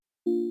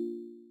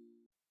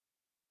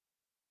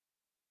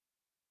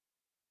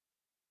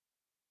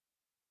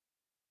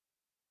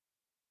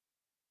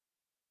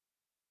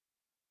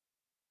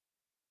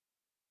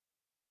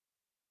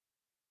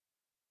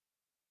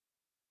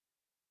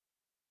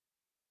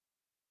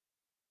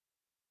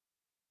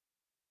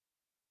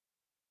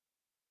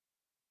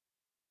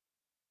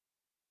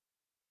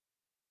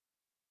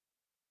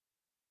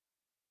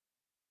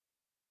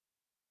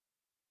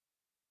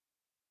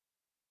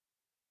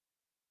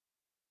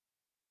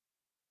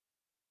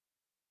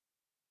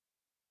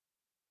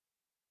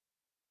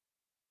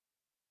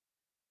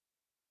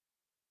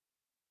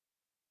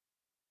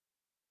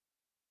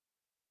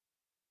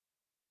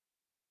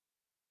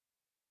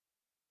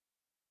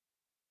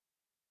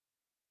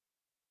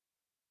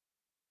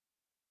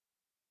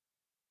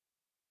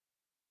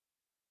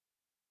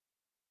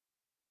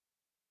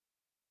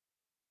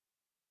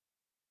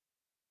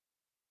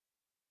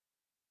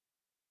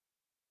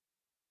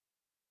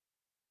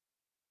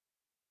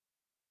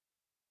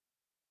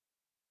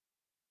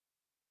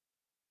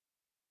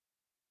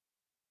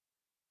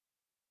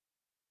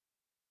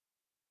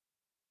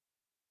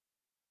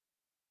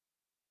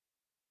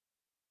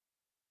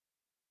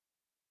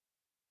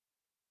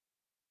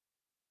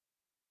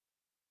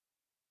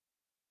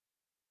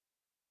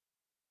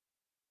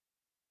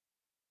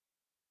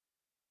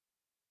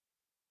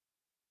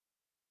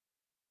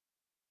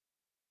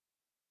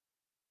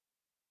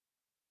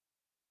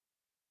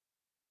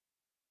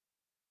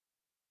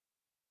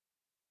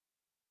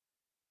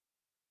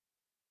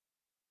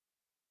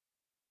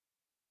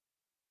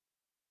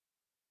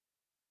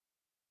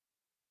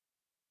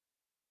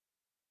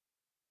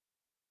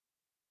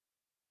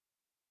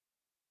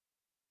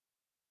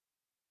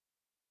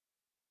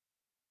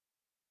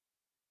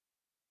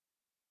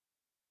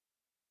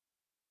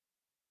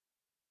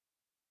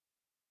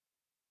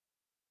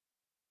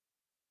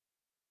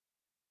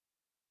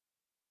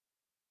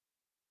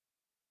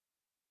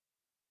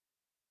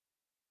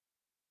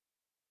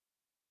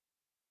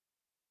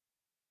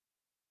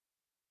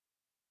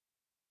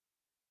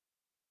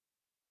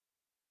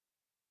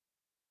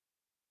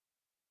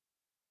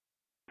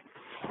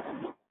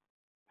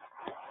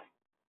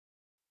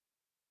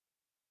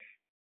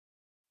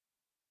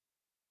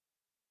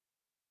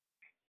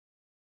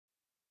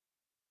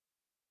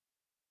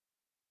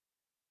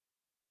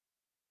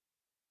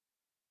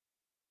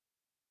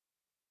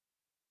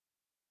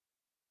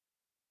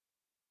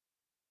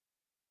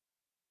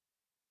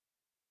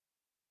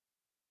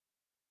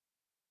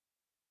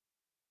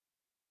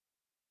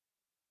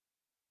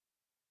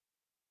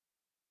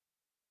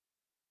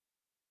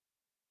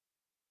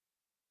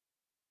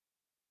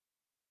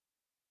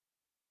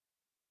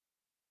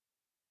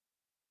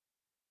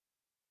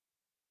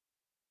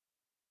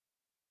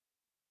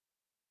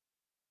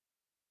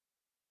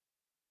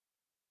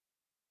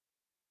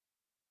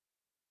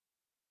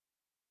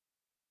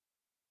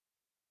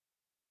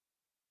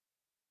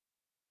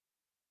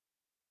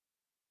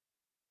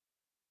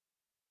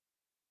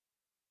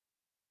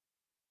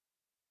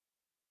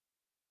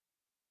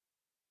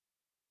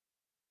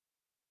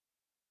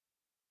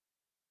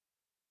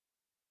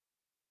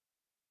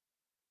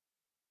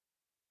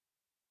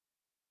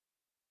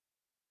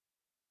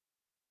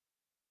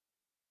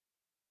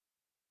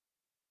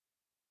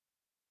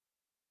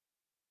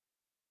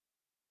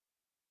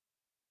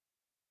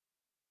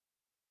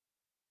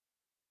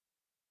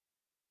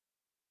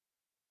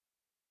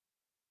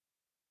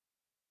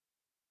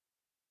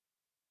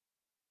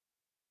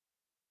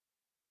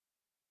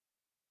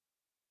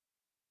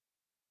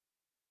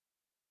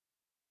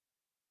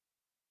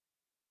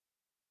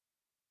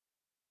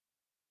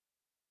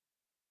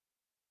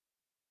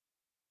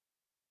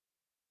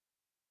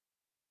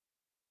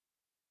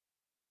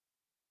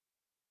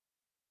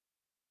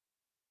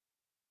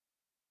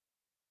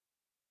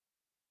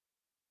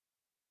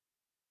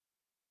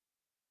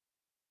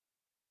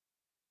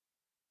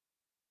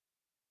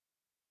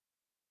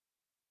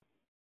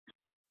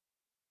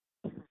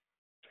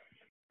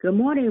Good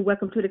morning.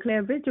 Welcome to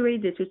Declare Victory.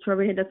 This is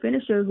Trevor, the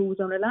finisher, who's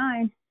on the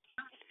line.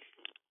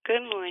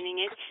 Good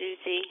morning. It's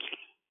Susie.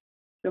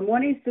 Good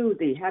morning,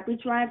 Susie. Happy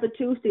Triumph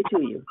Tuesday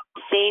to you.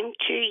 Same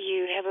to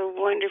you. Have a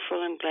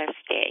wonderful and blessed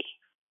day.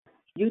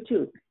 You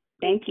too.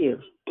 Thank you.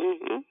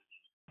 Mm-hmm.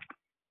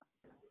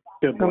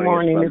 Good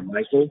morning, Brother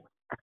Michael.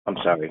 I'm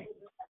sorry.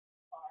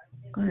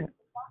 Go ahead.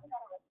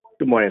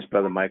 Good morning, it's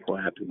Brother Michael.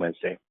 Happy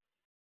Wednesday.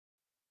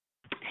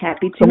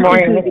 Happy Tuesday. Good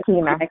morning, it's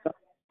Tina.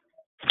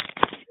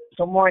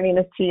 Good morning,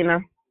 it's Tina.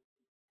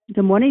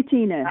 Good morning,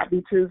 Tina.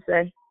 Happy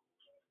Tuesday.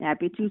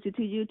 Happy Tuesday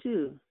to you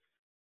too.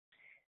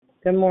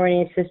 Good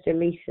morning, Sister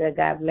Lisa.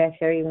 God bless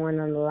everyone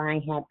on the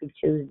line. Happy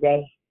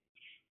Tuesday.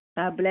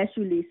 God bless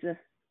you, Lisa.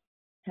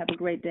 Have a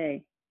great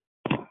day.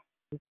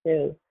 You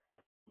too.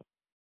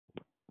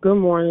 Good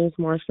morning, it's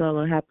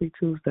Marcella. Happy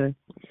Tuesday.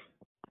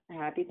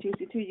 Happy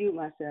Tuesday to you,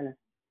 Marcella.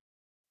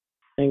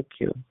 Thank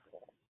you.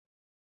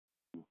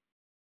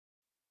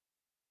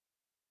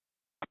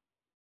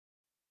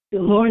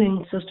 Good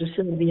morning, Sister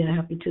Sylvia.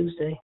 Happy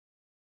Tuesday.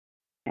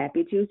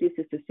 Happy Tuesday,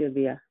 Sister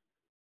Sylvia.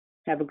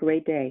 Have a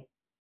great day.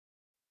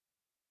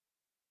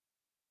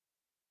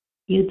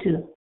 You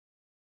too.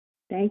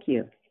 Thank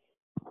you.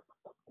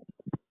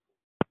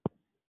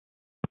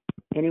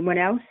 Anyone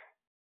else?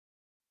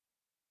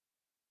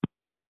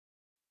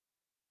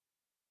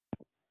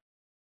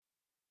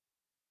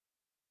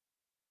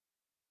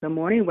 Good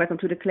morning. Welcome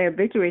to Declare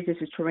Victory. This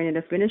is Trina,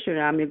 the finisher,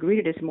 and I'm your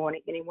greeter this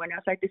morning. Anyone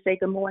else like to say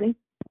good morning?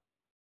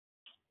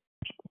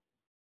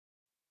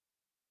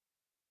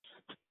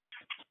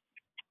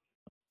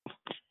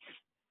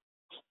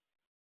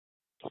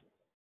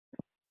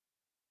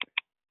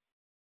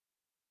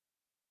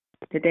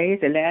 Today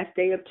is the last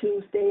day of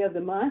Tuesday of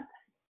the month,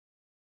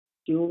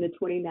 June the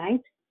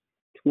 29th,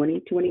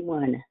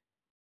 2021.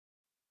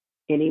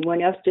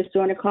 Anyone else just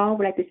on the call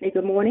would like to say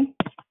good morning?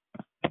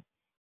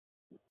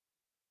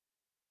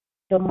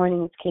 Good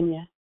morning, it's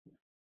Kenya.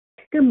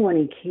 Good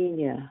morning,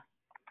 Kenya.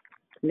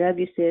 Love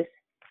you, sis.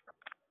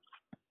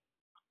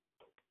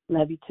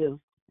 Love you too.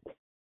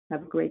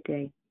 Have a great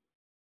day.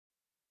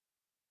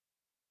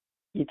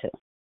 You too.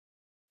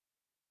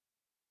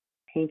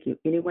 Thank you.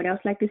 Anyone else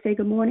like to say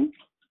good morning?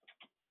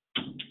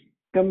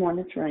 Good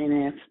morning,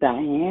 Trina. It's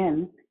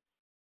Diane.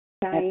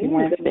 Happy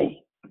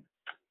Wednesday.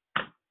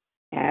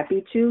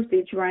 Happy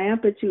Tuesday.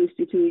 Triumphant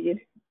Tuesday to you.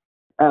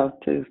 Oh,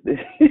 Tuesday.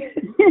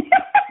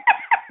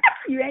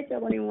 You ain't the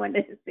only one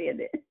that said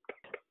it.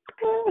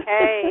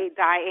 Hey,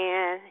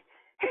 Diane.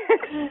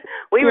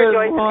 We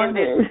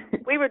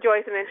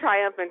rejoicing in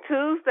Triumphant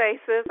Tuesday,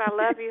 sis. I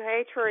love you.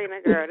 Hey,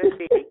 Trina, girl. That's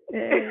me.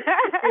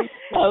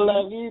 I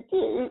love you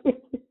too.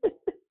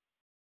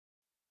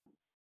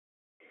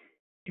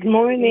 Good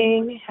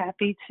morning.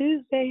 Happy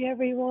Tuesday,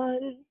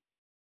 everyone.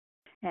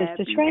 Happy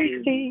Sister Tracy.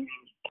 Tuesday.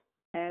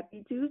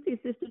 Happy Tuesday,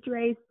 Sister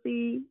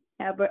Tracy.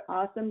 Have an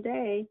awesome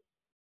day.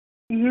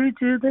 You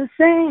do the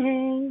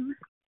same.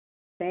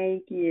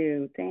 Thank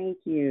you. Thank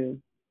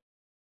you.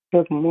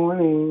 Good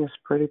morning, it's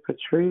Pretty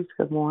Patrice.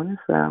 Good morning,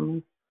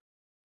 family.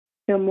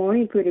 Good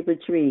morning, Pretty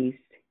Patrice.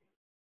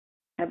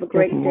 Have a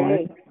great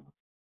day.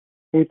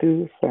 You do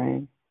the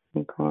same.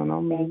 What's going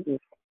on, Thank you.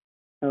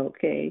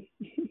 Okay.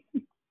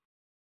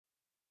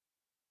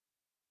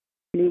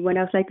 Anyone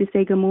else like to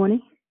say good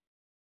morning?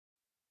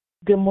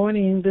 Good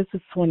morning, this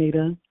is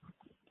Juanita.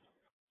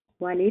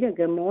 Juanita,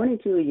 good morning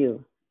to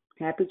you.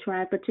 Happy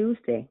Triumphant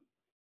Tuesday.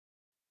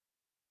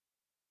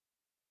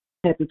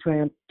 Happy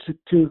Triumph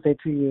Tuesday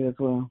to you as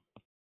well.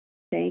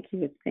 Thank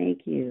you.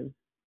 Thank you.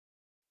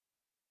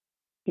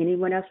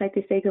 Anyone else like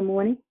to say good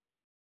morning?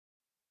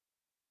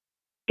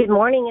 Good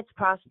morning. It's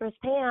Prosperous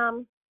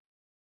Pam.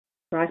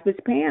 Prosperous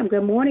Pam,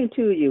 good morning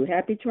to you.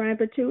 Happy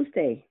Triumphant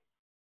Tuesday.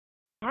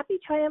 Happy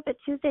Triumphant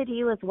Tuesday to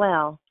you as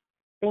well.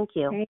 Thank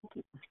you. Thank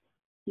you.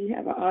 You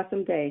have an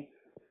awesome day.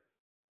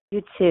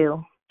 You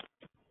too.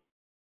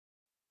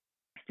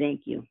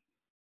 Thank you.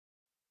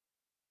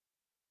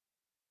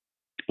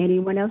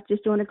 Anyone else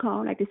just on the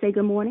call like to say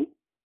good morning?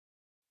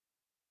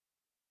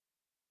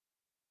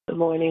 Good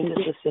morning,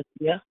 this is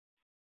Cynthia.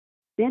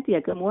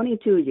 Cynthia, good morning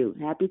to you.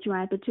 Happy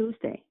Triumphant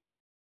Tuesday.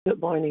 Good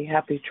morning.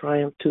 Happy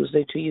Triumph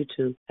Tuesday to you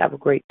too. Have a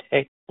great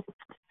day.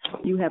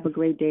 You have a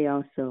great day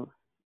also.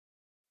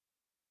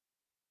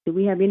 Do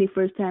we have any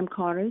first-time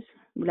callers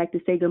who would like to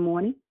say good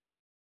morning?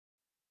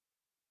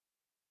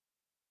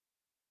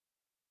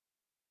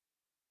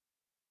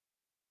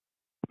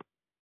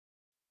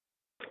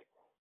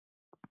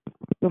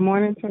 Good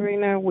morning,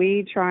 Serena.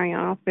 We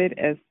triumphant,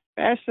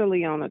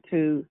 especially on a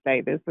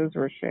Tuesday. This is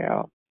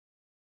Rochelle.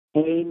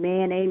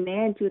 Amen,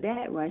 amen to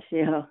that,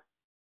 Rochelle.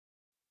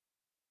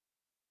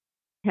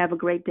 Have a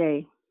great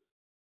day.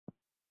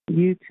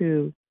 You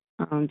too.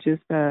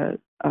 Just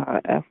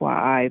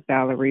FYI,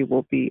 Valerie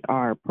will be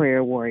our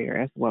prayer warrior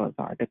as well as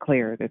our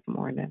declarer this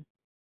morning.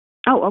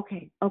 Oh,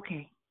 okay.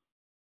 Okay.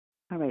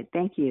 All right.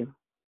 Thank you.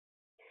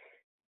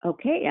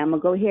 Okay, I'm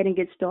going to go ahead and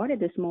get started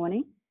this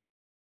morning.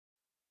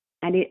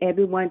 I need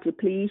everyone to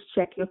please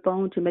check your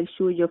phone to make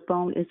sure your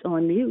phone is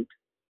on mute.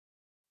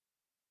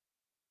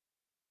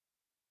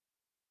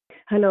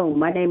 Hello,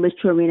 my name is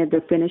Trina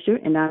the Finisher,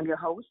 and I'm your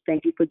host.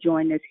 Thank you for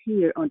joining us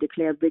here on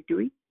Declare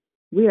Victory.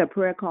 We are a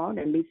prayer call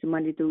that meets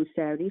Monday through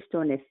Saturday,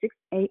 starting at 6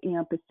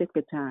 a.m.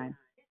 Pacific time,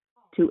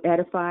 to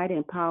edify,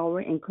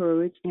 empower,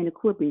 encourage, and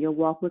equip in your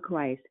walk with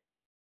Christ.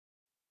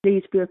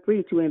 Please feel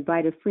free to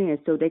invite a friend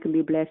so they can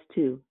be blessed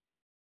too.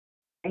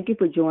 Thank you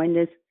for joining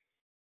us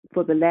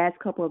for the last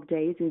couple of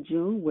days in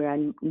June, where our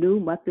new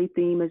monthly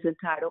theme is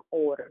entitled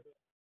Order.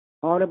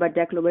 All of our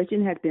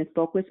declaration has been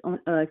focused on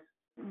us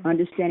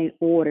understanding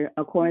order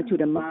according to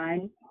the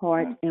mind,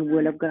 heart, and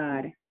will of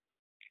God.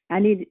 I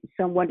need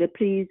someone to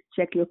please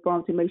check your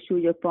phone to make sure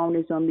your phone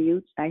is on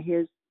mute. I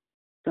hear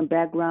some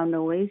background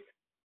noise.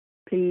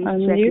 Please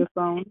check your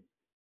phone.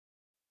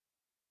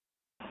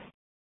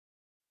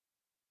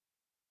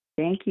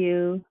 Thank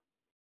you.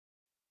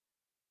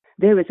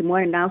 There is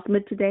one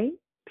announcement today.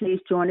 Please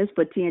join us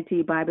for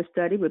TNT Bible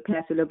Study with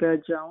Pastor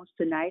Lavelle Jones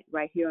tonight,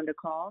 right here on the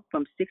call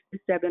from 6 to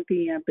 7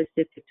 p.m.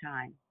 Pacific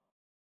time.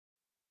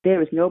 There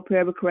is no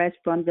prayer request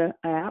from the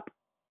app.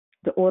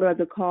 The order of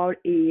the call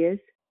is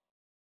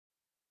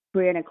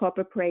prayer and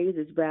corporate praise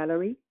is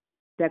Valerie.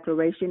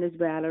 Declaration is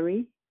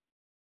Valerie.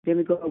 Then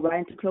we go right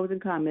into closing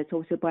comments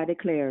hosted by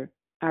Declare.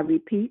 I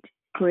repeat,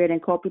 prayer and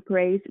corporate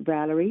praise,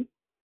 Valerie.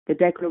 The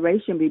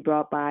declaration be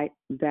brought by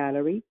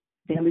Valerie.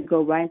 Then we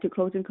go right into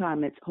closing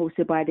comments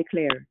hosted by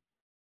Declare.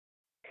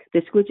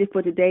 The scripture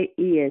for today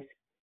is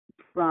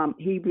from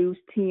Hebrews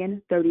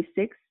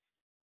 10:36.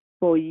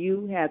 For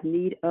you have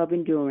need of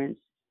endurance,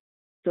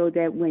 so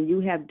that when you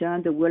have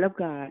done the will of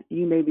God,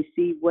 you may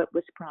receive what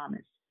was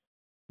promised.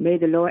 May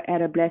the Lord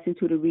add a blessing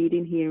to the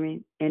reading,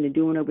 hearing, and the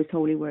doing of his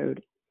holy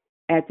word.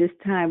 At this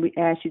time, we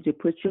ask you to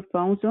put your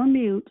phones on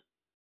mute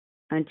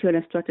until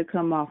instructed to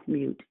come off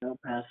mute. I'll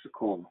pass the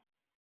call.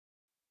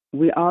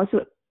 We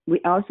also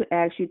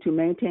ask you to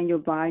maintain your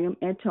volume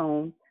and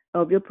tone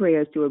of your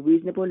prayers to a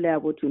reasonable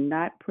level, to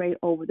not pray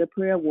over the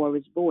prayer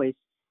warrior's voice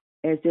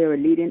as they are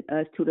leading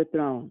us to the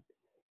throne.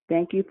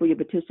 Thank you for your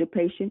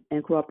participation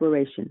and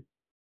cooperation.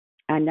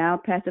 I now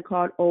pass the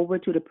call over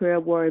to the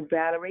prayer warrior,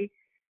 Valerie.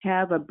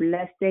 Have a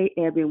blessed day,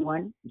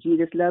 everyone.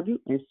 Jesus loves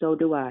you, and so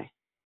do I.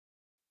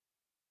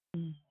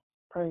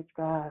 Praise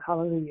God.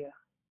 Hallelujah.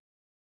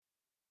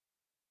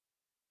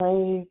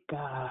 Praise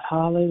God.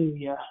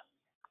 Hallelujah.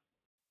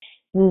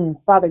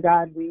 Father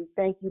God, we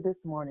thank you this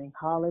morning.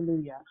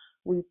 Hallelujah.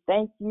 We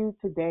thank you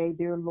today,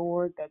 dear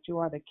Lord, that you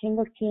are the King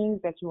of Kings,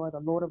 that you are the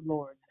Lord of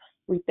Lords.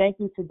 We thank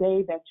you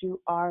today that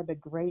you are the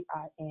great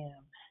I am.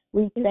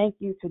 We thank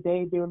you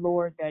today, dear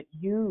Lord, that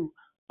you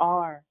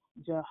are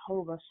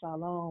Jehovah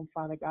Shalom,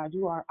 Father God.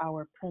 You are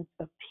our Prince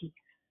of Peace.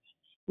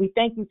 We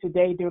thank you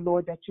today, dear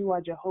Lord, that you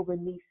are Jehovah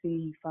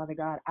Nissi, Father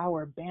God,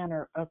 our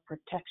banner of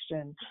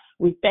protection.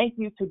 We thank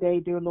you today,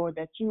 dear Lord,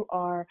 that you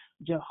are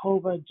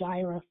Jehovah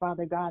Jireh,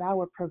 Father God,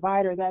 our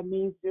provider. That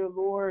means, dear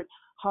Lord,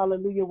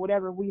 hallelujah,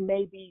 whatever we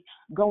may be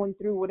going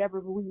through, whatever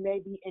we may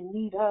be in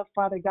need of,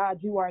 Father God,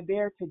 you are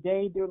there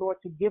today, dear Lord,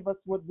 to give us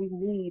what we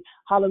need.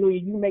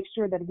 Hallelujah. You make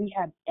sure that we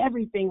have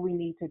everything we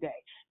need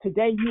today.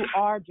 Today you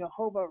are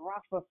Jehovah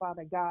Rapha,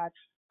 Father God,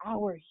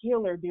 our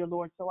healer, dear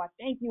Lord. So I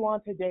thank you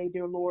on today,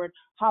 dear Lord,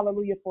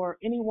 hallelujah, for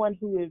anyone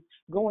who is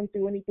going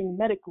through anything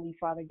medically,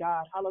 Father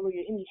God,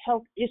 hallelujah, any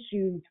health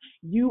issues,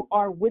 you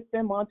are with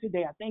them on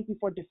today. I thank you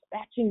for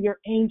dispatching your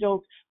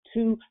angels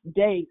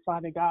today,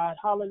 Father God,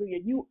 hallelujah.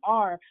 You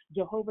are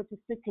Jehovah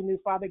Tsidkenu,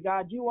 Father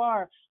God. You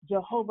are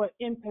Jehovah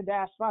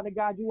Imkadash, Father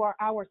God. You are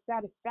our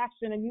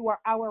satisfaction and you are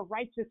our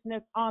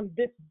righteousness on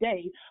this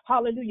day,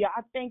 hallelujah.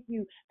 I thank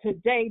you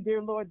today,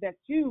 dear Lord, that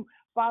you,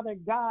 Father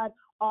God,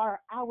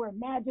 are our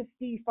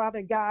majesty,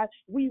 Father God.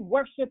 We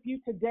worship you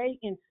today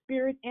in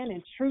spirit and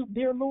in truth,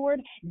 dear Lord.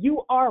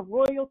 You are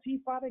royalty,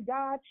 Father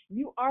God.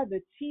 You are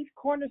the chief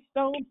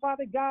cornerstone,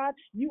 Father God.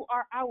 You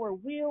are our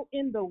will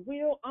in the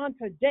will on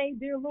today,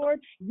 dear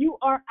Lord. You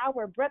are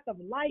our breath of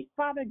life,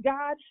 Father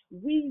God.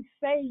 We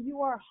say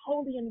you are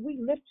holy and we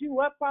lift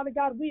you up, Father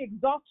God. We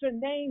exalt your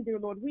name, dear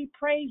Lord. We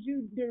praise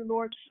you, dear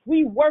Lord.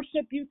 We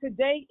worship you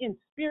today in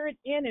spirit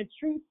and in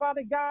truth,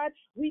 Father God.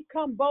 We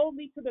come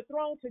boldly to the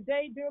throne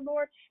today, dear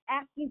Lord,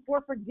 asking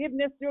for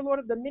forgiveness, dear Lord,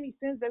 of the many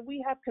sins that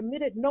we have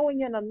committed,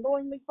 knowing and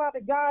unknowingly, Father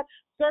God.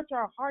 Search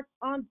our hearts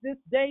on this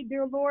day,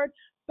 dear Lord.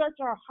 Search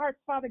our hearts,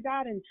 Father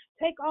God, and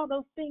take all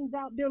those things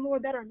out, dear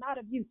Lord, that are not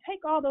of you.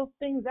 Take all those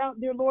things out,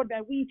 dear Lord,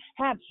 that we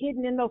have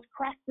hidden in those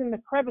cracks and the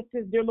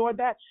crevices, dear Lord,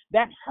 that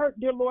hurt,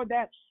 dear Lord,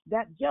 that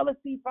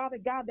jealousy, Father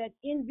God, that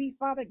envy,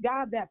 Father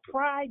God, that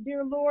pride,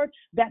 dear Lord,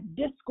 that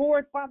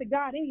discord, Father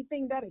God,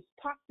 anything that is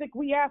toxic,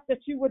 we ask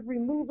that you would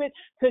remove it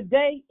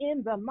today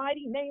in the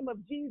mighty name of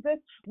Jesus.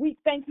 We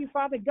thank you,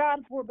 Father God,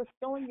 for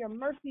bestowing your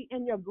mercy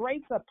and your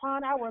grace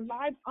upon our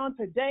lives on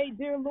today,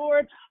 dear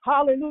Lord.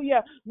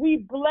 Hallelujah. We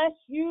bless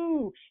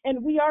you.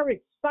 And we are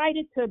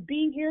excited to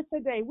be here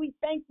today. We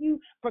thank you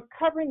for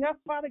covering us,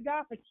 Father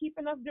God, for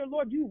keeping us, dear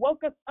Lord. You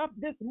woke us up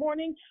this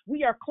morning.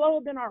 We are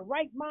clothed in our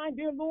right mind,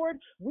 dear Lord.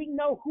 We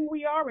know who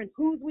we are and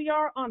whose we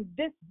are on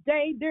this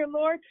day, dear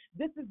Lord.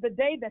 This is the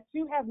day that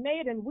you have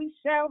made, and we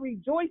shall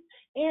rejoice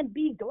and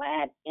be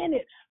glad in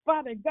it.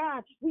 Father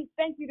God, we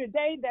thank you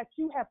today that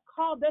you have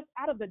called us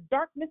out of the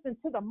darkness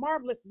into the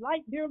marvelous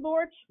light, dear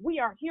Lord. We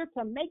are here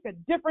to make a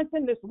difference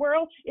in this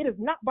world. It is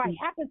not by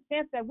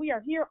happenstance that we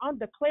are here on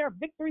Declare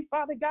Victory,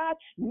 Father God.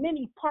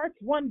 Many parts,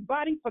 one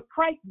body for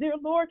Christ, dear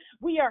Lord.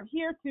 We are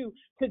here to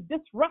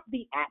disrupt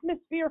the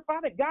atmosphere,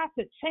 Father God,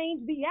 to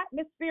change the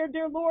atmosphere,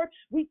 dear Lord.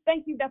 We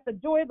thank you that the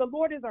joy of the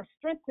Lord is our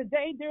strength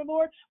today, dear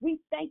Lord. We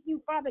thank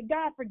you, Father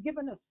God, for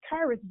giving us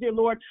courage, dear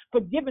Lord, for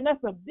giving us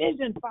a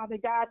vision, Father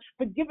God,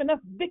 for giving us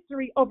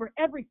victory over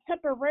every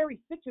temporary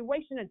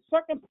situation and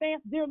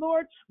circumstance, dear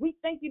Lord. We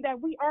thank you that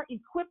we are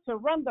equipped to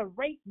run the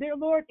race, dear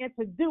Lord, and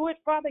to do it,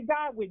 Father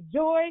God, with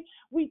joy.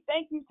 We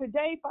thank you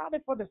today, Father,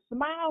 for the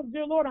smiles,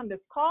 dear Lord, on this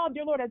call,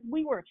 dear Lord, as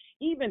we were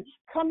even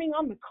coming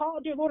on the call,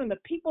 dear Lord, and the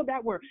people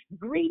that were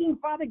greeting,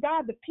 Father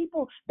God, the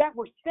people that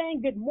were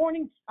saying good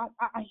morning.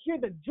 I hear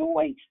the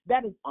joy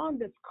that is on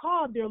this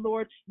call, dear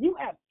Lord. You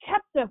have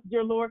kept us,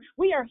 dear Lord.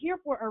 We are here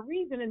for a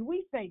reason, and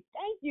we say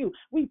thank you.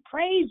 We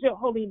praise your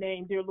holy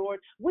name, dear Lord.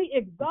 We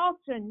exalt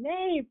your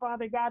name,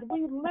 Father God.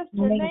 We lift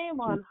your name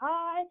on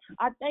high.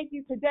 I thank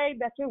you today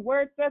that your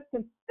word says,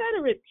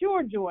 consider it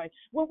pure joy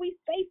when we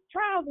face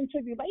trials and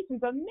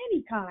tribulations of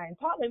many kinds.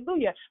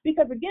 Hallelujah.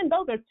 Because again,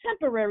 those are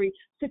temporary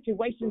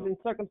situations and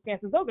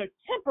circumstances. Those are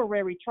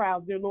temporary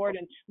trials, dear Lord.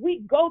 And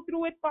we go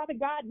through it, Father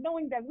God,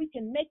 knowing that we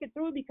can make it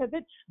through because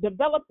it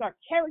develops our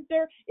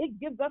character. It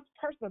gives us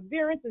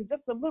perseverance and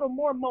just a little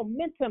more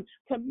momentum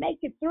to make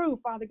it through,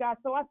 Father God.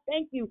 So I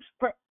thank you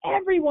for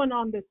everyone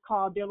on this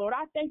call, dear Lord.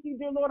 I thank you,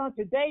 dear Lord, on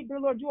today, dear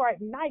Lord, you are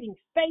igniting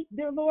faith,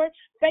 dear Lord.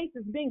 Faith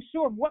is being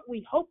sure of what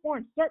we hope for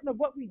and certain of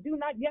what we do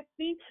not yet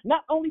see,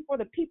 not only for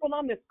the people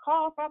on this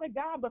call, Father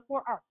God, but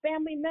for our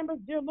family members,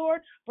 dear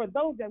Lord, for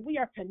those that we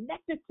are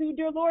connected to,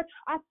 dear Lord.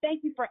 I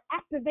thank you for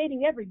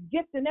activating every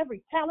gift and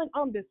every talent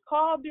on this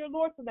call, dear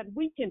Lord, so that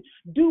we can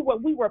do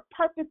what we were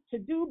purposed to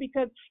do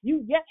because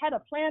you yet had a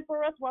plan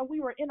for us while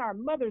we were in our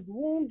mother's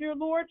womb, dear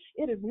Lord.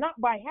 It is not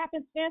by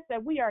happenstance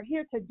that we are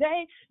here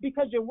today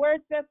because your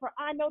word says, for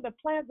I know the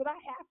plans that I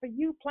have for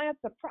you, plans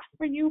to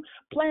prosper you,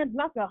 plans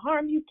not to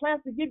harm you,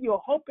 plans to give you a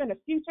hope and a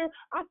future.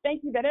 I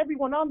thank you that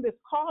everyone on this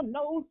call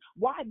knows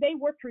why they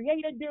were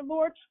created, dear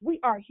Lord. We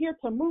are here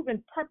to move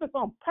in purpose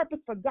on purpose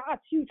for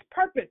God's huge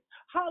purpose.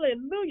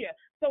 Hallelujah.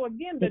 So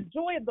again, the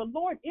joy of the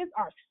Lord is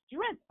our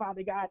strength,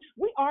 Father God.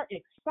 We are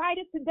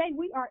excited today.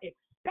 We are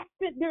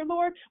expectant, dear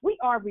Lord. We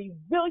are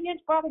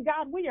resilient, Father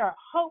God. We are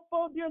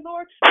hopeful, dear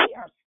Lord. We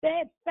are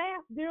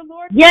steadfast, dear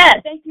Lord. Yes.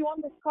 I thank you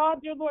on this call,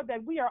 dear Lord,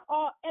 that we are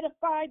all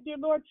edified, dear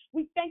Lord.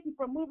 We thank you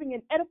for moving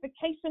in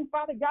edification,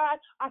 Father God.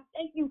 I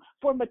thank you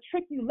for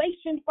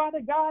matriculation,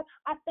 Father God.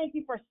 I thank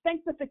you for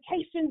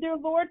sanctification, dear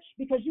Lord,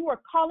 because you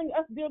are calling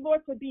us, dear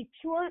Lord, to be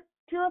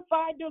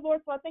purified, dear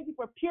Lord. So I thank you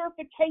for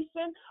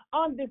purification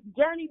on this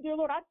journey, dear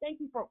Lord. I thank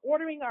you for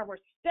ordering our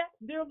steps,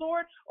 dear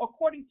Lord,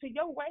 according to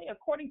your way,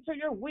 according to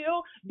your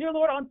will. Dear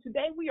Lord, on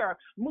today we are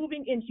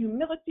moving in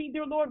humility,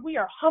 dear Lord. We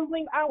are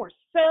humbling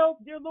ourselves,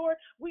 dear Lord.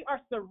 We are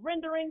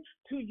surrendering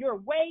to your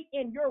way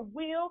and your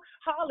will.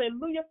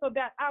 Hallelujah. So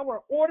that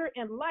our order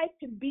in life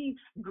can be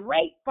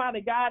great,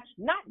 Father God.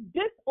 Not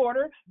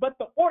disorder, but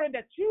the order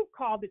that you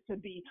called it to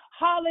be.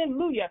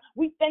 Hallelujah.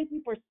 We thank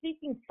you for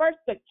seeking first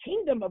the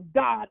kingdom of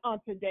God on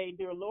today,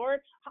 dear Lord.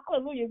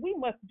 Hallelujah. We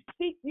must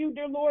seek you,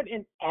 dear Lord,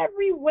 in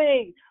every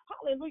way.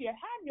 Hallelujah.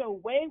 Have your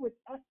way with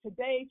us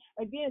today.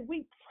 Again,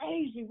 we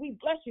praise you. We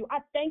bless you. I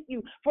thank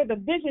you for the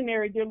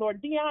visionary, dear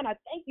Lord. Dion, I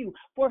thank you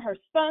for her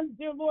sons,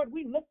 dear Lord.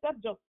 We lift up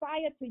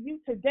Josiah to you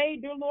today,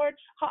 dear Lord.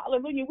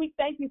 Hallelujah. We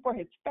thank you for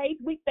his faith.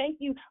 We thank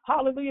you,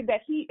 hallelujah,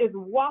 that he is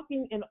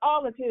walking in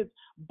all of his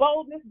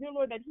boldness, dear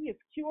Lord, that he is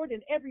cured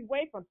in every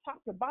way from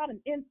top to bottom,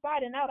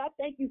 inside and out. I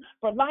thank you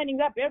for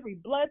lining up every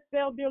blood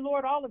cell, dear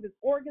Lord. All of his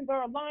organs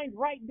are aligned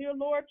right, dear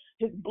Lord.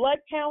 His blood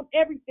count,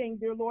 everything,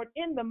 dear Lord,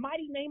 in the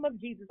mighty name of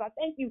Jesus. I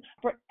thank you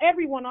for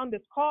everyone on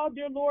this call,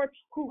 dear Lord,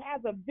 who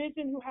has a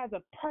vision, who has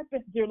a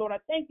purpose, dear Lord. I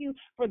thank you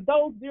for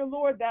those, dear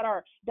Lord, that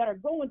are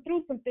going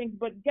through some things,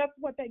 but guess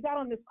what? They got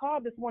on this call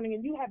this morning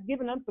and you have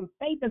given them some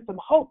faith and some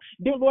hope,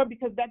 dear Lord,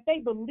 because that they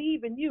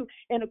believe in you.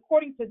 And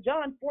according to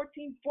John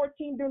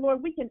 14:14, dear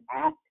Lord, we can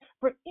ask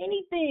for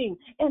anything,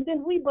 and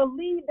then we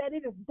believe that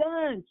it is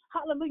done.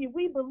 Hallelujah.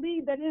 We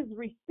believe that it is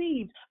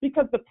received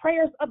because the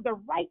prayers of the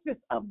righteous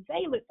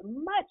availeth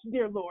much,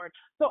 dear Lord.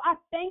 So I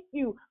thank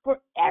you for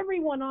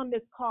everyone on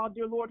this call,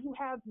 dear Lord, who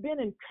has been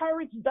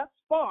encouraged thus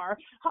far.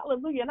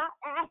 Hallelujah. And I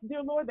ask,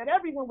 dear Lord, that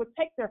everyone would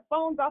take their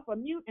phones off of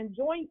mute and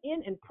join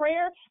in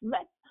prayer.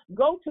 Let's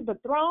go to the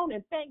throne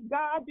and thank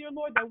God, dear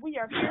Lord, that we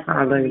are here.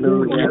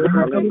 Hallelujah.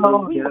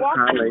 Hallelujah.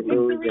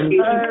 Hallelujah. We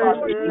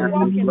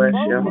bless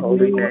your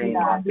holy name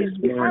this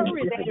morning.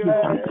 Thank you,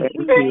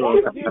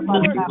 Lord.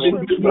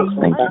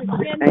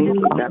 Thank you,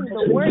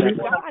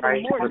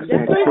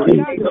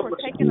 God, for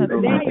making us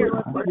higher.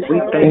 We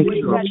thank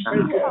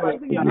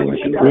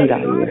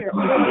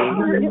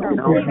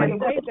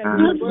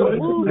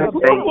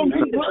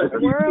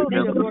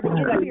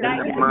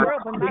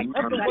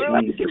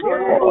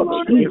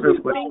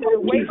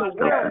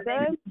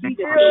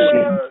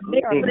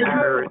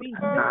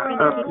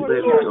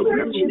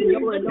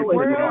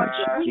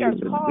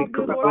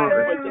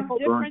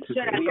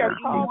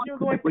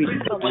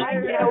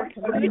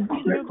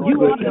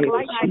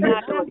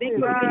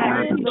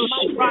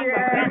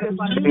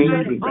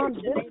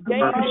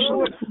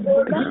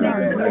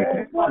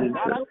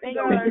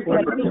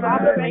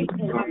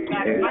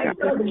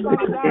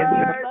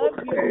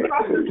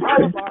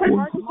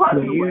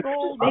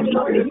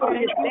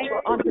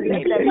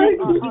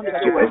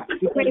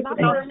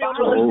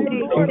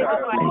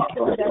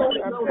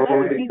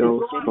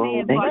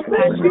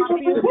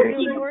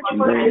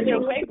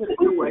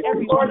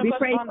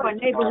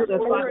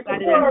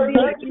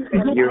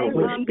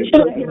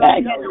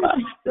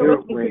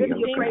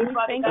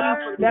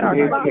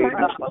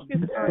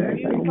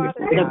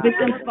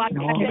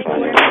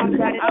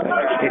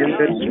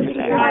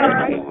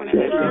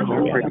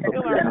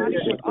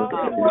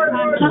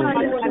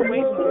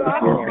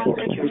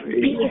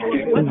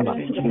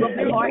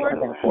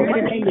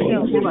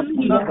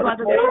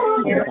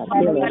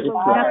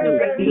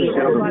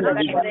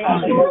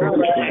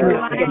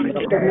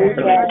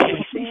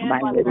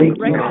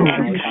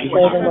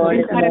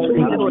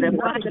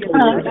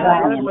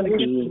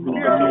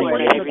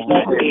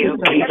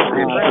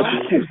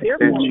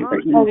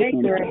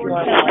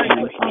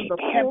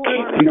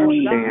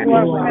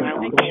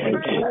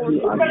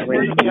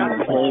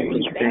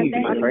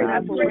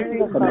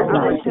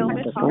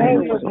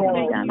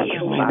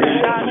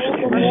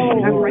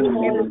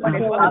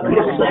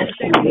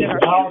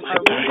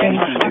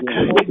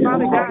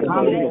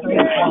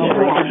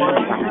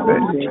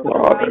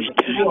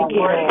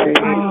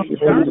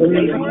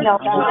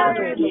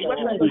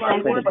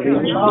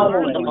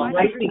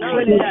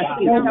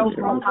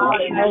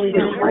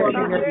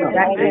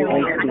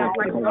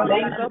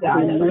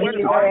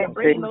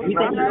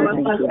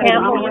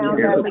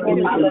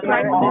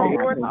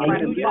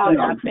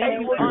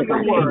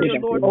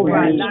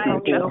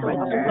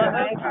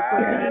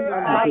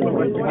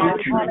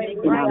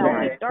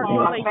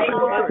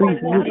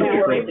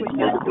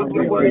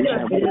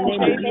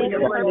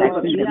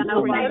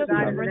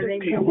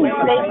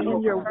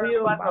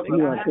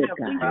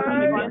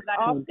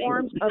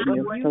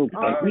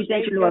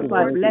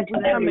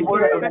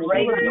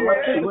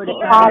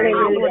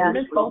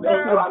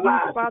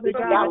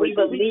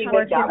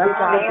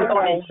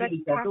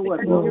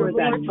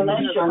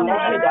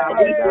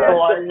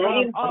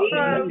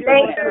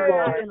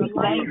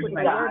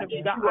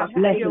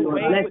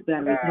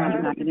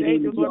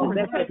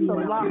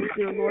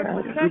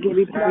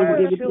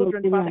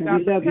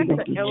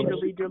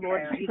you,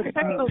 Lord.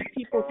 Protect those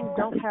people who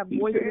don't have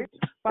voices,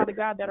 Father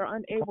God, that are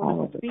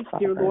unable to speak,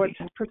 dear Lord.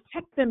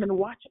 Protect them and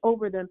watch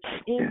over them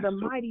in the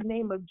mighty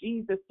name of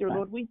Jesus, dear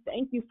Lord. We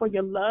thank you for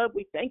your love.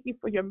 We thank you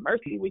for your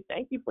mercy. We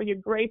thank you for your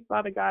grace,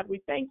 Father God.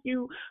 We thank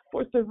you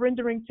for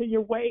surrendering to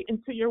your way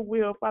and to your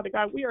will, Father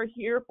God. We are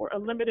here for a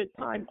limited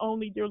time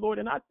only, dear Lord.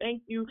 And I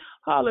thank you,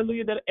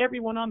 hallelujah, that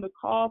everyone on the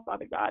call,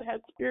 Father God,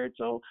 has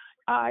spiritual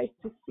eyes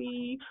to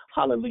see,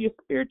 hallelujah,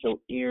 spiritual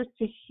ears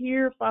to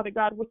hear, Father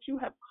God, what you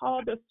have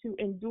called us to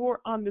endure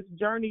on this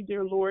journey,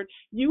 dear Lord.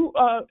 You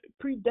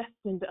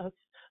predestined us.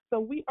 So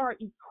we are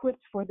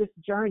equipped for this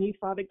journey,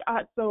 Father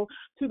God. So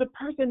to the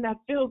person that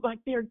feels like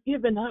they're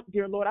giving up,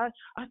 dear Lord, I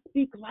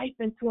speak life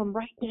into them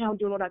right now,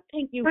 dear Lord. I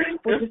thank you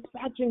for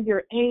dispatching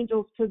your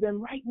angels to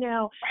them right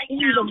now in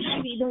the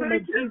mighty name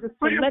of Jesus,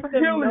 to let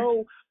them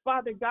know,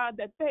 Father God,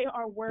 that they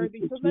are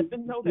worthy, to let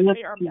them know that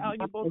they are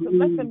valuable, to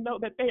let them know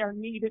that they are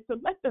needed, to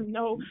let them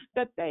know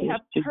that they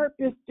have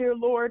purpose, dear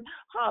Lord.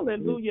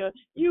 Hallelujah.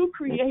 You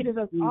created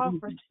us all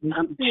for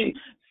something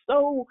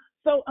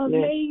so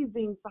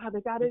amazing,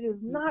 Father God. It is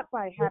not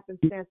by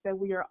happenstance that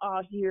we are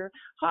all here.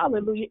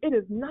 Hallelujah. It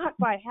is not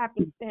by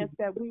happenstance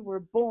that we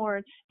were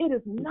born. It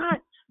is not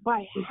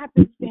by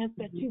happenstance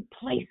that you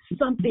placed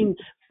something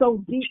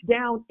so deep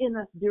down in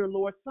us, dear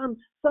Lord, some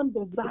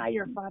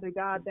desire, Father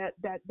God,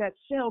 that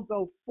shall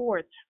go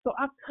forth. So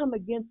I come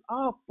against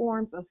all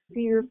forms of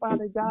fear,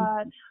 Father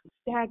God,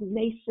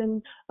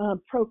 stagnation,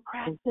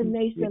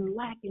 procrastination,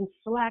 lack and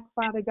slack,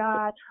 Father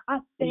God. I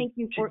thank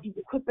you for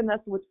equipping us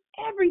with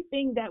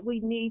everything that we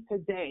need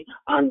today.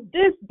 On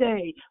this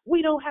day,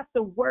 we don't have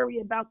to worry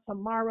about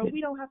tomorrow.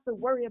 We don't have to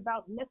worry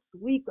about next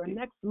week or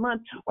next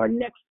month or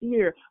next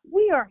year.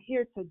 We are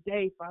here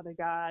today, Father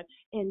God,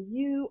 and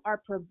you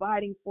are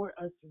providing for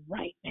us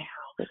right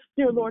now.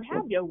 Dear Lord,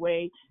 have your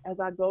way as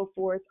I go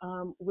forth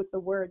with the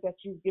word that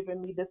you've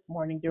given me this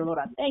morning. Dear Lord,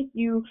 I thank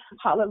you,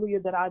 hallelujah,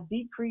 that I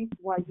decrease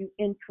while you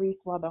increase,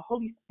 while the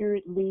Holy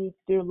Spirit leads,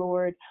 dear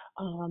Lord,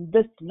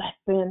 this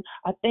lesson.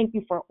 I thank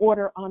you for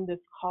order on this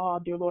call,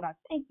 dear Lord. I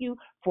thank you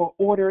for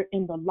order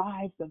in the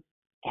lives of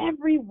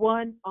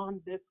everyone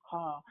on this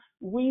call.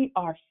 We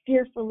are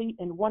fearfully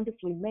and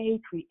wonderfully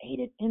made,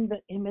 created in the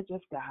image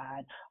of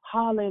God.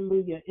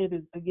 Hallelujah. It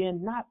is,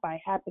 again, not by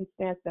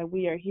happenstance that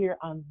we are here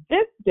on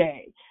this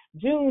day,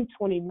 June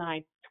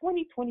 29th,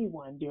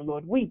 2021, dear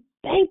Lord. We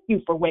thank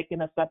you for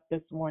waking us up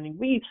this morning.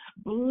 We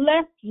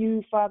bless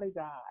you, Father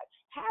God.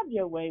 Have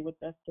your way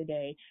with us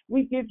today.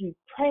 We give you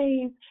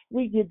praise.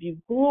 We give you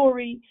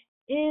glory.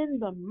 In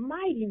the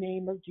mighty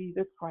name of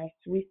Jesus Christ,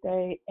 we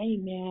say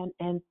amen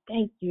and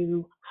thank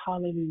you.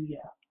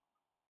 Hallelujah.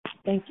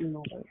 Thank you,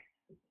 Lord.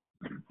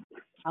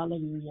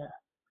 Hallelujah.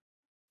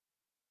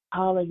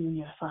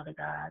 Hallelujah, Father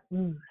God.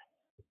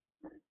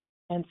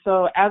 And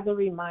so as a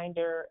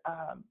reminder,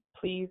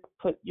 please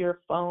put your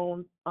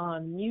phones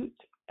on mute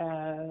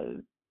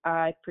as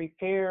I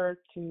prepare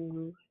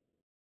to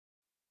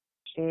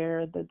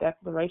share the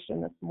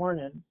declaration this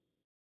morning.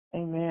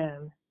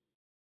 Amen.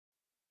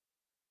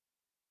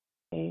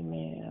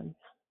 Amen.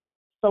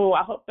 So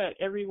I hope that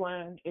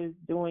everyone is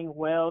doing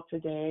well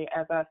today.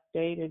 As I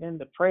stated in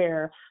the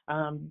prayer,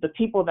 the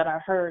people that I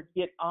heard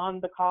get on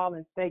the call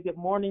and say good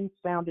morning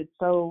sounded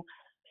so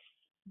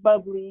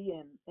bubbly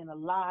and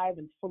alive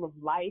and full of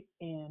life,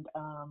 and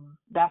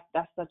that's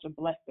such a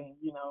blessing.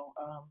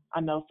 I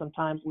know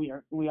sometimes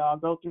we all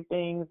go through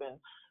things, and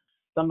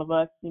some of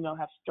us,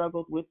 have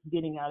struggled with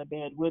getting out of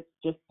bed, with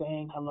just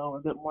saying hello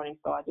or good morning.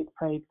 So I just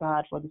praise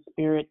God for the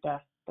spirit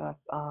that's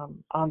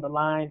on the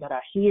line that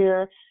I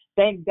hear.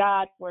 Thank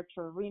God for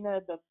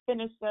Trina, the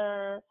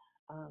finisher.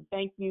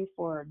 Thank you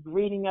for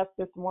greeting us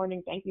this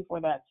morning. Thank you for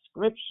that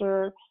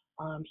scripture,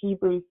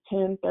 Hebrews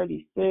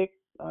 10:36.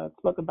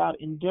 Spoke about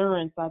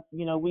endurance.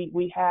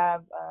 We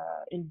have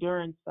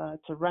endurance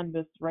to run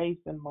this race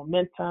and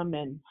momentum,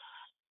 and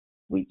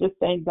we just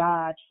thank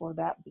God for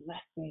that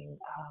blessing.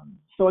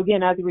 So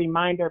again, as a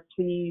reminder,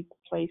 please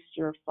place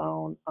your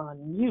phone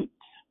on mute,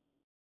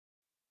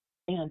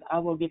 and I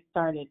will get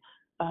started.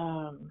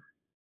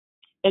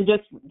 And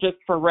just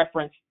for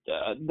reference,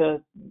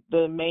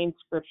 the main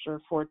scripture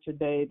for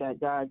today that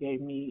God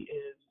gave me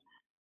is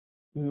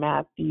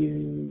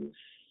Matthew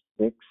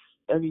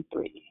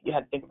 6:33. You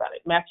had to think about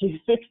it. Matthew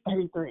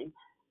 6:33.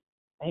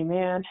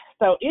 Amen.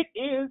 So it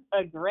is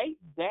a great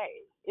day.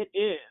 It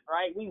is,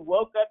 right? We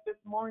woke up this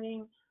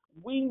morning.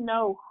 We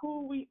know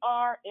who we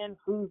are and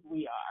whose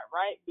we are,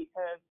 right?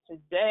 Because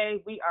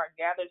today we are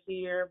gathered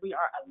here. We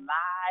are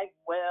alive,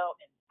 well,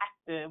 and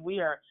active. We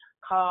are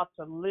called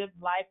to live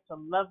life, to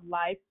love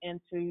life, and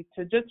to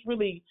just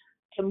really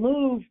to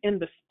move in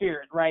the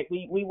spirit, right?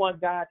 We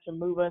want God to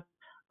move us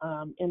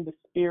in the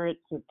spirit,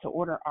 to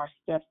order our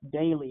steps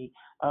daily.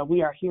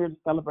 We are here to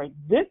celebrate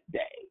this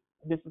day.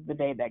 This is the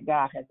day that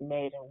God has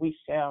made, and we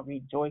shall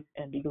rejoice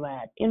and be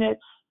glad in it.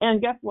 And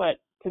guess what?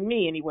 To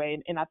me,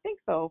 anyway, and I think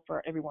so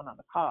for everyone on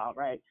the call,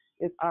 right?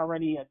 It's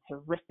already a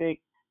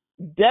terrific,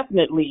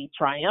 definitely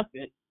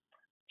triumphant,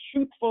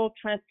 truthful,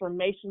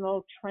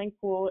 transformational,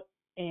 tranquil,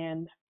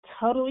 and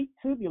totally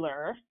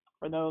tubular,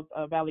 for those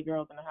Valley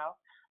girls in the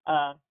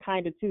house,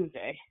 kind of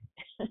Tuesday.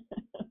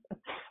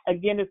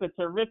 Again, it's a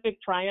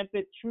terrific,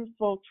 triumphant,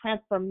 truthful,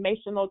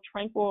 transformational,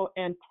 tranquil,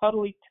 and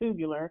totally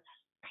tubular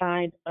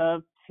kind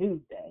of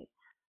Tuesday.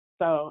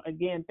 So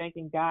again,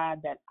 thanking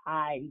God that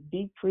I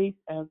decrease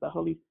as the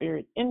Holy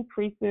Spirit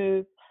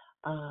increases,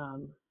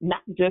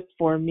 not just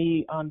for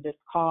me on this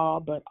call,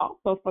 but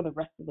also for the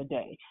rest of the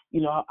day.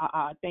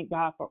 I thank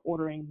God for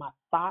ordering my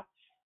thoughts.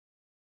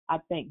 I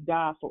thank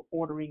God for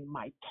ordering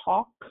my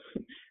talk.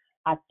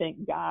 I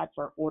thank God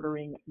for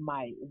ordering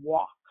my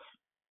walk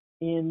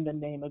in the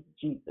name of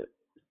Jesus.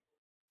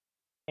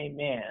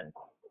 Amen.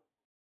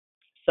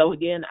 So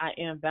again, I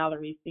am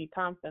Valerie C.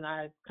 Thompson.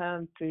 I've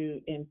come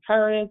to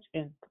encourage,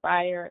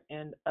 inspire,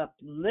 and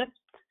uplift,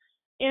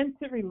 and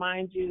to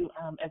remind you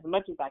as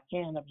much as I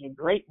can of your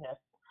greatness.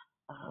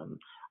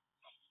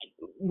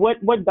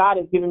 What God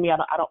has given me, I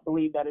don't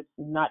believe that it's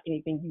not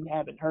anything you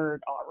haven't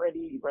heard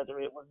already, whether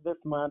it was this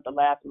month, the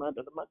last month,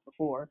 or the month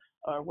before,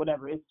 or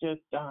whatever. It's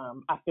just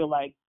I feel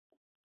like,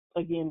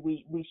 again,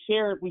 we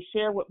share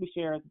what we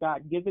share as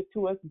God gives it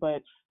to us,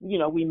 but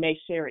we may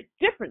share it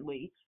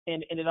differently,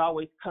 and it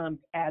always comes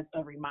as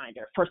a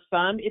reminder. For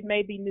some, it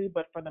may be new,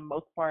 but for the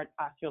most part,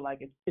 I feel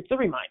like it's a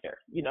reminder.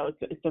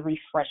 It's a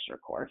refresher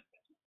course.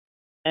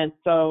 And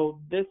so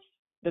the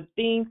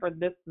theme for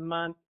this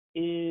month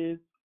is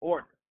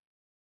order.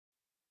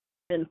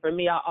 And for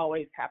me, I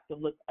always have to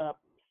look up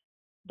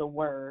the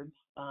words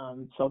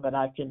so that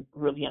I can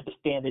really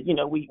understand it.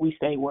 We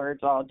say words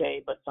all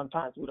day, but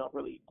sometimes we don't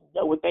really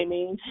know what they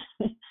mean.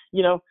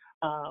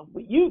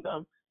 We use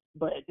them,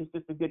 but it's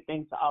just a good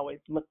thing to always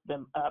look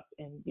them up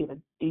and get a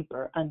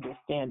deeper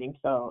understanding.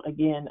 So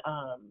again,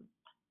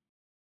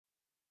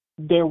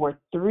 there were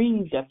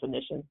 3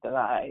 definitions that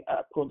I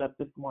pulled up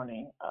this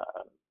morning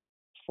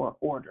for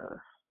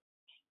order.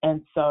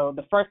 And so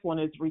the first one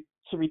is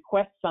to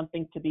request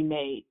something to be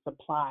made,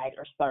 supplied,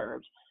 or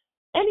served.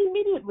 And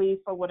immediately,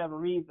 for whatever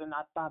reason,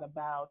 I thought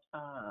about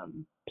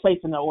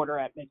placing an order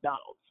at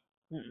McDonald's.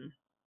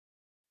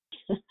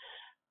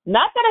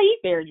 Not that I eat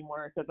there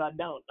anymore, because I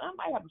don't. I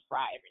might have a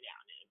fry every now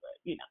and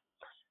then,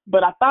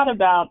 But I thought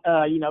about,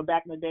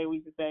 back in the day we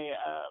used to say,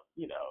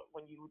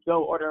 when you would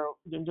go order,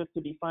 just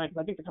to be funny,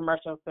 because I think the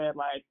commercial said,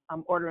 like,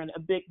 I'm ordering a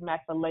Big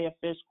Mac, filet of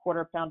fish,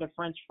 quarter pound of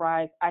French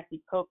fries, icy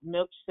Coke,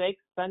 milkshake,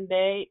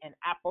 sundae, and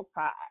apple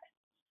pie.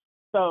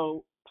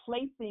 So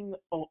placing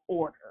an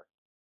order,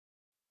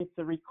 it's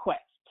a request.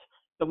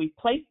 So we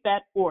place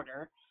that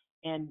order,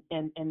 and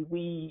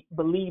we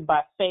believe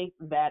by faith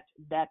that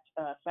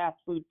fast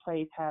food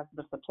place has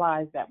the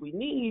supplies that we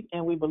need,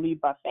 and we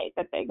believe by faith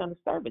that they're going to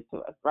serve it to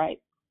us,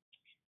 right?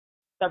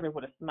 Serve it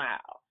with a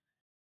smile.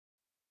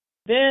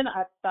 Then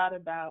I thought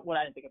about what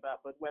I didn't think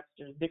about, but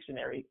Webster's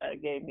Dictionary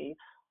gave me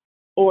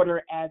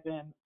order as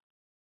an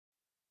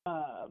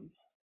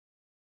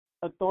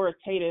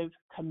authoritative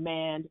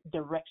command,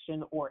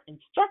 direction, or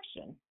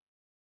instruction.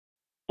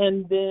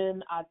 And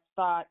then I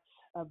thought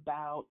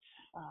about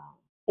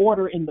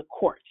order in the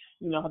court.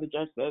 You know how the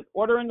judge says,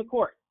 order in the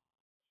court.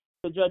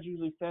 The judge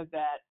usually says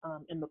that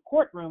in the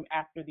courtroom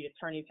after the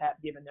attorneys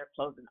have given their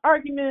closing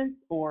arguments,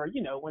 or,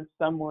 when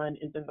someone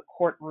is in the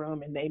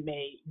courtroom and they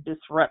may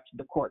disrupt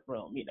the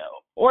courtroom,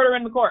 order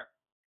in the court.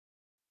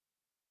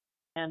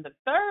 And the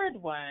third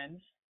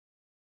one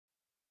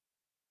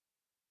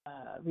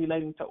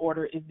relating to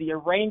order is the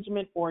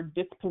arrangement or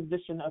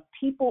disposition of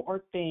people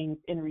or things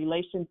in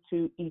relation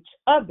to each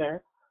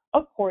other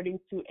according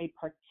to a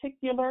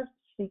particular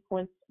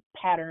sequence,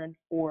 pattern,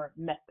 or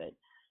method.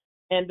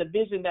 And the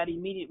vision that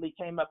immediately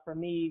came up for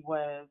me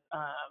was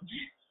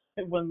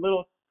when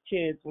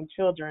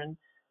children,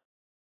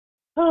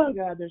 oh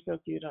God, they're so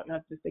cute. I'm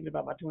not just thinking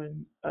about my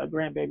twin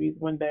grandbabies,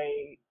 when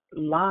they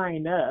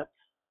line up,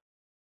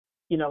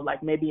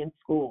 like maybe in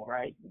school,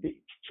 right? The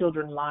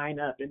children line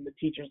up and the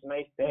teachers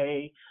may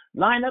say,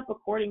 line up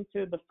according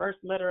to the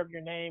first letter of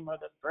your name or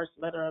the first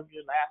letter of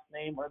your last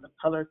name or the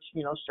color,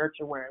 shirt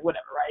you're wearing,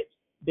 whatever, right?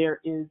 There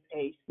is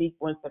a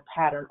sequence, a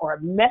pattern, or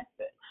a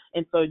method.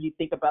 And so you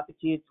think about the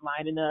kids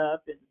lining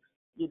up and,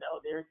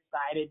 they're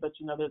excited, but,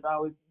 there's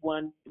always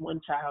one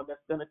child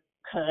that's going to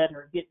cut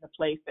or get in a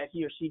place that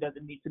he or she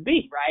doesn't need to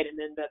be, right? And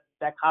then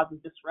that causes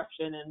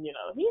disruption and,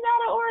 he's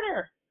out of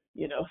order,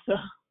 so,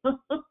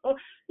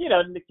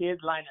 and the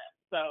kids line up.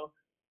 So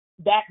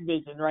that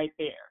vision right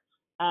there.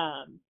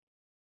 And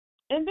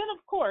then,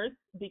 of course,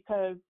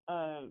 because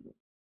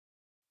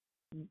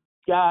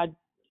God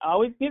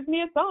always gives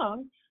me a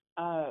song,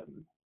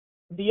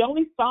 the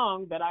only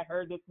song that I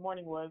heard this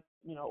morning was,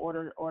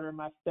 order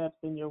my steps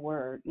in your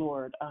word,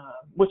 Lord,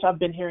 which I've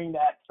been hearing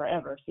that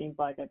forever, seems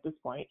like at this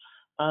point.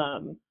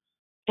 And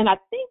I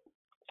think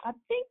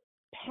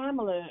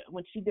Pamela,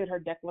 when she did her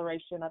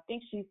declaration, I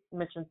think she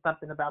mentioned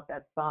something about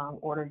that song,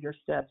 Order Your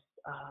Steps,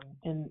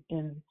 in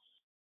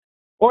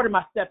Order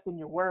My Steps in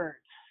Your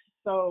Word.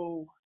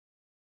 So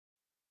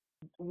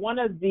one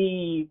of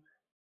the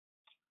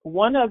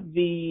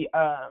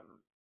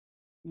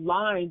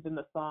lines in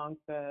the song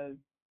says,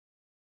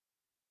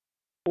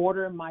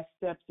 order my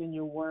steps in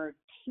your word,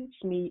 teach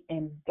me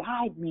and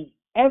guide me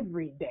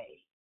every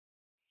day.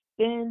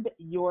 Send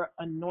your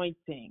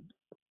anointing.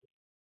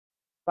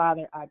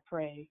 Father, I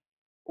pray,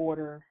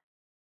 order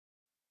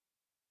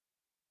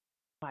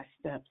my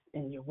steps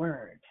in your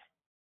word.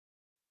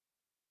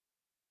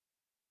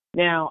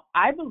 Now,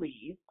 I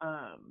believe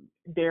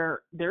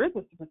there is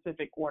a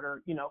specific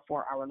order,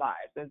 for our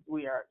lives, as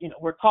we are,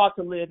 we're called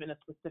to live in a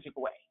specific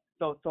way.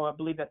 So I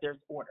believe that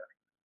there's order.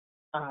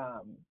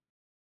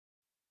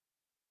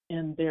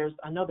 And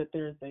I know that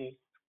there's a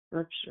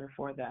scripture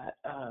for that.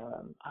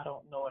 I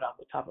don't know it off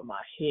the top of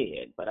my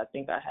head, but I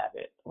think I have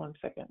it. One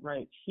second,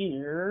 right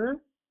here.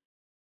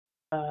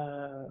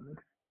 I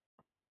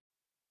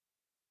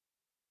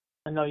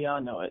know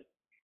y'all know it.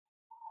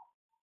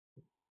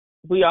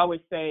 We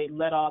always say,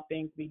 let all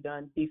things be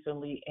done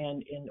decently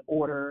and in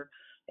order.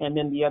 And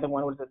then the other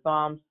one was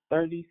Psalms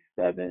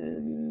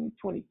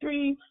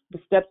 37:23. The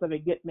steps of a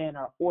good man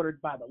are ordered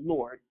by the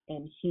Lord,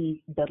 and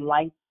he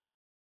delights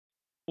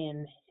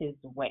in his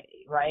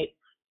way, right?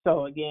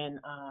 So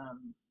again,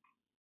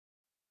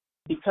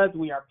 because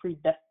we are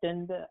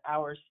predestined,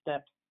 our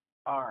steps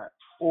are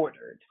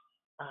ordered.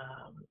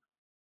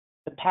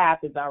 The path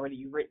is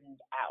already written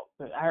out.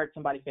 But I heard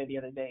somebody say the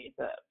other day, it's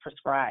a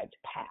prescribed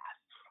path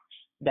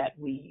that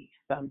we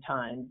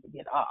sometimes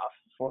get off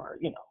for,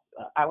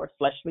 our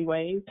fleshly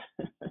ways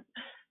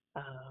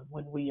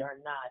when we are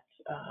not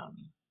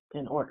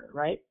in order,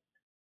 right?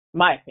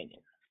 My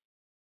opinion.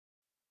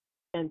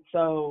 And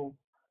so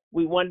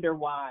we wonder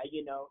why,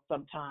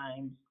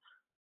 sometimes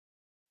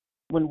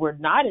when we're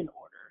not in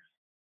order,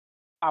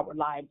 our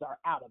lives are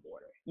out of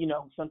order.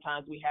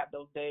 Sometimes we have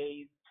those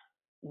days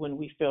when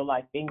we feel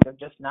like things are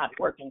just not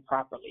working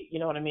properly. You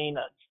know what I mean?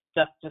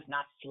 Stuff's just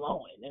not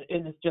flowing,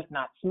 and it's just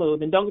not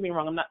smooth. And don't get me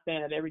wrong, I'm not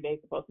saying that every day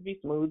is supposed to be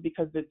smooth,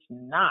 because it's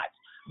not.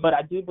 But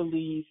I do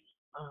believe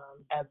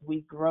as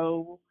we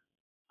grow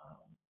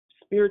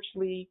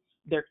spiritually,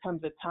 there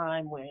comes a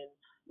time when,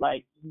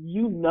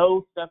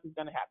 stuff is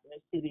going to happen.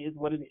 It is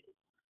what it is.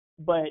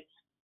 But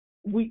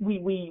we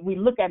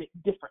look at it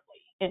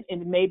differently,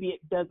 and maybe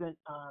it doesn't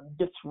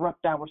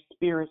disrupt our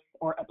spirits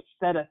or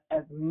upset us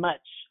as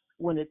much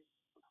when it's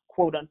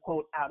quote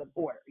unquote out of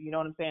order. You know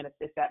what I'm saying?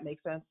 If that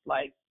makes sense.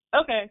 Like,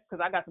 okay, because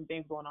I got some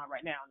things going on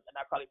right now, and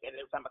I probably say it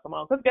every time I come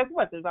on. Because guess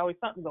what? There's always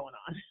something going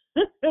on.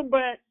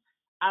 But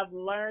I've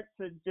learned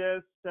to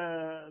just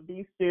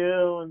be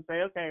still and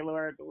say, okay,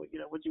 Lord, you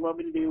know, what you want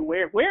me to do?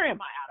 Where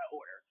am I out of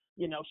order?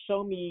 You know,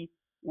 show me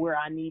where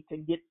I need to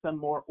get some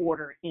more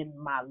order in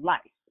my life.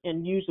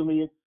 And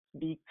usually it's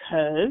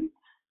because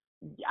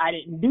I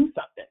didn't do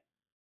something,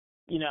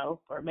 you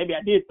know, or maybe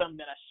I did something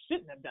that I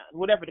shouldn't have done.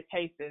 Whatever the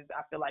case is,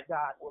 I feel like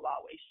God will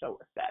always show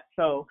us that.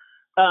 So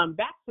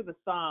back to the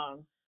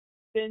song,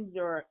 Send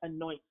Your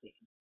Anointing.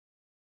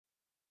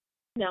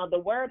 Now, the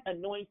word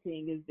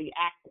anointing is the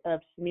act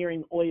of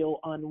smearing oil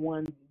on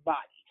one's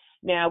body.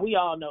 Now, we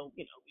all know,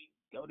 you know, we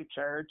go to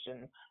church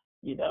and,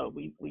 you know,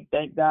 we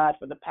thank God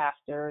for the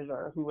pastors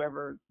or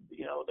whoever,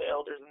 you know, the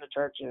elders in the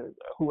churches,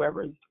 or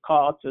whoever is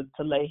called to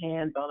lay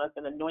hands on us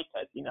and anoint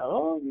us. You know,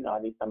 oh, you know,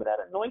 I need some of that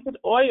anointed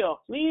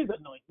oil. Please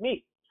anoint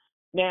me.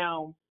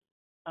 Now,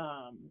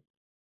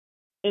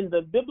 in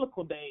the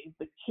biblical days,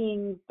 the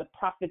kings, the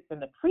prophets,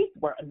 and the priests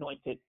were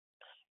anointed,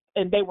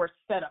 and they were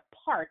set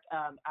apart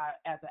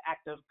as an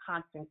act of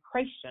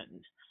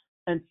consecration.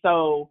 And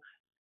so,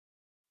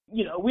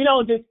 you know, we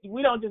don't just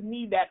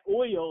need that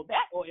oil.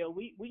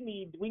 We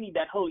need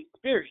that Holy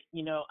Spirit.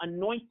 You know,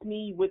 anoint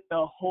me with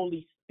the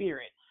Holy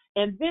Spirit.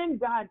 And then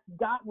God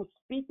was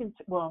speaking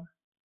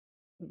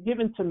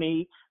given to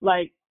me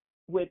like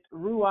with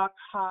Ruach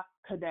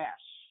HaKodesh,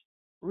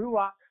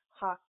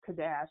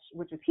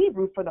 which is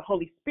Hebrew for the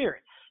Holy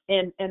Spirit.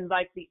 And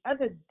like the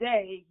other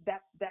day,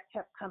 that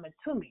kept coming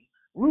to me,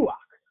 Ruach.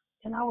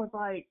 And I was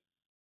like,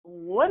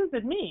 what does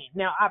it mean?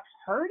 Now, I've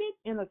heard it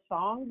in a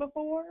song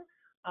before,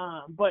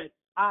 but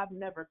I've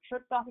never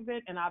tripped off of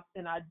it. And I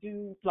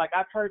do, like,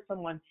 I've heard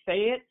someone say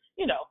it,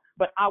 you know,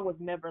 but I was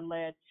never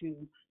led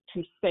to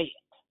say it.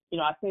 You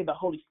know, I say the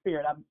Holy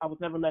Spirit. I was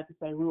never led to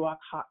say Ruach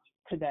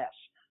HaKodesh,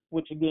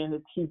 which again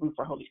is Hebrew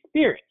for Holy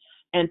Spirit.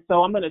 And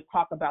so I'm going to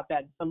talk about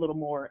that a little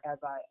more as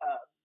I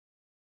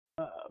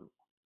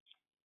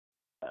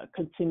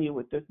continue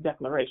with this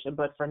declaration.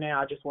 But for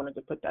now, I just wanted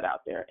to put that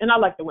out there. And I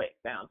like the way it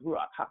sounds,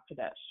 Ruach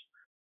HaKodesh.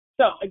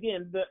 So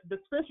again, the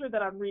scripture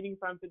that I'm reading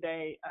from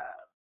today,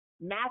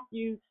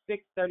 Matthew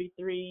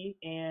 6:33,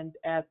 and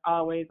as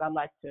always, I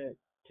like to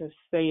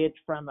say it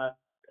from a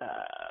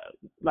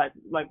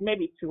like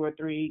maybe 2 or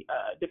 3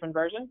 different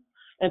versions.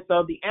 And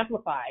so the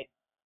Amplified.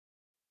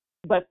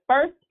 But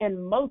first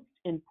and most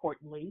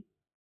importantly,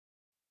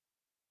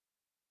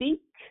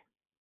 seek,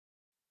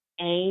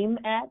 aim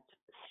at,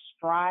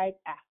 strive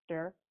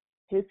after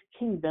his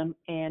kingdom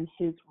and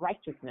his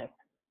righteousness,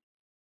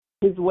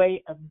 his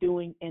way of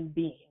doing and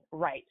being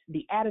right,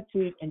 the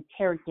attitude and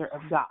character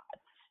of God.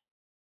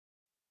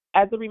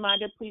 As a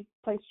reminder, please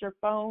place your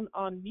phone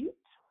on mute.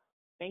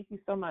 Thank you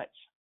so much.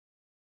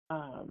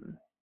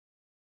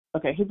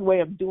 Okay, his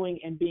way of doing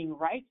and being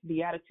right,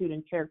 the attitude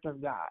and character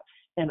of God.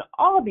 And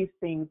all these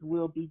things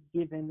will be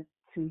given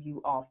to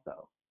you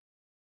also.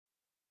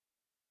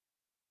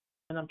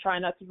 And I'm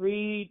trying not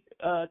to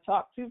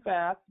talk too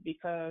fast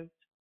because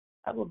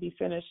I will be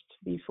finished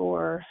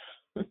before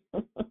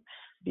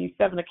the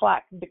 7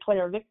 o'clock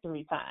declare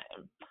victory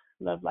time.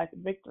 Love, life,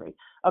 and victory.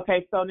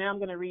 Okay, so now I'm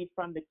going to read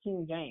from the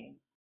King James.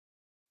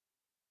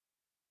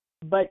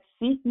 But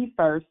seek ye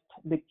first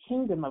the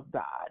kingdom of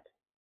God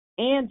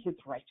and his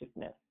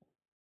righteousness,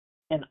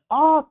 and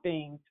all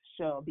things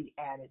shall be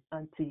added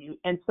unto you.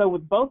 And so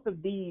with both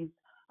of these,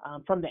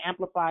 from the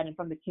Amplified and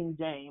from the King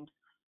James,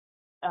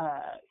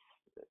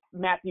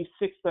 Matthew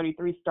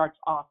 6:33 starts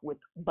off with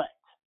but.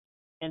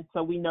 And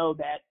so we know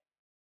that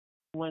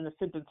when a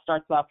sentence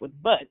starts off with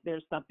but,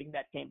 there's something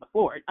that came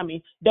before it. I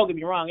mean, don't get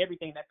me wrong,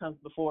 everything that comes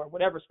before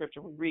whatever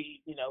scripture we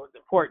read, you know, is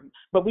important.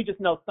 But we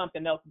just know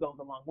something else goes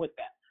along with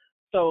that.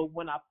 So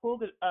when I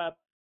pulled up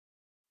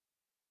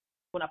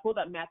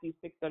Matthew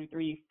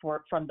 6:33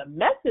 from the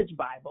Message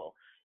Bible,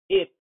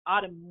 it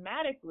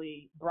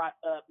automatically brought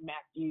up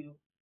Matthew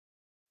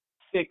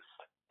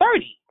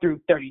 6:30 through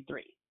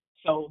 33.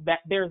 So that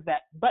there's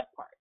that but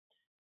part.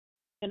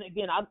 And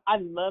again, I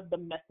love the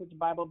Message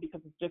Bible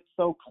because it's just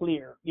so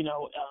clear. You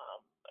know,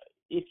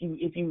 if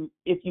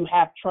you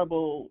have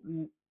trouble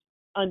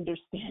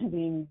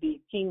understanding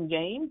the King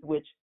James,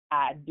 which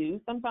I do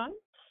sometimes,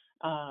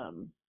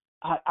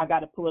 I got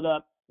to pull it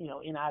up, you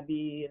know,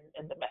 NIV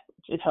and the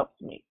Message. It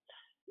helps me.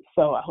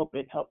 So I hope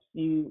it helps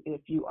you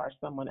if you are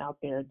someone out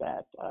there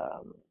that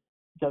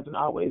doesn't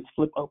always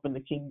flip open the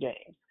King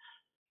James.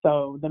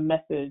 So the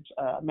Message,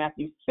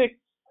 Matthew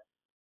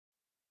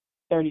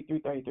 6:30 through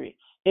 33.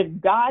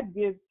 If God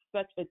gives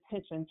such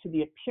attention to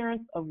the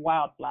appearance of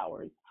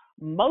wildflowers,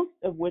 most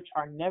of which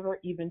are never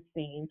even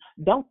seen,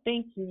 don't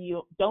think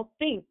he'll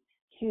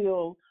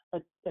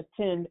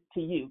attend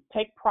to you.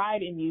 Take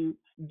pride in you,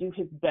 do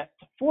his best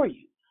for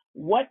you.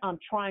 What I'm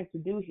trying to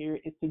do here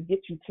is to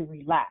get you to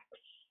relax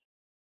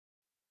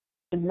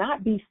and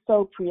not be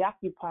so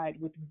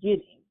preoccupied with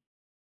getting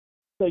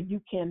so you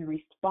can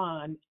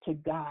respond to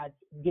God's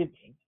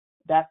giving.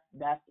 That's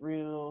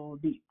real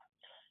deep.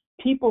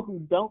 People who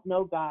don't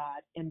know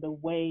God and the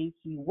way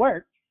he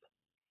works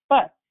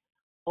fuss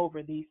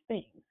over these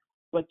things,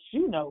 but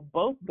you know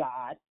both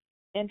God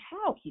and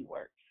how he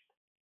works.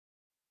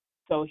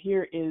 So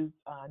here is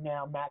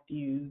now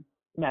Matthew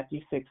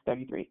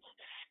 6:33.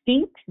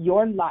 Steep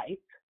your life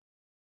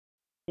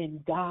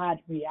in God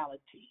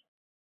reality,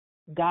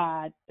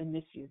 God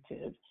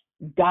initiative,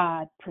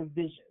 God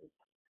provision.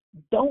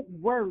 Don't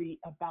worry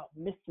about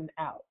missing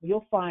out.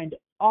 You'll find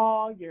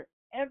all your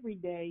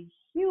everyday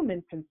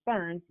human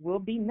concerns will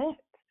be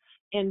met.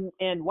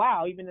 And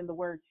wow, even in the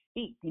word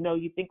steep,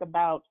 you think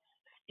about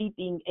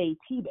steeping a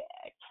tea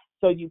bag.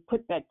 So you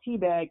put that tea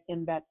bag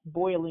in that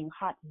boiling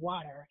hot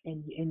water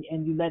and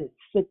you let it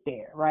sit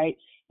there, right?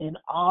 And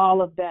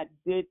all of that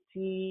good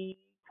tea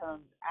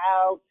comes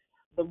out.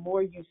 The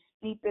more you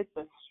steep it,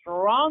 the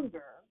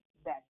stronger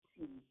that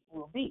tea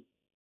will be.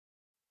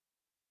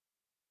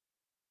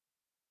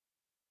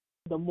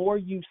 The more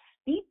you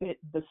steep it,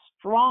 the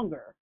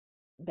stronger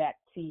that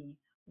tea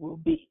will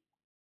be.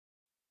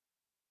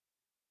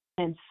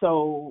 And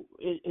so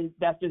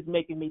that's just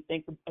making me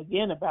think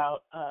again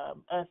about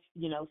us,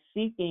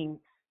 seeking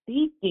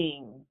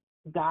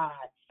God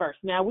first.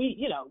 Now we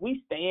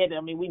say it.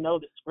 I mean, we know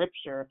the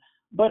scripture,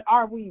 but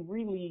are we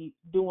really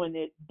doing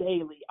it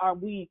daily? Are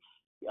we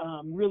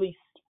really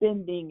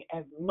spending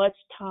as much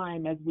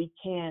time as we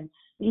can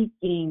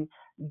seeking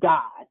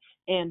God?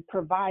 And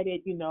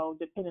provided,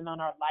 depending on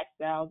our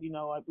lifestyles,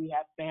 we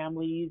have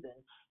families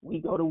and we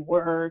go to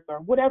work or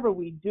whatever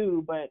we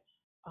do, but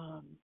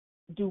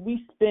do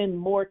we spend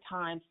more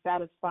time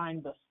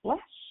satisfying the flesh,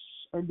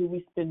 or do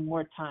we spend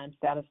more time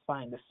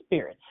satisfying the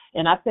spirit?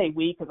 And I say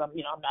we because I'm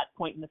not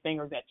pointing the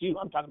fingers at you.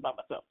 I'm talking about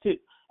myself too.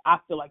 I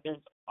feel like there's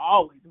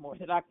always more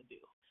that I could do,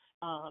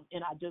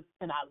 and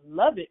I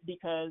love it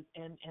because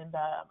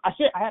I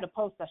shared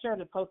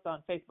a post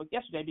on Facebook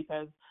yesterday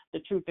because the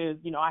truth is,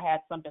 I had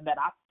something that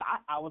I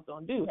thought I was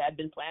going to do. Had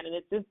been planning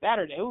it since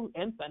Saturday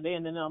and Sunday,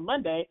 and then on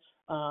Monday,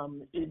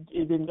 it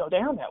didn't go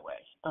down that way.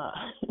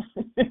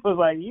 It was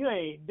like, you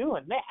ain't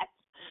doing that.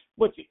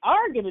 What you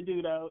are going to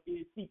do, though,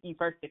 is seek ye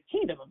first the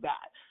kingdom of God.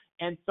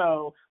 And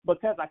so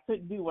because I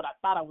couldn't do what I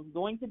thought I was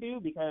going to do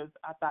because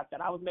I thought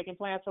that I was making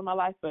plans for my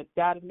life, but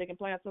God is making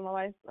plans for my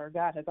life, or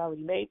God has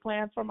already made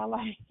plans for my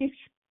life,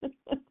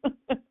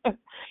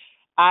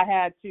 I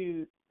had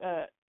to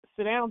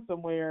sit down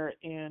somewhere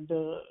and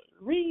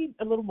read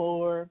a little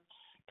more,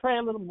 pray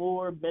a little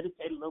more,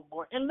 meditate a little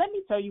more. And let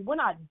me tell you, when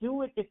I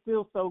do it, it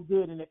feels so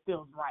good and it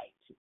feels right,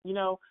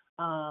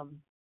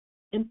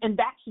 and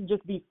that should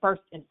just be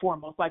first and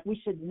foremost. Like,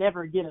 we should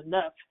never get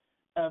enough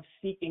of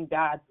seeking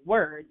God's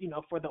word,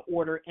 for the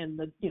order and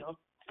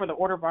for the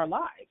order of our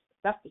lives.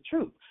 That's the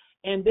truth.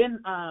 And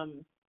then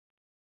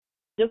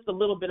just a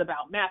little bit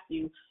about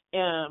Matthew,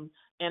 and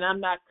I'm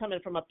not coming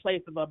from a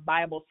place of a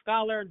Bible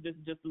scholar. This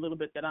is just a little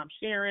bit that I'm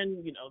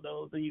sharing.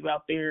 Those of you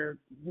out there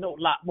know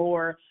a lot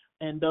more,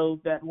 and those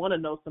that want to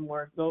know some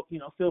more, go,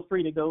 feel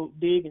free to go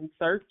dig and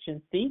search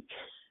and seek.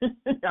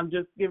 I'm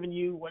just giving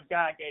you what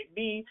God gave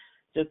me,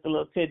 just a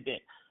little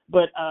tidbit.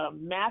 But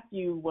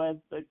Matthew was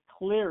the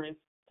clearest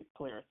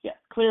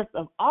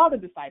of all the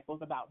disciples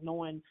about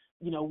knowing,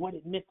 what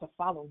it meant to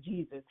follow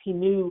Jesus. He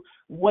knew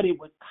what it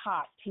would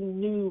cost. He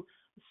knew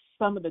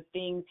some of the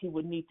things he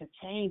would need to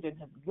change in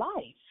his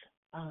life.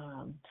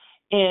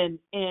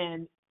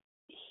 And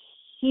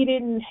he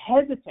didn't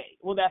hesitate.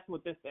 Well, that's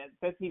what this says.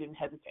 It says he didn't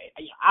hesitate.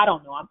 I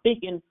don't know. I'm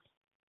thinking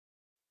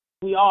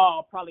we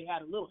all probably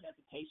had a little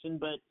hesitation,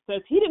 but it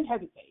says he didn't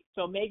hesitate.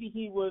 So maybe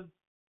he was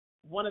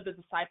one of the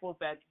disciples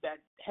that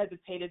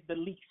hesitated the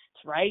least,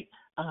 right?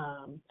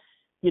 And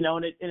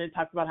it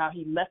talks about how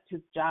he left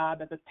his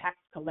job as a tax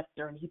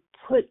collector and he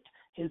put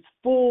his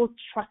full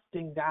trust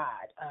in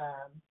God.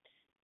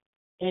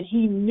 And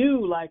he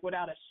knew, like,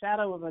 without a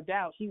shadow of a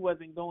doubt, he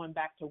wasn't going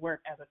back to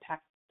work as a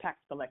tax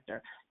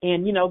collector.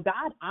 And,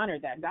 God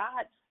honored that.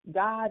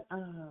 God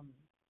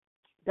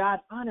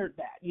honored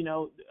that,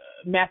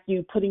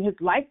 Matthew putting his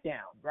life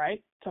down,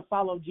 right, to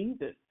follow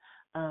Jesus.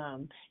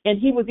 And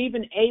he was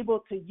even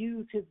able to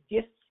use his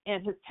gifts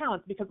and his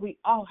talents, because we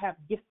all have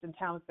gifts and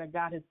talents that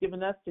God has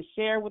given us to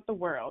share with the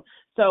world.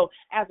 So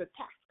as a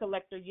tax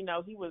collector, he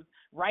was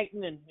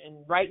writing and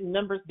writing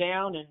numbers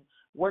down and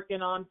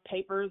working on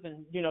papers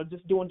and,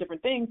 just doing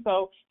different things.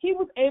 So he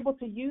was able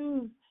to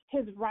use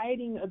his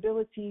writing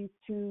abilities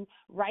to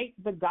write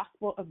the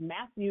Gospel of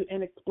Matthew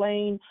and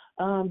explain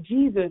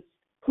Jesus,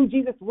 who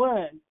Jesus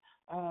was,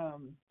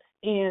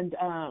 and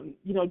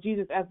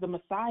Jesus as the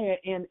Messiah,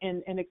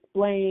 and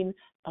explain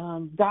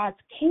God's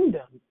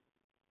kingdom.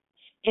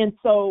 And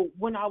so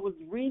when I was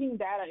reading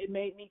that, it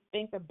made me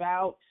think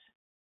about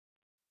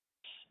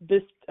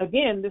this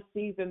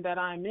season that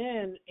I'm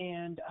in,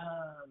 and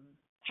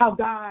how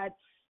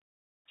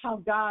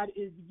God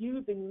is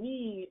using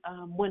me,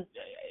 when,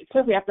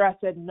 especially after I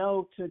said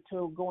no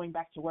to going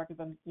back to work as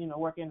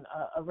working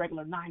a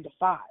regular 9 to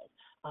 5.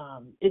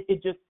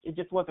 It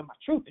just wasn't my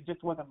truth. It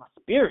just wasn't my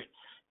spirit.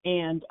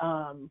 And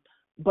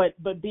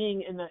but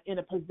being in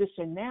a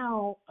position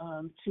now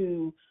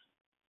to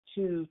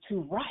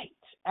write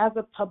as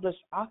a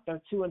published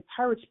author, to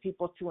encourage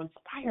people, to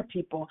inspire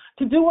people,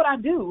 to do what I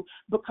do,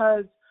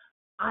 because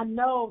I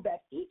know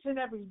that each and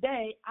every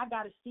day I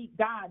got to seek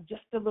God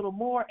just a little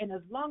more. And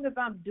as long as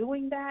I'm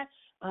doing that,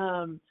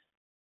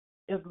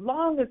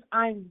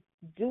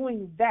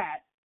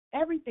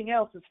 everything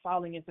else is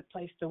falling into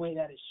place the way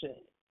that it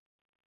should.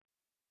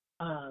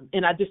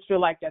 And I just feel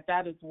like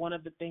that is one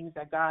of the things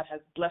that God has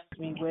blessed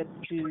me with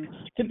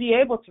to be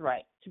able to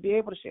write, to be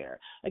able to share.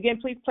 Again,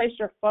 please place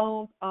your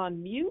phones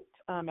on mute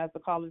as the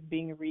call is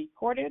being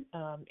recorded,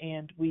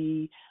 and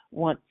we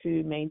want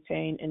to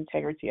maintain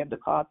integrity of the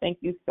call. Thank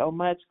you so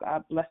much.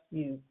 God bless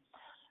you.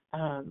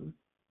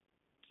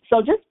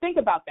 So just think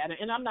about that.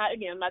 And I'm not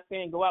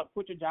saying go out and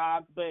quit your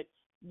job, but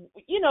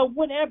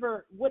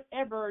whatever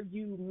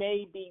you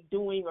may be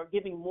doing or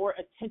giving more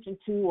attention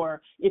to,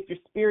 or if your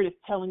spirit is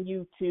telling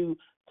you to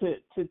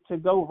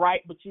go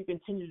right, but you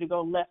continue to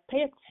go left,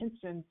 pay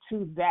attention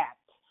to that.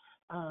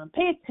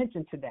 Pay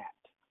attention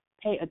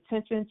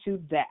to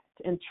that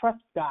and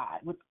trust God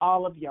with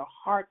all of your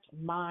heart,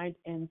 mind,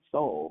 and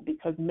soul,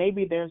 because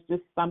maybe there's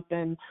just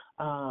something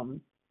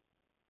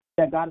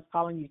that God is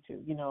calling you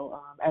to,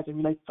 as it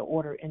relates to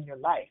order in your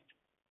life.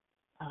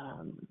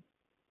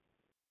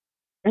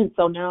 And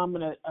so now I'm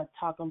going to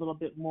talk a little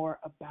bit more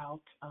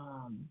about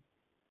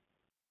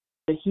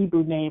the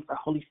Hebrew name for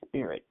Holy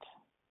Spirit,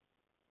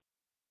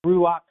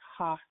 Ruach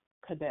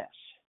HaKodesh.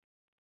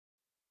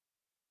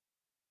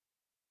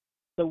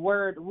 The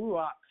word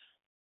Ruach,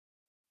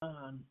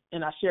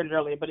 and I shared it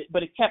earlier,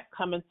 but it kept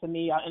coming to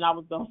me, and I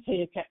was going to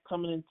say it kept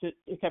coming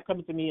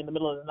to me in the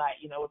middle of the night.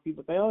 Where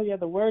people say, "Oh yeah,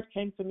 the word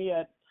came to me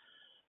at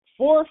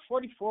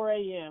 4:44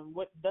 a.m.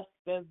 What thus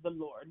says the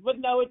Lord?" But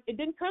no, it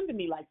didn't come to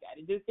me like that.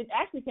 It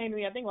actually came to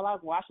me, I think, while I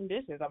was washing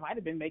dishes. I might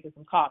have been making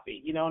some coffee.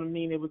 You know what I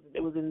mean? It was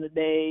in the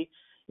day,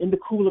 in the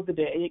cool of the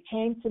day. It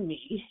came to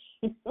me,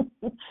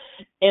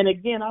 and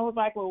again, I was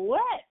like, "Well,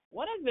 what?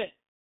 What is it?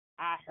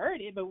 I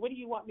heard it, but what do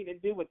you want me to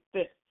do with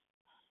this?"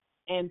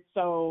 And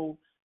so,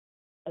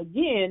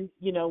 again,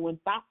 when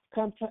thoughts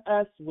come to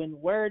us,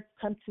 when words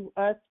come to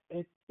us,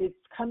 it's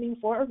coming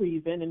for a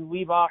reason, and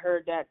we've all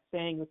heard that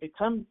saying: if it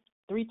comes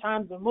 3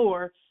 times or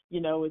more,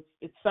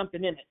 it's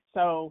something in it.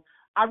 So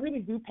I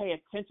really do pay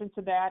attention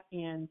to that,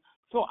 and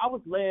so I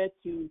was led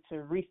to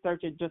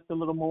research it just a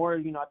little more.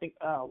 I think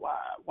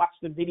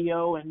watched the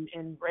video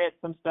and read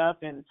some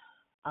stuff, and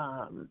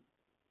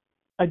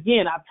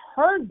again, I've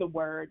heard the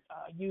word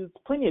used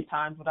plenty of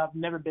times, but I've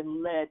never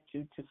been led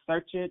to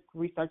search it,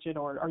 research it,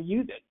 or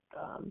use it.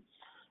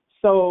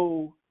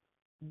 So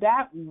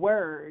that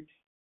word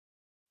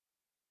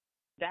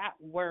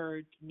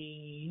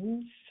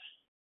means,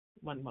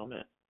 one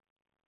moment,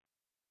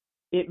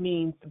 it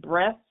means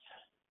breath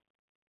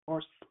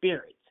or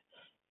spirit.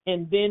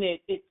 And then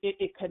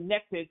it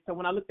connected. So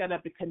when I looked that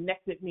up, it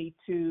connected me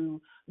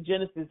to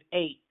Genesis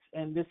 8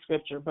 and this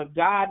scripture. But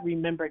God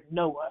remembered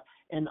Noah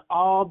and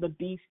all the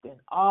beasts and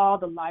all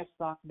the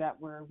livestock that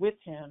were with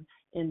him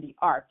in the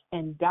ark.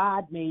 And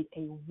God made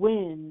a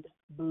wind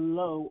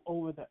blow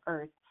over the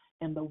earth,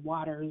 and the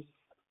waters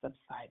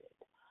subsided.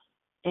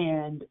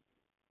 And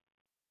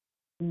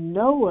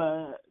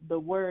Noah, the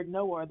word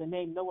Noah, or the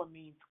name Noah,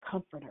 means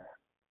comforter.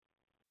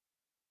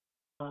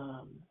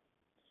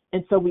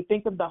 And so we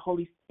think of the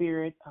Holy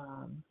Spirit,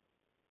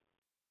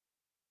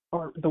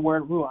 or the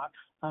word Ruach,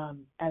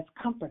 as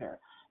comforter.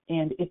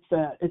 And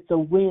it's a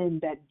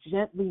wind that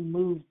gently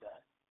moves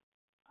us.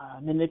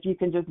 And if you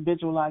can just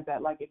visualize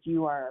that, like if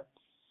you are,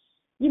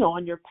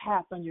 on your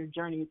path, on your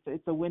journey,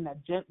 it's a wind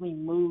that gently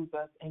moves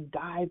us and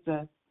guides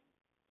us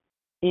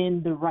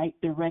in the right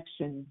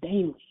direction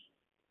daily.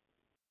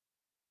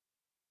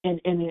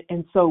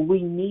 And so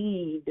we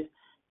need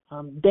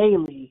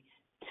daily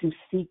to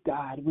seek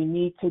God. We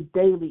need to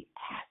daily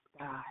ask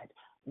God,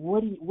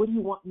 what do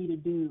you want me to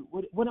do?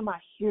 What am I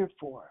here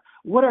for?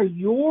 What are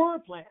your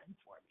plans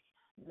for me?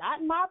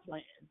 Not my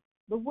plans,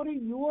 but what are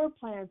your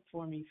plans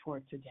for me for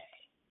today?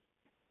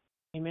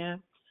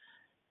 Amen.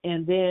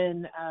 And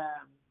then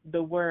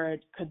the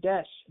word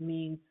Kadesh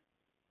means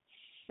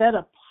set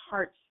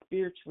apart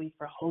spiritually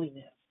for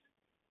holiness.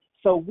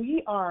 So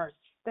we are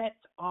set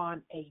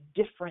on a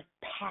different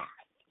path.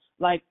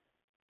 Like,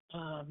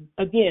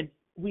 again,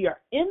 we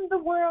are in the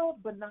world,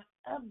 but not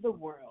of the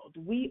world.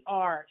 We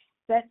are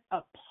set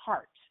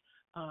apart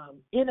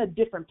in a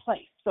different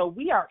place. So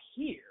we are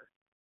here.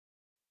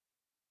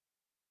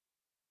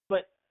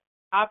 But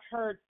I've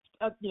heard,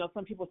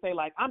 some people say,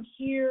 like, I'm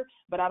here,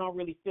 but I don't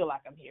really feel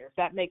like I'm here. If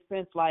that makes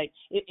sense, like,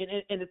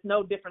 and it's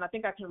no different. I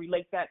think I can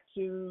relate that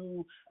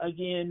to,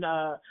 again,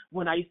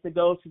 when I used to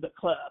go to the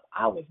club.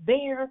 I was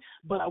there,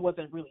 but I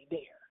wasn't really there.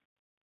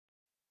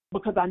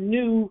 Because I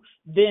knew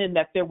then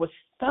that there was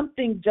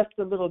something just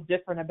a little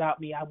different about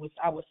me. I was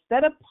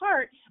set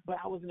apart, but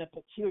I was in a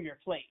peculiar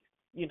place.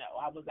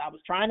 I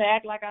was trying to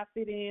act like I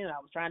fit in. I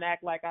was trying to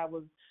act like I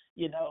was,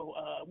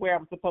 where I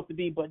was supposed to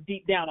be. But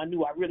deep down, I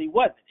knew I really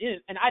wasn't.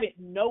 And I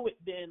didn't know it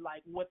then,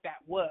 like what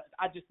that was.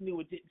 I just knew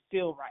it didn't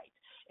feel right.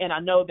 And I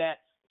know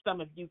that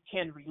some of you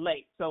can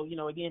relate. So,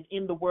 again,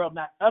 in the world,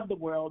 not of the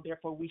world.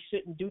 Therefore, we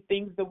shouldn't do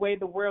things the way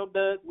the world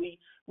does. We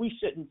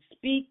shouldn't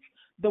speak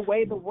the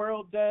way the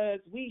world does.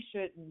 We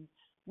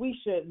We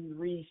shouldn't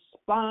react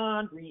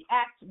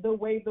the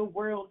way the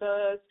world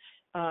does.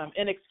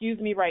 And excuse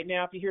me right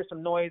now if you hear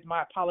some noise.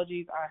 My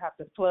apologies. I have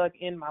to plug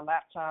in my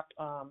laptop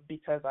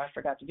because I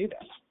forgot to do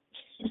that.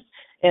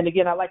 And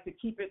again, I like to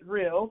keep it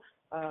real,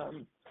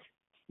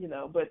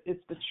 but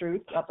it's the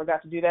truth. I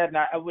forgot to do that, and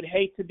I would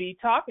hate to be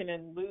talking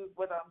and lose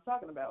what I'm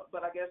talking about.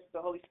 But I guess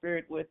the Holy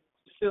Spirit would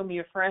fill me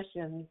afresh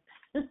and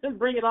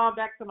bring it all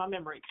back to my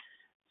memory.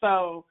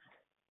 So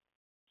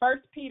 1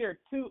 Peter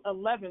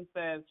 2:11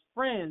 says,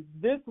 "Friends,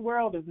 this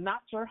world is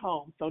not your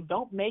home, so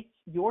don't make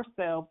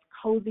yourselves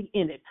cozy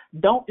in it.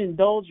 Don't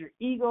indulge your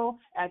ego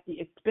at the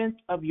expense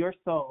of your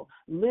soul.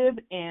 Live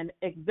an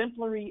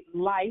exemplary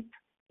life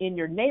in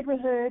your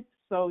neighborhood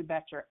so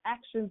that your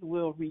actions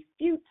will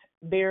refute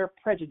their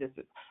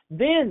prejudices.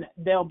 Then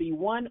they'll be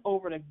won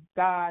over to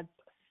God's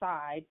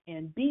side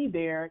and be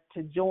there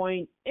to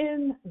join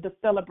in the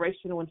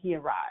celebration when he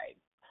arrives."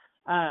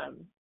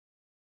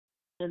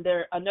 And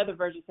there, another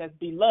version says,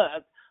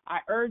 "Beloved,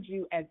 I urge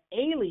you as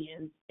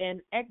aliens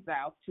and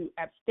exiles to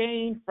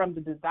abstain from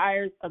the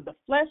desires of the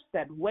flesh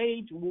that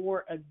wage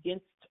war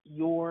against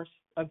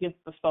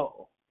the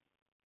soul."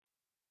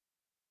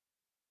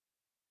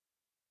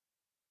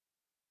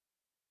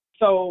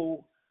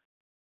 So,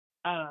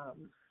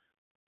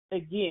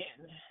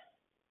 again,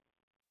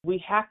 we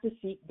have to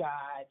seek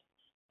God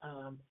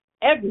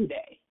every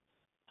day.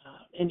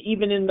 And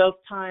even in those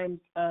times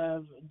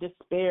of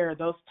despair,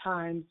 those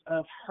times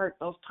of hurt,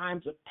 those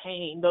times of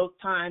pain, those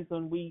times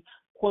when we,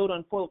 quote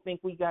unquote,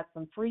 think we got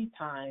some free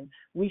time,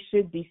 we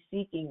should be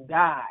seeking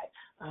God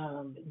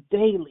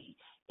daily.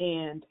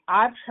 And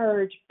I've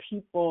heard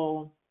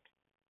people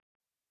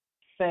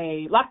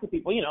say, lots of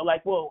people,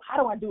 well,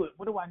 how do I do it?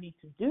 What do I need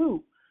to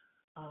do?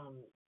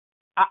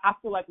 I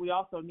feel like we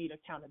also need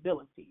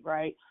accountability,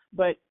 right?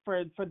 But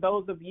for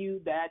those of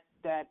you that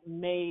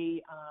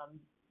may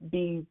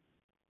be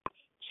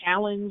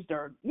challenged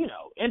or,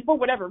 and for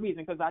whatever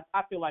reason, because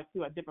I feel like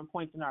too at different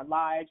points in our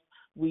lives,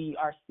 we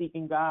are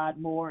seeking God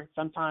more, and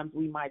sometimes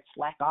we might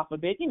slack off a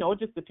bit. It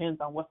just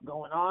depends on what's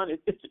going on.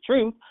 It's the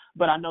truth,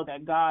 but I know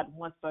that God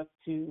wants us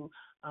to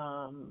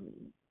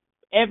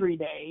every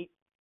day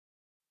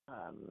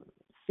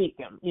seek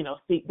him,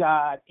 seek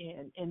God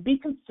and be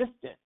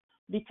consistent.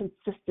 Be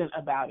consistent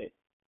about it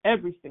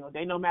every single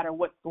day, no matter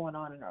what's going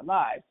on in our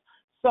lives.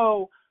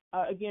 So,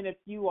 again, if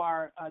you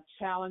are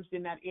challenged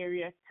in that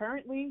area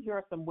currently, here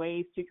are some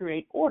ways to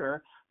create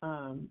order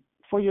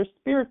for your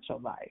spiritual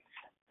life.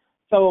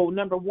 So,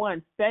 number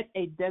one, set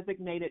a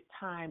designated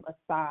time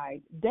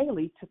aside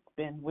daily to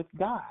spend with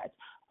God.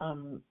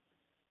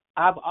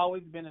 I've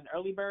always been an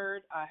early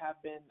bird. I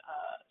have been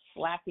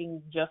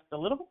slacking just a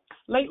little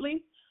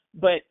lately.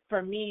 But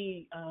for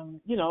me,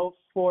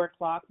 4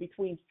 o'clock,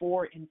 between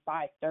 4 and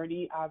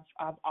 5:30,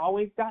 I've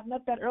always gotten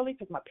up that early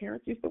because my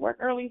parents used to work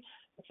early.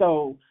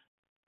 So,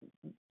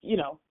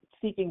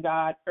 seeking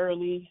God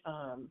early,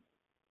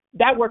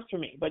 that works for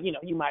me. But,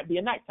 you might be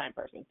a nighttime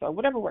person. So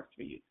whatever works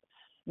for you.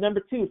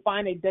 Number two,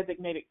 find a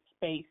designated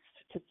space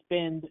to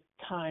spend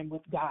time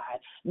with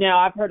God. Now,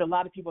 I've heard a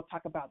lot of people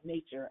talk about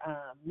nature.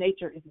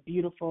 Nature is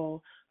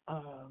beautiful.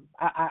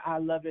 I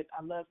love it.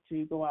 I love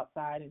to go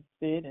outside and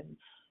sit and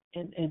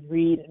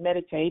read and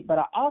meditate, but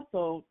I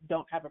also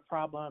don't have a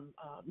problem,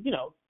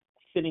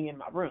 sitting in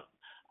my room.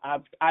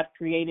 I've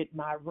created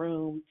my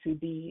room to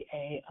be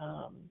a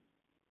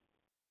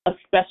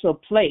special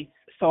place.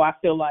 So I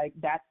feel like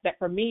that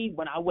for me,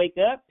 when I wake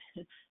up,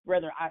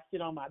 whether I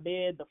sit on my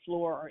bed, the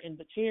floor, or in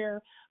the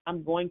chair,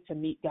 I'm going to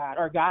meet God,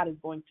 or God is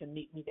going to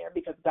meet me there,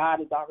 because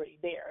God is already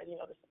there.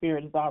 The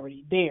Spirit is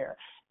already there.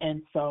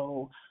 And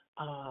so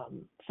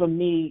for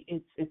me,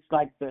 it's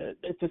like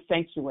it's a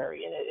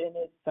sanctuary,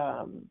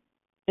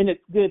 and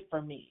it's good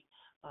for me.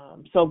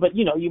 But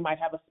you might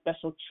have a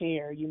special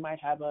chair, you might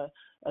have a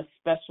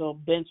special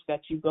bench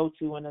that you go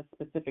to in a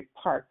specific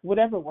park,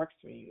 whatever works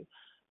for you.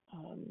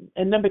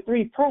 And number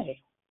three,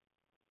 pray.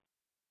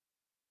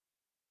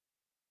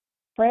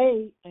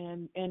 Pray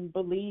and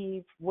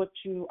believe what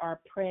you are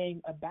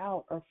praying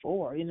about or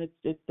for. And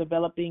it's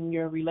developing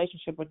your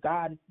relationship with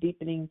God. It's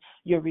deepening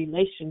your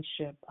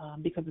relationship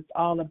because it's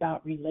all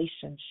about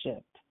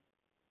relationship.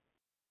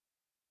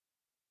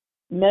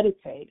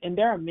 Meditate. And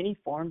there are many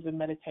forms of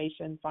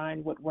meditation.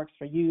 Find what works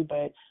for you.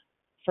 But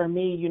for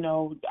me,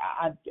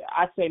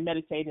 I say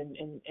meditate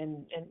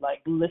and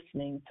like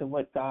listening to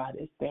what God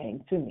is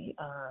saying to me.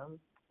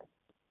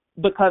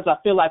 Because I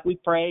feel like we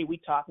pray, we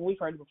talk, and we've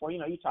heard it before,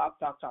 you talk,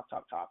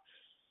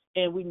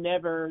 and we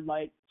never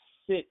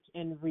sit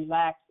and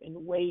relax and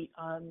wait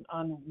on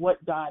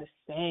what God is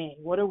saying.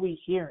 What are we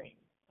hearing?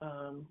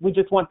 We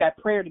just want that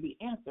prayer to be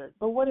answered.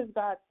 But what is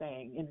God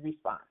saying in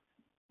response?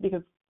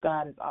 Because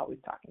God is always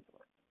talking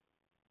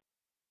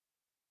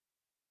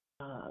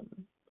to us.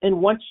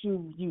 And once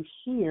you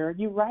hear,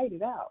 you write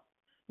it out.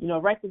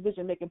 Write the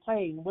vision, make it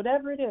plain.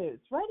 Whatever it is,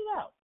 write it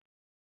out.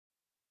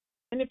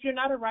 And if you're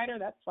not a writer,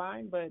 that's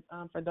fine. But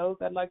for those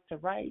that like to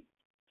write,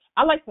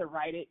 I like to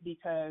write it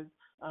because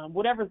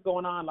whatever's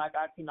going on, I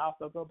can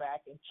also go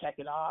back and check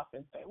it off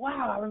and say,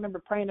 wow, I remember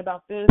praying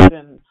about this.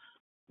 And,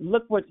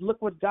 look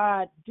what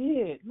God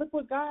did. Look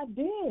what God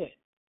did.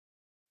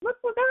 Look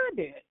what God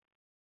did.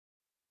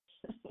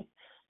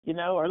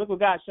 Or look what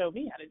God showed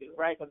me how to do,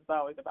 right? Because it's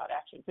always about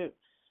action too.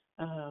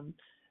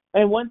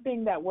 And one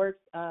thing that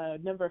works,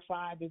 number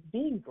 5 is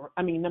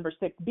number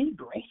 6, be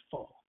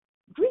grateful.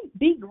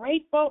 Be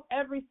grateful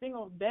every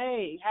single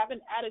day. Have an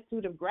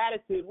attitude of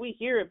gratitude. We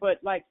hear it, but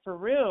like for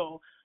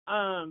real,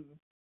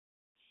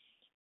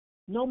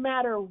 no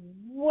matter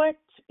what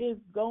is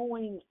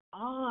going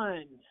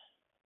on,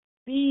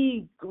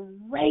 be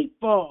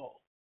grateful.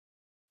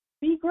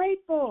 Be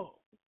grateful.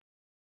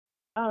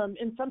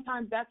 And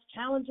sometimes that's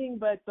challenging,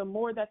 but the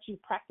more that you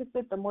practice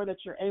it, the more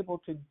that you're able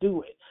to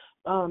do it.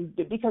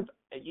 Because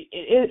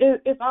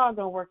it's all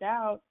going to work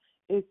out.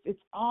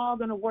 It's all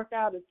going to work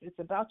out. It's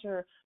about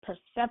your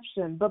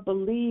perception, but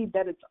believe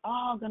that it's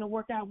all going to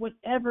work out,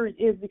 whatever it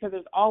is, because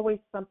there's always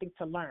something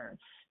to learn.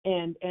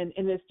 And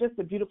it's just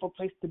a beautiful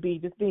place to be,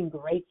 just being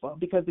grateful,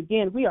 because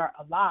again, we are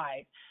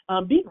alive.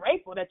 Be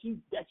grateful that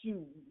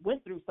you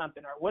went through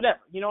something or whatever.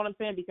 You know what I'm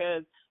saying?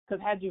 Because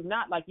had you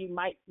not, like, you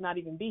might not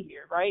even be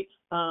here, right?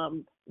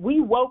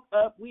 We woke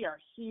up, we are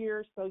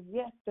here. So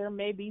yes, there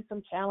may be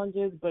some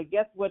challenges, but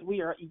guess what?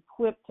 We are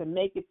equipped to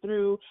make it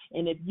through.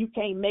 And if you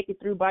can't make it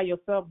through by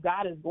yourself,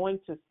 God is going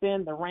to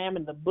send the ram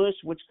in the bush,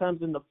 which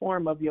comes in the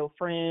form of your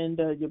friend,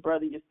 your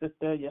brother, your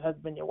sister, your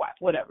husband, your wife,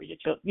 whatever, your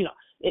children.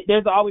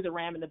 There's always a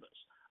ram in the bush,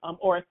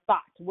 or a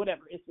thought,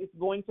 whatever. It's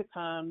going to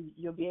come.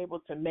 You'll be able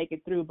to make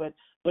it through, but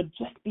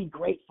just be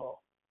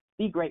grateful.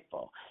 Be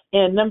grateful.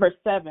 And number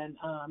 7,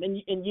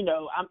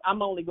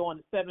 I'm only going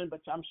to 7, but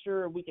I'm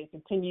sure we can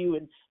continue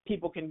and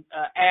people can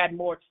add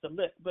more to the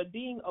list. But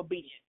being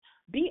obedient.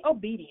 Be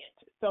obedient.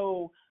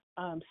 So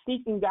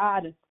seeking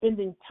God and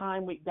spending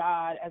time with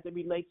God as it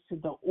relates to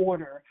the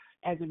order,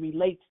 as it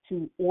relates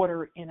to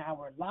order in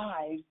our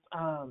lives.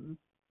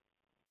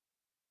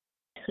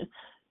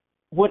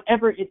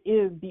 Whatever it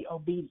is, be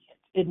obedient.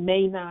 It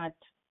may not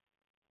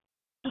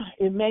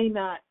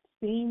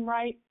seem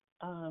right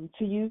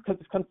to you, because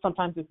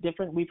sometimes it's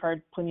different. We've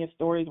heard plenty of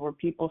stories where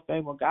people say,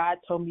 well, God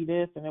told me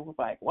this, and it was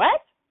like,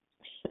 what?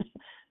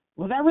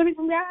 Was that really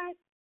from God?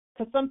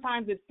 Because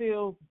sometimes it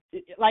feels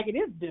like it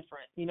is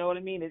different. You know what I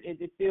mean?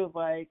 It feels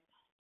like,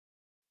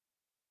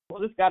 well,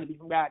 this got to be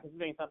from God, because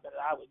it ain't something that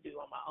I would do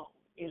on my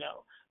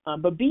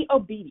own, But be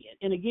obedient.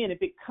 And again,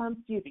 if it comes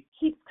to you, if it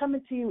keeps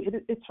coming to you,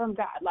 it's from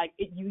God. Like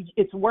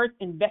it's worth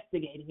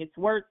investigating. It's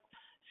worth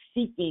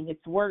seeking.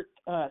 It's worth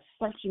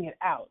searching it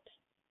out.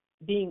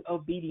 Being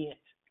obedient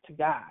to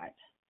God.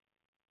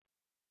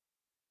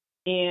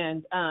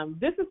 And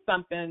this is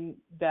something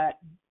that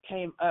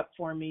came up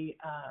for me.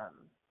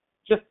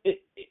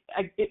 It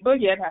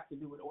has to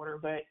do with order,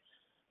 but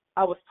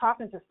I was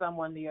talking to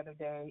someone the other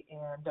day,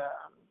 and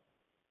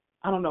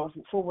I don't know,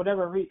 for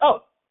whatever reason.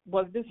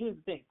 Here's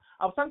the thing.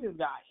 I was talking to this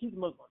guy. He's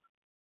Muslim.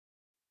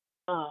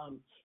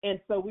 And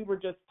so we were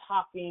just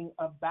talking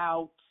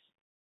about,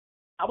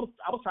 I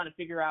was trying to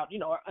figure out,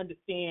 or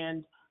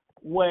understand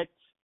what,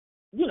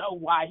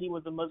 why he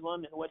was a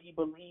Muslim and what he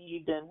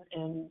believed,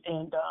 and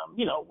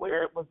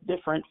where it was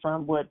different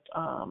from what,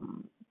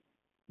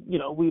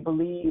 we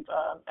believe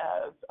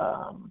as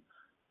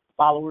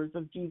followers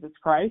of Jesus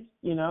Christ,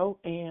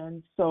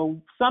 And so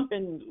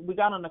we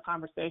got on a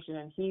conversation,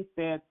 and he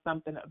said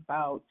something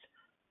about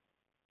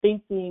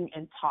thinking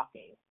and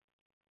talking.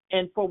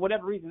 And for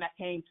whatever reason, that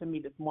came to me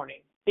this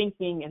morning,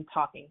 thinking and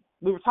talking.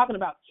 We were talking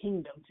about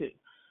kingdom too.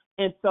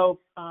 And so,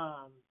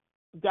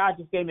 God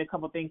just gave me a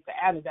couple of things to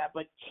add to that.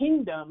 But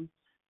kingdom,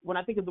 when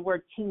I think of the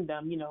word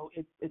kingdom,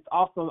 it's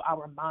also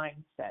our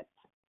mindset.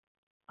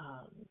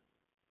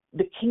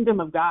 The kingdom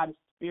of God is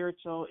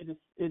spiritual.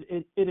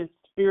 It is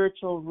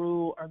spiritual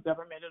rule or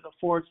government. It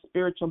affords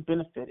spiritual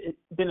benefits.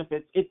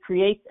 It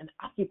creates and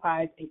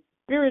occupies a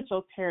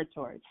spiritual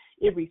territory.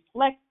 It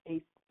reflects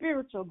a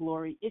spiritual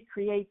glory. It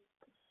creates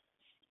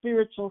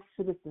spiritual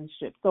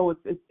citizenship. So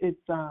it's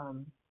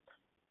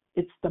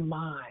the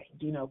mind,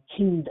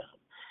 kingdom.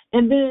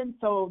 And then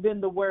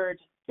the word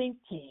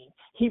thinking,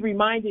 he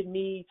reminded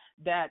me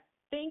that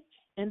think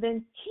and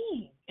then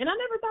king. And I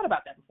never thought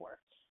about that before.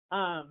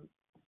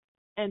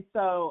 And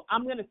so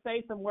I'm going to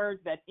say some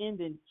words that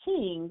end in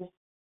king,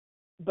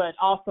 but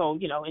also,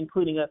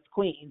 including us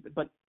queens.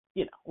 But,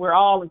 we're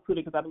all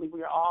included, because I believe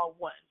we are all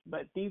one.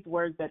 But these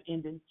words that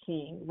end in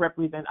king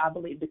represent, I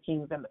believe, the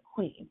kings and the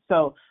queens.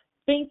 So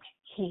think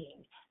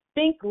king.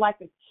 Think like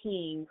a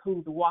king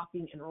who's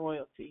walking in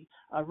royalty.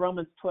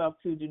 Romans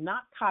 12:2. Do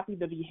not copy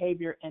the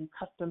behavior and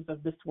customs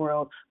of this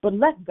world, but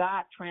let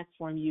God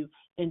transform you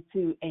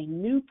into a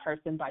new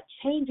person by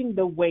changing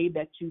the way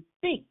that you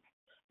think.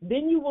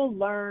 Then you will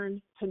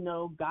learn to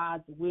know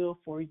God's will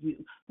for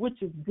you,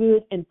 which is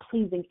good and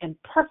pleasing and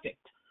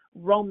perfect.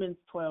 Romans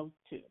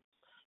 12:2.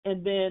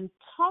 And then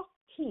talk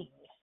king.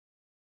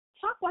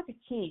 Talk like a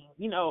king.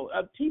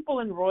 People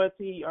in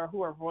royalty or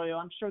who are royal,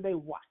 I'm sure they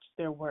watch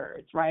their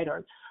words, right?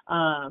 Or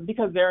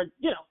because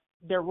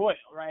they're royal,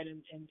 right?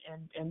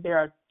 And there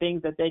are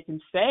things that they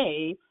can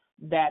say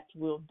that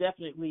will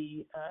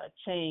definitely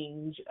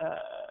change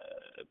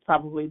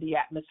probably the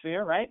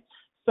atmosphere, right?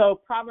 So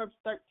Proverbs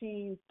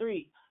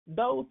 13:3,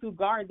 those who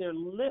guard their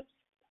lips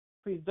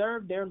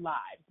preserve their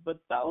lives, but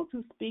those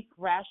who speak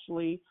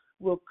rashly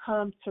will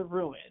come to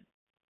ruin.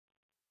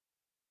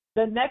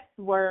 The next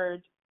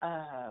word,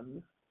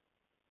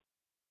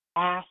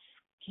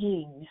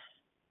 asking.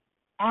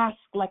 Ask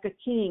like a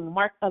king,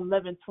 Mark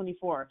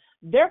 11:24.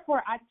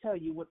 Therefore, I tell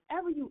you,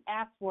 whatever you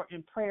ask for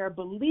in prayer,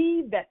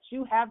 believe that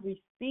you have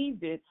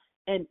received it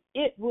and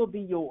it will be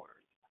yours.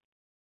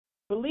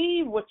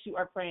 Believe what you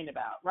are praying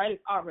about, right?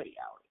 It's already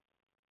ours.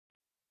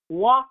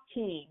 Walk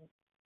king.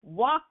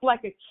 Walk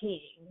like a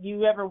king.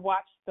 You ever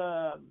watched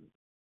the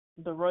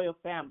royal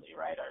family,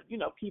 right? Or,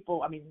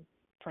 people,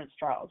 Prince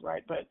Charles,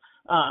 right? But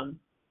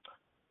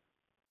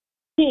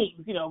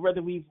kings,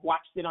 whether we've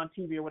watched it on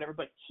TV or whatever,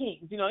 but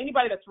kings,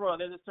 anybody that's royal,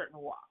 there's a certain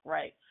walk,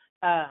 right?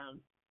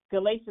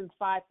 Galatians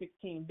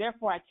 5:16.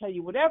 Therefore, I tell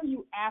you, whatever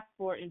you ask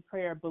for in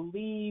prayer,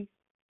 believe.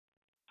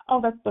 Oh,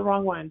 that's the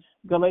wrong one.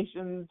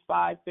 Galatians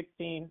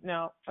 5:16.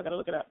 No, I gotta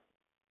look it up.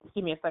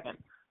 Give me a second.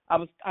 I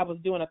was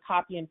doing a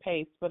copy and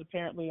paste, but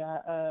apparently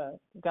I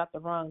got the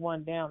wrong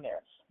one down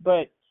there.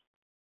 But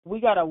we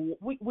gotta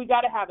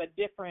have a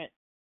different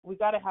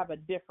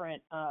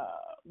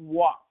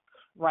walk,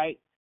 right?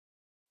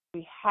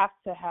 We have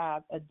to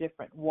have a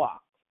different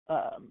walk.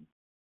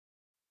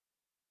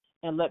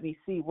 And let me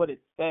see what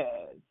it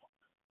says.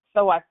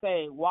 So I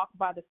say, walk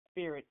by the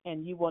Spirit,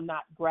 and you will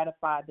not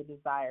gratify the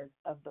desires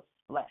of the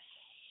flesh.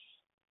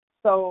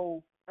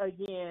 So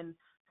again,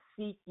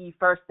 seek ye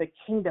first the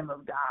kingdom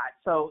of God.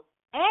 So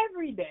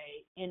every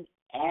day, in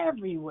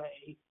every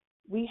way,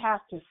 we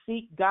have to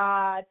seek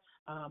God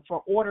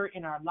for order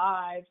in our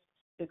lives,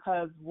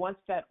 because once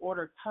that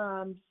order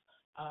comes,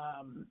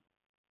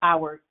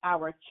 our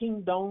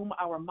kingdom,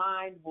 our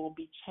mind will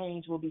be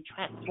changed, will be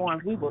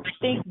transformed. We will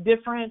think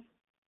different.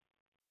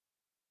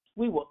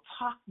 We will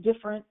talk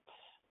different.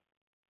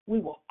 We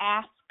will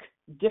ask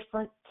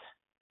different.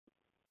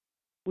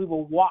 We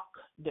will walk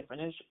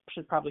different. I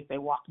should probably say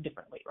walk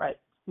differently, right?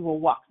 We will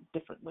walk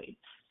differently.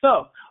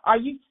 So, are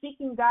you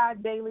seeking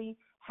God daily?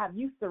 Have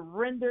you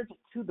surrendered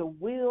to the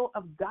will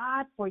of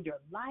God for your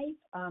life,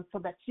 so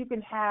that you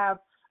can have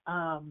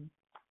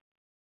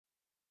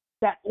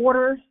that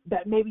order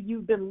that maybe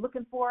you've been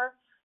looking for?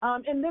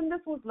 And then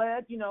this was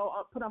led,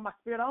 put on my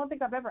spirit. I don't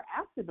think I've ever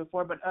asked it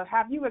before, but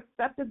have you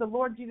accepted the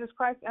Lord Jesus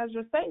Christ as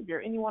your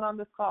Savior? Anyone on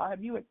this call,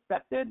 have you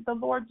accepted the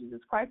Lord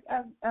Jesus Christ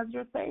as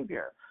your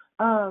Savior?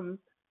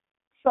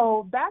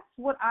 So that's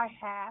what I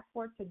have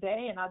for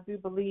today, and I do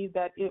believe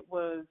that it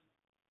was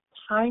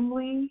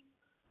timely.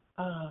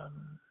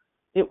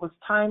 It was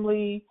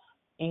timely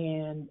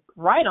and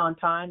right on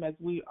time as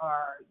we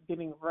are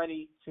getting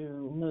ready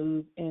to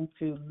move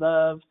into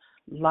love,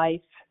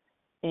 life,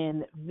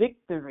 and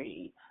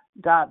victory.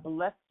 God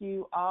bless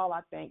you all.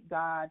 I thank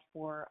God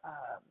for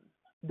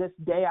this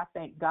day. I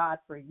thank God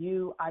for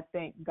you. I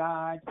thank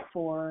God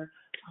for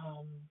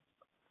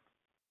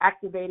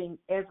activating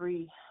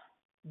every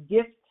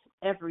gift,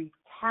 every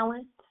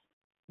talent.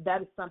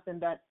 That is something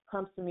that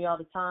comes to me all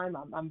the time.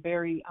 I'm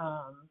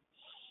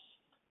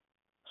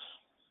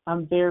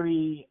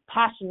very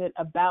passionate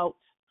about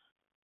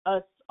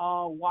us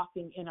all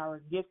walking in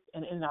our gifts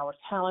and in our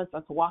talents,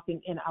 us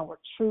walking in our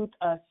truth,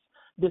 us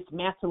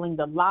dismantling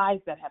the lies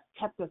that have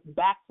kept us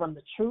back from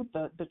the truth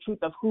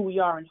of who we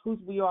are and whose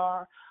we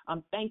are.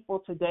 I'm thankful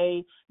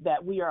today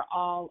that we are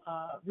all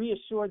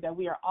reassured, that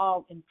we are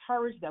all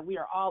encouraged, that we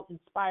are all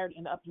inspired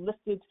and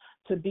uplifted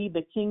to be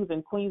the kings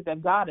and queens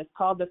that God has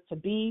called us to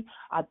be.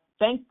 I'm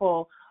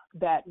thankful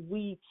that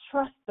we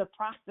trust the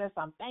process.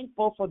 I'm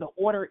thankful for the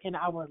order in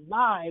our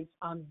lives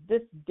on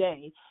this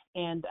day.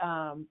 And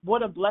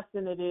what a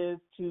blessing it is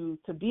to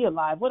be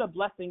alive. What a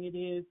blessing it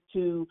is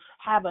to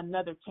have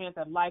another chance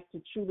at life,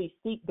 to truly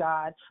seek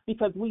God,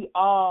 because we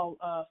all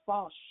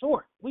fall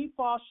short. We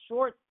fall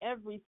short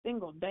every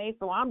single day.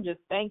 So I'm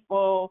just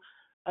thankful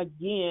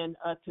again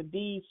to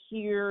be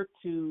here,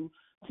 to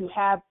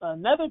have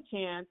another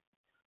chance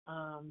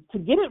to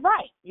get it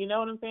right. You know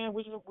what I'm saying?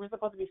 We're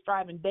supposed to be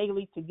striving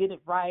daily to get it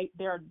right.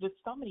 There are just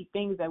so many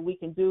things that we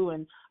can do,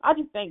 and I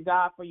just thank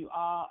God for you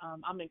all.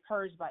 I'm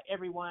encouraged by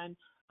everyone.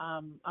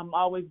 I'm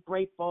always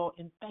grateful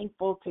and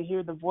thankful to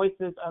hear the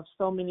voices of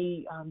so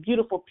many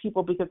beautiful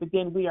people, because,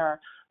 again, we are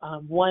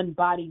one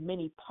body,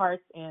 many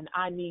parts, and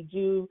I need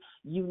you,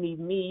 you need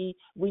me,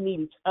 we need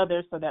each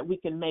other so that we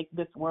can make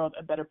this world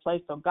a better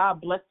place. So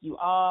God bless you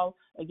all.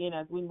 Again,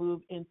 as we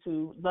move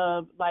into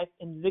love, life,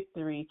 and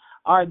victory,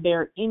 are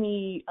there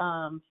any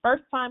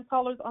first-time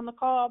callers on the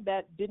call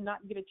that did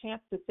not get a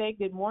chance to say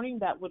good morning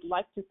that would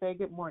like to say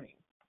good morning?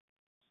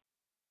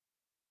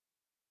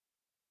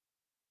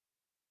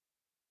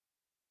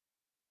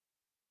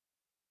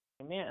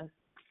 Amen.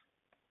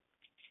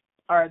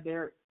 Are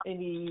there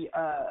any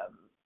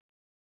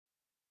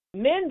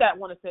men that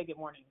want to say good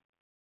morning?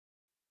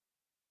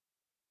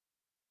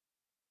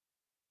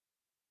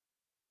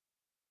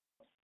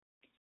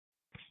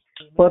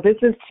 Well, this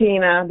is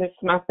Tina. This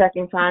is my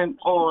second time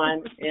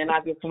on, and I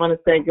just want to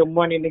say good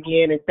morning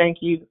again, and thank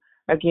you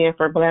again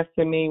for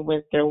blessing me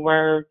with the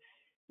word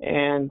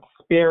and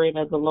spirit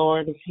of the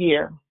Lord is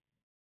here.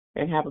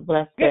 and have a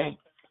blessed day.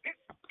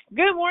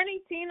 Good morning,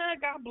 Tina.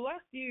 God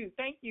bless you.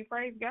 Thank you.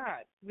 Praise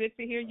God. Good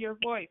to hear your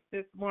voice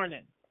this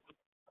morning.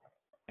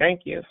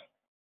 Thank you.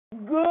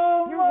 You're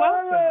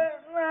welcome.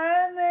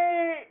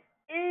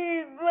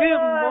 Good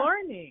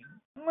morning.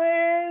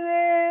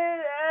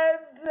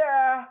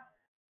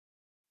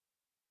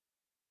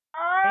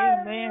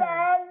 Amen.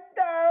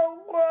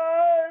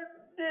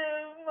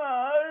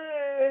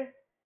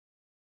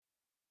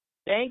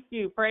 Thank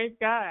you. Praise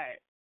God.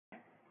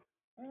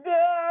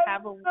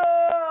 Have a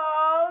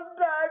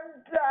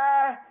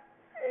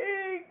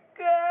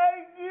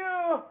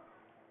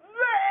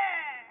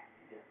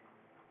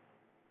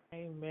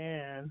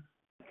Amen.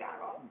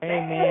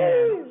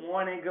 Amen. Good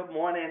morning. Good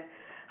morning.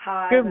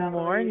 Hi. Good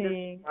Valerie.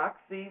 morning.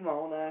 Moxie,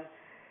 Mona.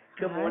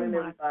 Good Hi, morning,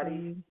 Moxie.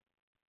 everybody.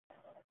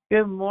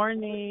 Good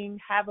morning.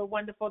 Have a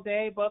wonderful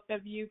day, both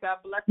of you. God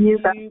bless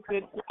you.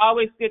 Good.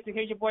 Always good to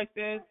hear your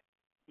voices.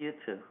 You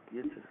too.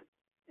 You too.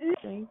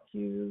 Thank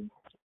you.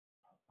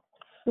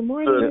 Good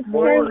morning. Good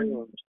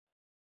morning.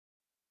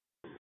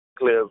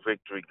 Clear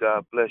victory.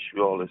 God bless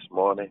you all this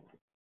morning.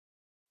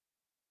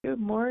 Good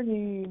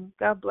morning.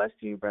 God bless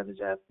you, Brother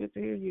Jeff. Good to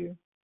hear you.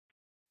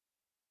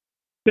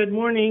 Good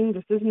morning.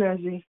 This is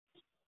Nezzy.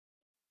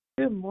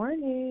 Good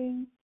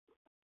morning.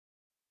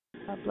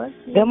 God bless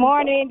you. Good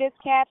morning. This is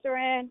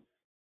Catherine.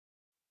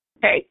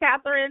 Hey,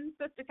 Catherine.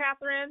 Sister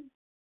Catherine.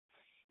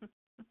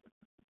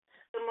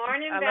 Good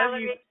morning, I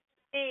Valerie. love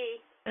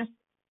you.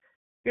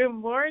 Good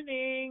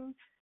morning,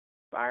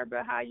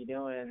 Barbara. How you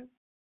doing?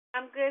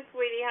 I'm good,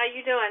 sweetie. How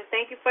you doing?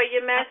 Thank you for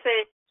your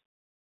message.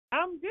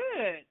 I'm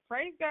good.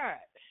 Praise God.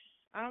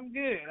 I'm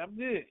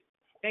good.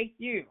 Thank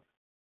you.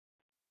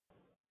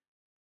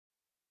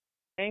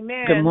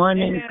 Amen. Good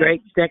morning. Amen.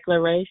 Great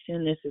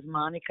declaration. This is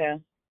Monica.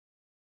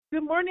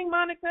 Good morning,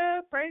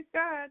 Monica. Praise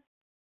God.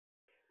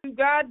 To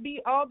God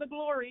be all the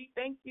glory.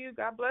 Thank you.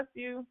 God bless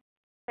you.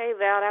 Hey,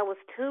 Val, that was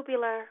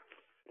tubular.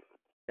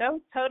 That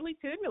was totally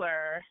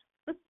tubular.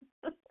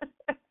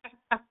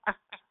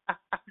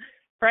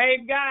 Praise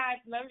God.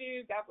 Love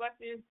you. God bless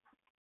you.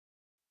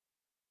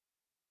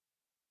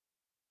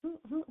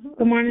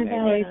 Good morning,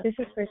 Valerie. This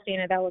is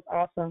Christina. That was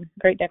awesome.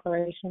 Great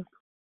declaration.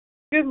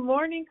 Good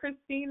morning,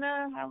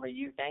 Christina. How are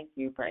you? Thank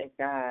you. Praise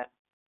God.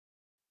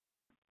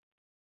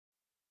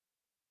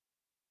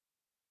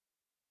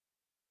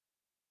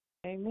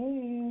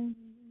 Amen.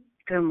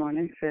 Good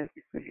morning, sis.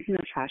 This is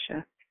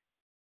Natasha.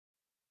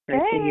 Hey.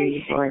 Great to hear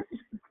your voice.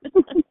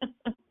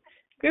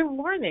 Good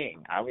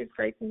morning. Always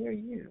great to hear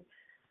you.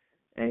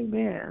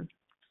 Amen.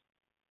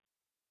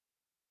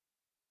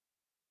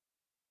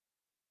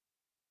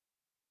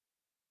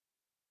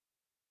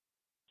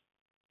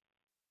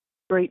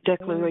 Great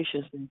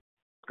declaration.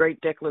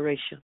 Great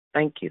declaration.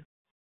 Thank you.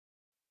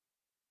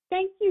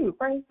 Thank you.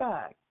 Praise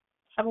God.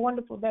 Have a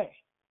wonderful day.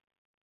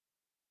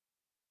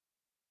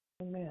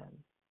 Amen.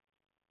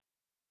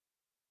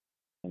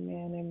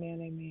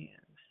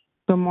 Amen.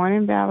 Good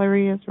morning,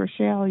 Valerie. It's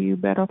Rochelle. You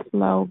better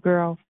flow,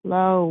 girl.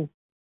 Flow.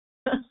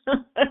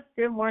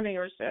 Good morning,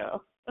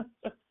 Rochelle.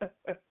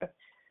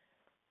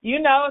 You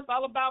know, it's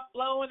all about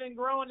flowing and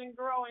growing and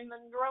growing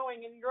and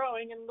growing and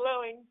growing and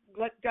glowing.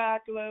 Let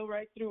God glow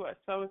right through us.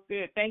 So it's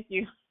good. Thank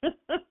you.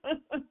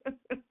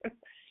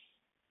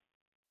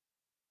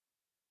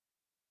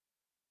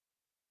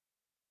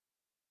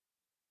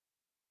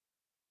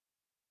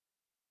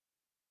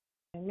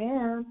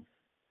 Amen.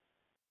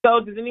 So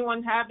does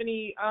anyone have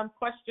any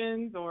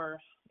questions or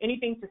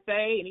anything to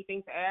say,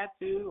 anything to add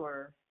to,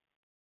 or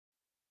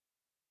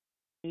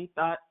any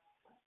thoughts?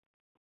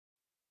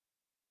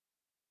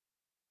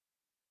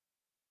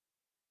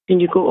 Can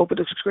you go over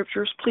the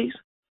scriptures, please?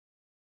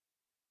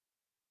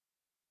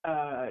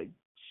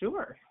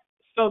 Sure.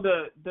 So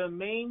the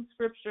main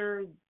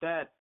scripture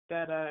that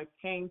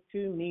came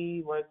to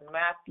me was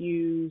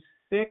Matthew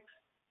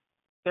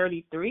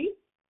 6:33.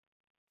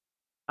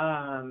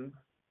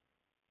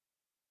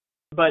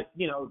 But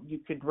you know, you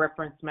could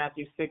reference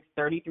Matthew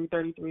 6:30 through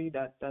 33.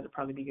 That'd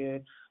probably be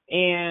good.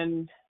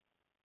 And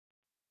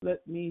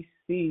let me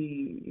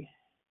see.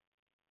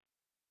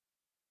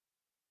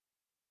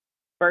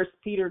 1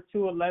 Peter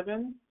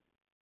 2:11.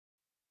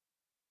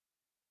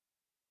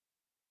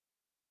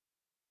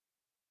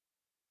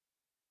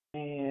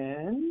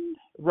 And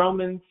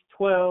Romans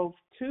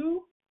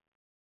 12:2.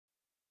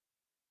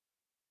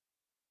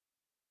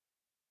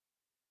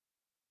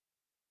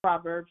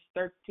 Proverbs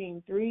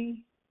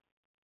 13:3.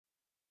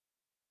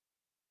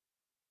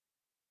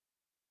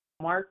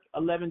 Mark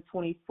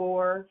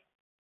 11:24.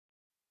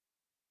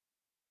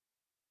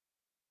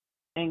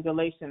 And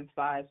Galatians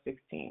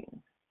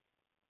 5:16.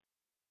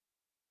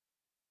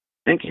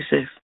 Thank you,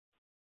 sis.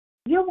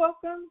 You're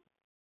welcome.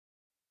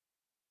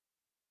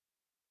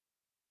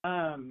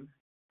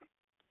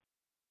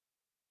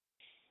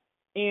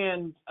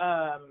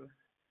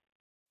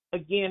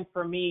 Again,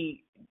 for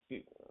me,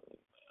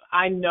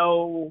 I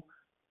know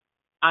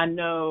I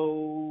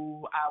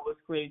was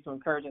created to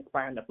encourage,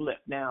 inspire, and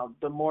uplift. Now,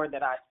 the more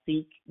that I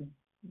seek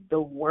the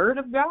Word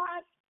of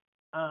God,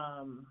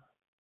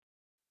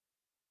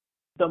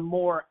 the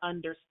more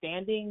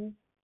understanding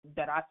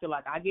that I feel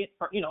like I get,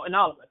 in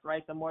all of us,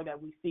 right? The more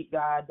that we seek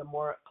God, the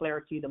more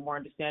clarity, the more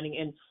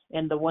understanding.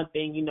 And the one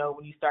thing,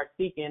 when you start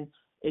seeking,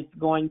 it's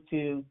going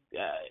to,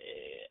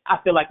 I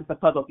feel like it's a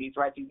puzzle piece,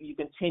 right? You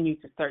continue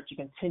to search, you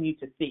continue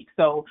to seek.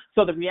 So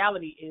the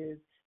reality is,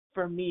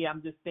 for me,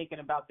 I'm just thinking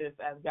about this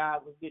as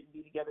God was getting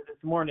me together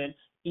this morning.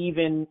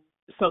 Even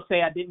so,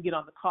 say I didn't get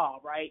on the call,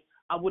 right?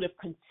 I would have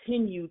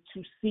continued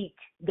to seek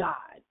God,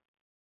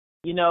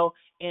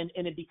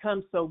 and it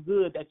becomes so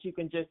good that you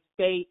can just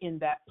stay in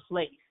that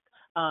place.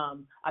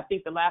 I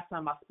think the last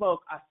time I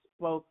spoke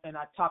and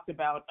I talked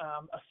about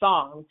a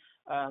song,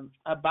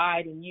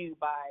 Abide in You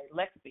by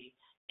Lexi.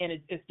 And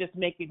it's just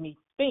making me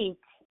think.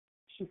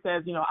 She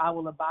says, I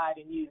will abide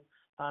in you.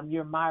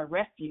 You're my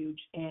refuge.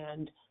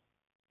 And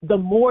the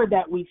more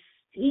that we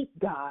seek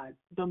God,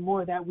 the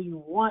more that we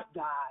want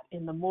God,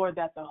 and the more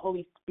that the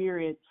Holy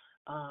Spirit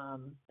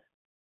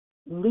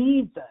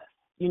leads us.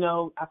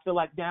 I feel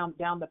like down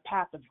the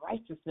path of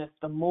righteousness,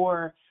 the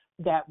more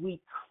that we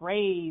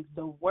crave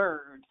the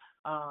word,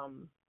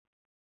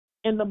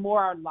 and the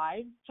more our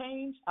lives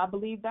change. I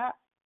believe that.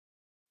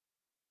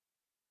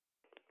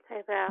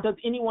 Hey, Val. Does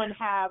anyone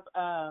have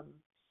a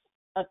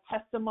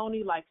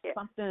testimony, like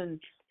something,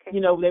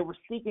 they were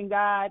seeking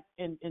God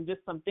and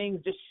just some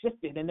things just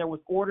shifted and there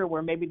was order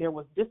where maybe there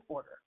was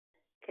disorder?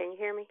 Can you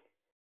hear me?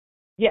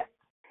 Yes.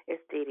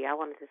 It's Dee Dee. I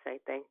wanted to say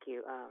thank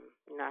you.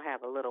 I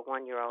have a little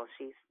 1-year-old.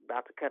 She's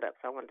about to cut up,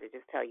 so I wanted to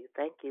just tell you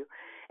thank you.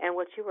 And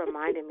what you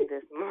reminded me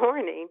this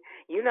morning,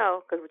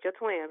 because with your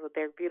twins, with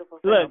their beautiful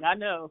selves. Look, I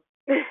know.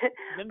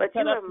 But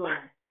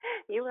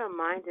you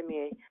reminded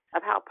me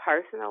of how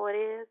personal it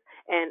is,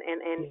 and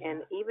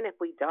even if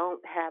we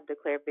don't have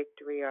declared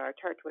victory or our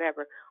church,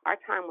 whatever, our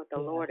time with the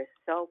Lord is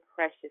so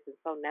precious and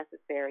so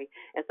necessary,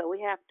 and so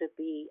we have to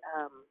be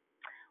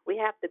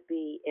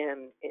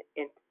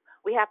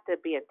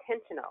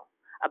intentional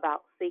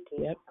about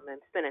seeking Him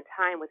and spending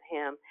time with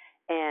Him,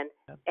 and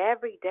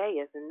every day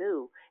is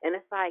new, and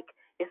it's like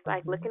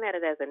looking at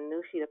it as a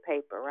new sheet of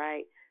paper,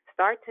 right?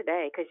 Start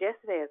today, because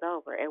yesterday is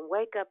over, and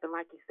wake up and,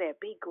 like you said,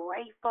 be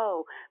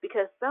grateful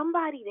because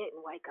somebody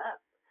didn't wake up.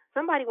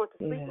 Somebody went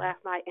to sleep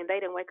last night and they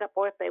didn't wake up,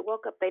 or if they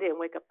woke up, they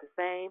didn't wake up the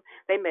same.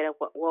 They may have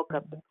woke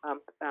up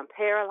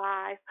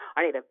paralyzed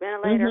or need a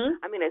ventilator.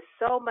 I mean, there's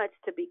so much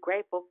to be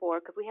grateful for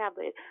because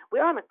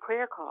we're on a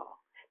prayer call.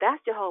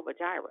 That's Jehovah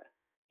Jireh.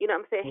 You know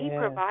what I'm saying? He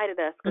provided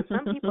us, because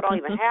some people don't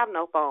even have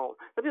no phone.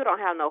 Some people don't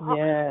have no home.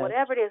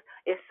 Whatever it is,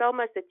 it's so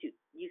much that you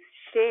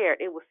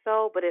shared. It was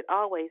so, but it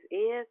always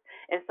is.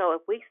 And so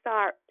if we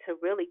start to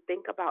really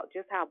think about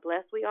just how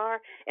blessed we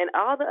are, and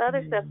all the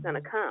other stuff's going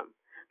to come.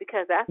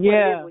 Because that's what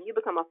it is. When you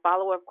become a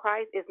follower of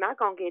Christ, it's not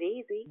going to get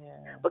easy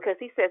because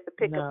He says to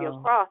pick up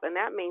your cross, and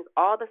that means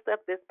all the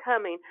stuff that's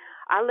coming,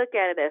 I look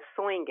at it as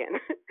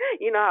swinging.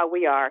 You know how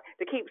we are,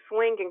 to keep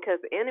swinging because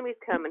the enemy's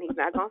coming. He's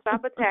not going to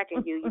stop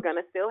attacking you. You're going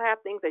to still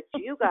have things that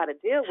you got to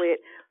deal with.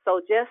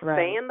 So just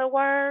saying the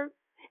word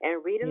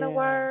and reading the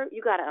word, you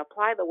got to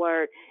apply the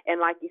word.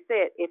 And like you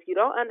said, if you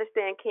don't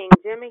understand King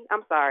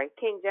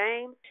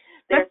James,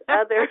 there's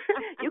other,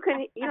 you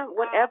can,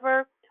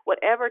 whatever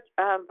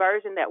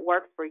version that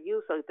works for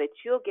you so that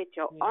you'll get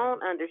your own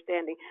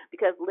understanding,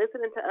 because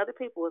listening to other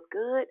people is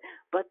good,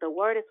 but the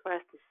word is for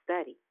us to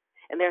study,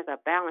 and there's a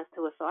balance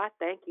to it. So I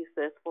thank you,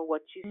 sis, for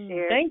what you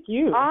shared. Thank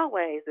you.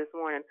 Always this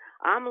morning.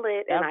 I'm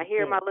lit, and I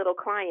hear my little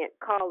client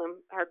calling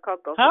her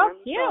Coco. How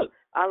cute.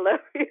 I love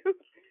you.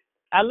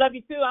 I love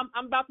you too.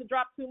 I'm about to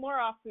drop 2 more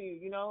off to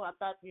you. I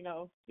thought, you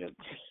know the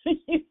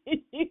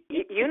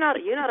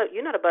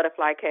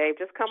butterfly cave.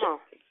 Just come on.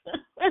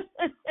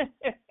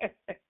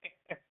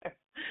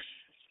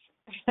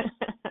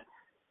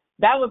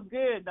 That was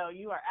good, though.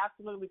 You are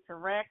absolutely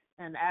correct,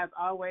 and as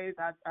always,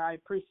 I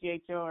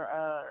appreciate your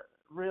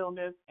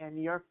realness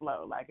and your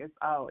flow. Like, it's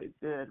always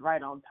good,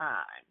 right on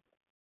time.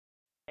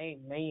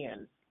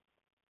 Amen.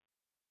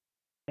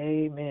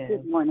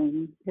 Good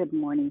morning,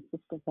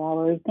 Sister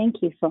Valerie.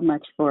 Thank you so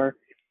much for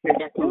your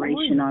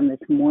declaration on this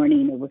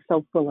morning. It was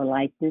so full of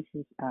life. This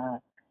is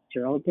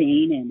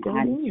Geraldine, and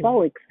I'm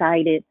so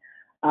excited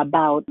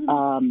about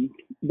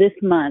this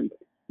month.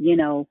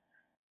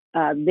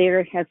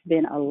 There has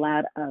been a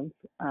lot of,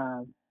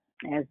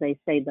 as they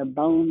say, the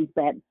bones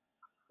that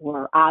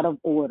were out of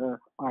order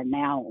are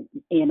now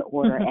in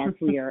order as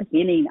we are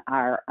ending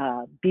our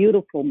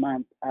beautiful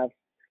month of,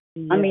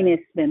 I mean,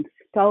 it's been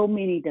so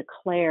many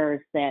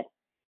declares that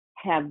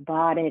have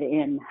bought it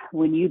in.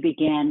 When you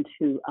began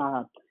to,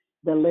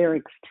 the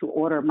lyrics to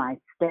order my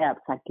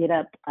steps,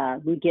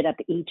 we get up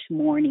each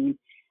morning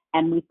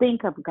and we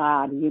think of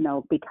God,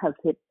 because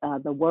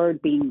the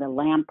word being the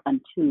lamp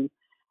unto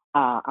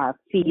our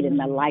feet and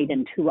the light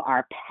into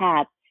our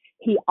path.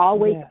 He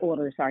always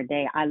orders our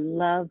day. I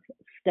love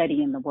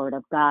studying the word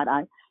of God.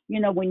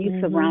 When you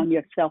surround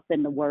yourself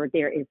in the word,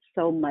 there is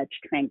so much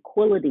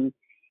tranquility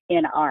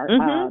in our,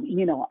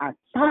 our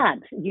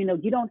thoughts. You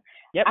don't,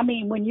 I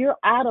mean, when you're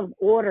out of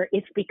order,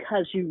 it's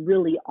because you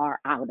really are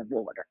out of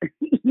order.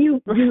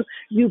 you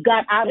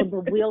got out of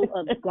the will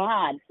of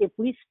God. If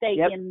we stay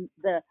in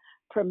the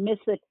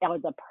permissive or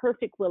the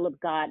perfect will of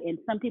God. And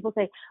some people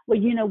say, well,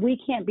 we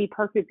can't be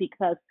perfect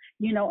because,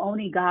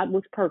 only God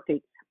was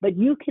perfect. But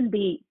you can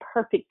be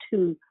perfect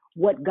to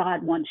what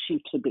God wants you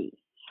to be.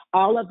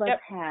 All of us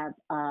have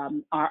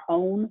our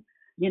own,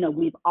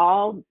 we've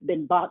all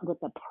been bought with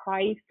a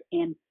price.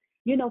 And,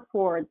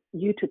 for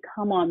you to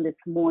come on this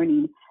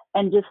morning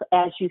and just,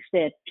 as you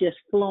said, just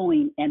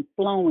flowing and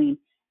flowing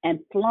and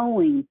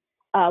flowing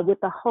with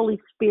the Holy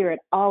Spirit,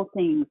 all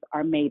things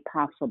are made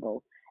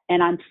possible.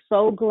 And I'm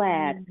so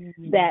glad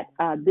that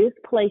this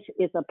place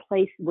is a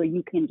place where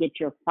you can get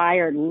your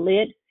fire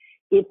lit.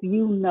 If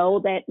you know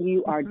that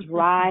you are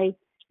dry,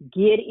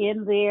 get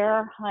in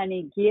there,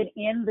 honey, get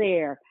in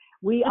there.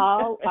 We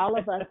all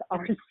of us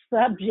are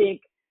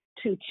subject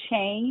to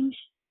change.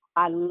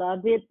 I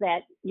love it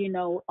that,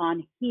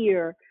 on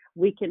here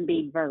we can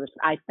be versed.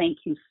 I thank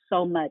you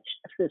so much,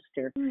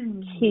 sister.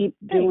 Keep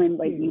doing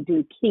what you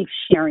do. Keep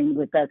sharing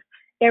with us.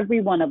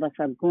 Every one of us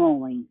are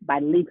growing by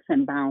leaps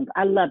and bounds.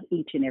 I love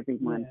each and every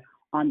one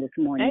on this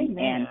morning.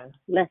 Amen. And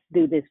let's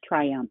do this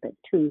triumphant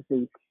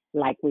Tuesday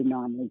like we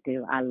normally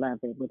do. I love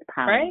it with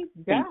power. Praise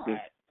Thank God. you.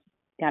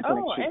 God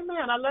bless you.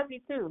 Amen. I love you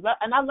too.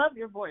 And I love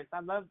your voice.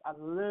 I love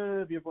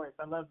your voice.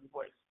 I love your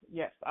voice.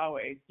 Yes,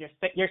 always.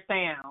 Your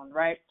sound,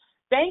 right?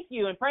 Thank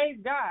you, and praise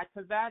God,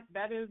 because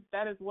that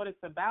is what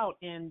it's about.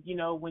 And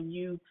when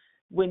you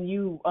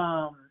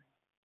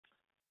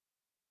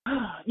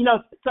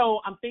so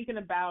I'm thinking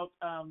about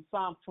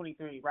Psalm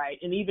 23, right?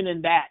 And even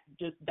in that,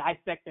 just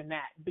dissecting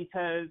that,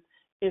 because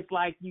it's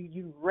like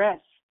you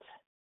rest.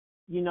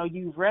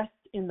 You rest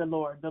in the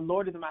Lord. The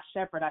Lord is my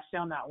shepherd; I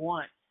shall not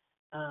want.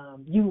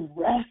 You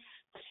rest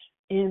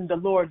in the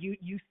Lord. You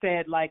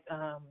said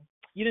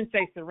you didn't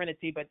say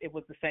serenity, but it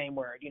was the same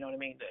word. You know what I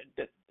mean?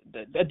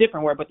 A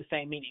different word, but the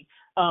same meaning.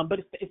 But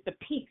it's the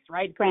peace,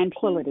 right?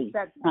 Tranquility.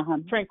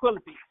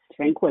 Tranquility.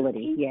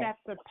 Tranquility. Peace that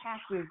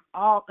surpasses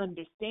all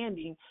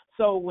understanding.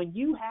 So when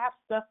you have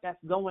stuff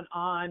that's going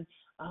on,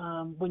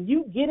 when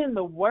you get in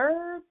the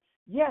Word,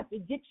 yes,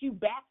 it gets you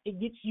back. It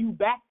gets you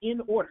back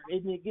in order,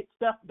 and it gets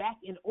stuff back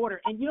in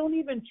order, and you don't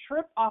even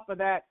trip off of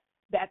that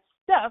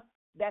stuff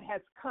that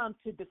has come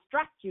to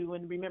distract you.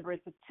 And remember,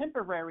 it's a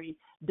temporary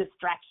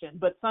distraction,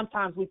 but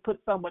sometimes we put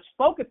so much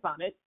focus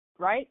on it,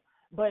 right?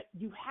 But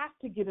you have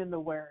to get in the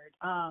Word.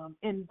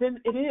 And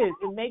then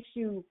it makes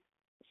you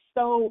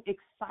so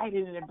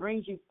excited, and it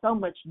brings you so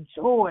much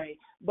joy.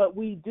 But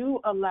we do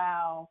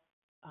allow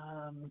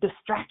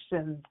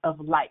distractions of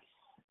life.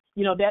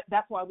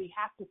 That's why we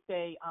have to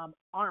stay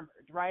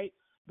armored, right?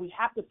 We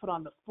have to put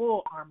on the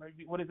full armor.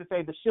 What does it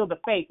say? The shield of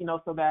faith,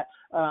 so that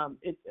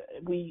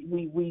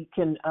we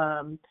can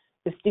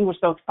distinguish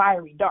those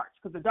fiery darts,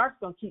 because the darts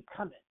going to keep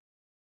coming.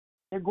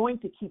 They're going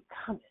to keep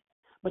coming.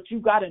 But you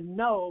got to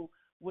know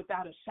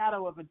without a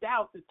shadow of a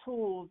doubt the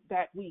tools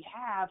that we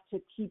have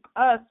to keep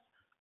us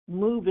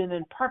moving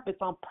in purpose,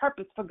 on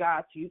purpose for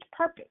God's huge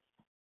purpose.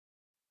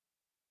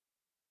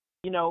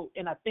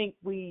 And I think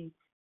we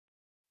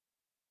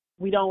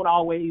don't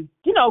always,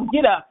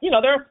 get up.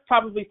 There's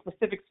probably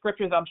specific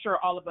scriptures I'm sure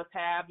all of us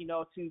have,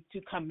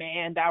 to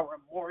command our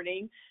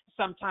morning.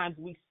 Sometimes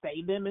we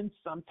say them and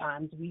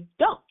sometimes we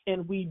don't.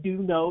 And we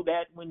do know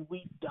that when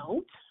we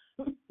don't,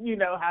 you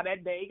know how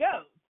that day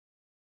goes.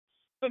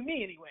 For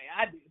me anyway,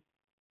 I do.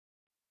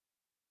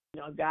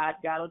 God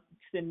will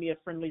send me a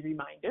friendly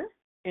reminder,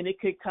 and it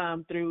could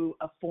come through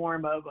a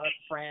form of a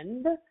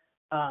friend,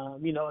 a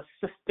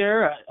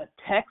sister, a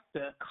text,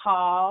 a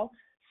call,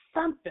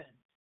 something.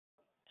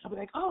 I'll be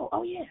like,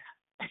 oh yeah.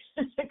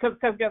 Because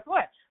guess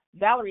what?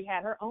 Valerie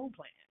had her own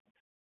plan.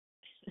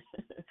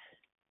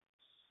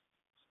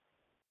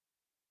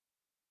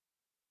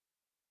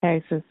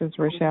 Hey, Sisters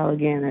Rochelle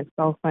again. It's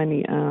so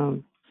funny.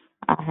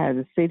 I had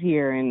to sit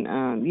here and,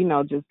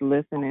 just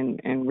listen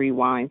and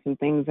rewind some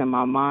things in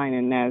my mind.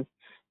 And as,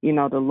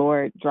 the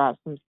Lord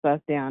dropped some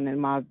stuff down in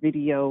my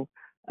video,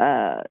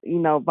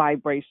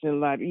 vibration,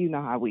 like,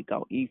 how we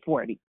go,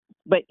 E40.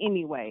 But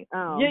anyway,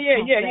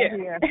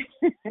 yeah.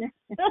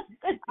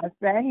 I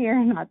sat here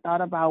and I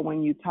thought about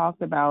when you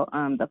talked about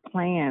the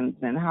plans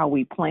and how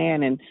we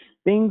plan, and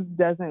things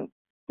doesn't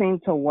seem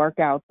to work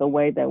out the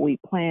way that we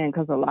plan,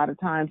 because a lot of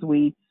times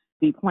we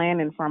be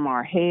planning from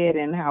our head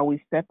and how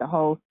we set the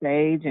whole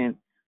stage, and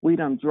we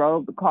done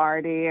drove the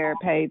car there,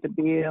 paid the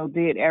bill,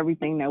 did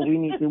everything that we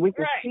need to. We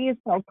can see it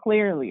so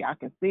clearly. I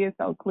can see it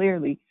so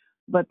clearly.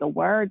 But the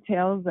Word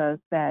tells us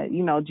that,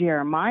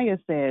 Jeremiah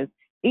says,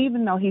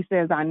 even though he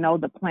says, I know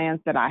the plans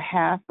that I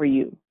have for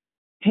you,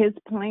 his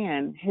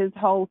plan, his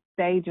whole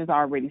stage is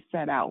already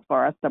set out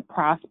for us to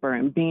prosper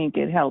and be in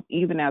good health,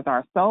 even as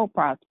our soul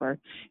prosper.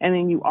 And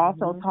then you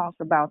also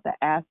talked about the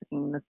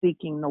asking, the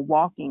seeking, the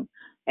walking.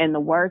 And the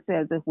Word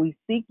says, if we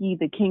seek ye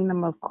the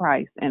kingdom of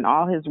Christ and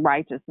all his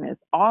righteousness,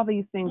 all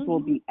these things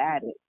will be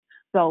added.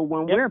 So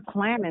when we're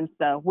planning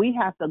stuff, we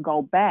have to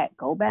go back,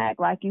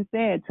 like you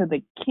said, to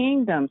the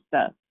kingdom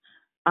stuff.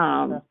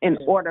 in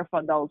order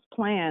for those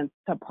plans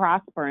to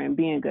prosper and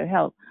be in good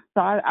health.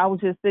 So I was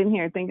just sitting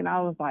here thinking,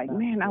 I was like,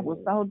 man, that was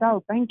so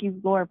dope. Thank you,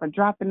 Lord, for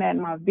dropping that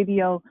in my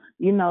video.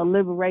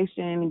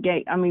 Vibration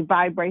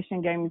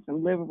gave me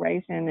some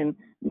liberation, and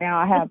now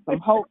I have some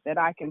hope that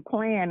I can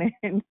plan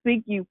and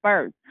seek you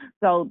first.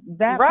 So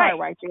that part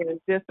right there is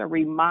just a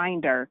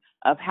reminder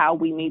of how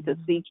we need to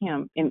seek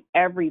him in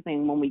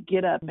everything when we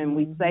get up and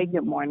we say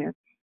good morning.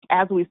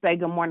 As we say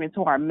good morning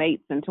to our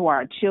mates and to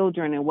our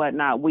children and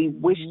whatnot, we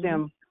wish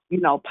them,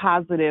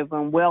 positive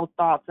and well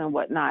thoughts and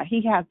whatnot.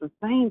 He has the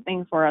same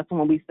thing for us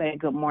when we say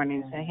good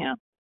morning to him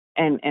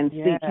and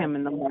seek him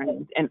in the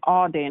morning and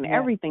all day and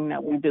everything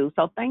that we do.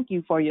 So thank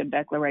you for your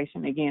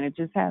declaration again. It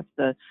just has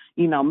to,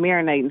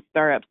 marinate and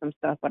stir up some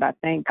stuff. But I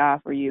thank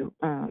God for you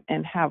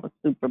and have a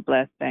super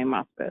blessed day,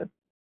 my sis.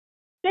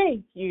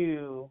 Thank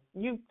you.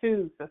 You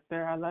too,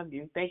 sister. I love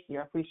you. Thank you.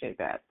 I appreciate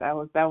that. That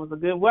was a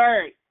good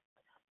word.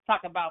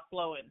 Talk about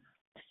flowing.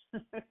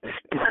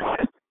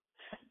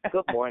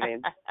 Good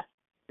morning.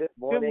 Good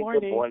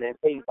morning.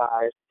 Hey,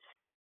 guys.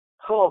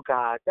 Oh,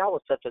 God, that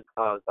was such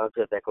a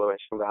good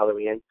declaration,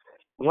 Valerie. And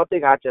one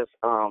thing I just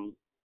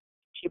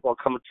keep on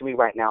coming to me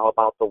right now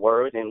about the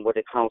word and what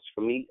it comes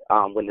for me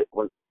when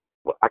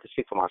I can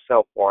speak for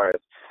myself, or as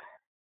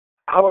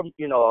we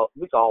can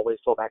always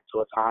go back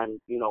to a time,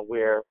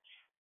 where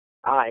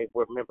I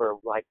remember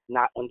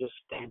not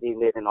understanding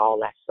it and all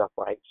that stuff,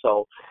 right?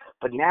 So,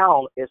 but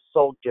now it's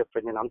so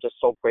different, and I'm just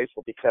so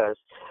grateful because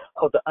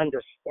of the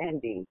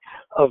understanding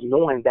of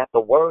knowing that the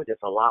word is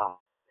alive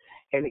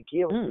and it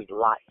gives me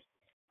life.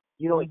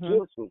 It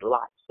gives me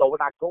life. So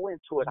when I go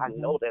into it, I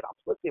know that I'm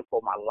looking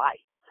for my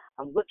life.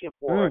 I'm looking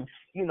for,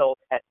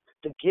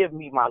 to give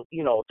me my,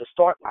 to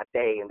start my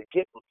day and to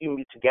get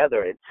me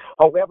together, and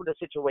or wherever the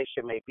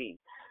situation may be.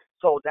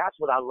 So that's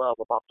what I love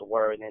about the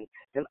word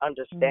and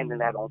understanding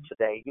that on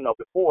today.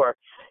 Before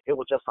it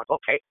was just like,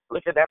 okay,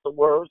 looking at the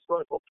words,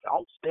 going, okay, I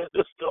don't stand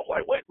this still.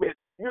 Wait a minute,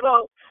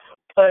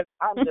 But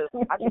I just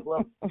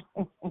love,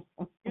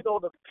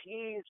 the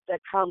peace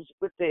that comes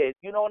with it.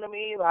 You know what I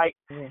mean? Like,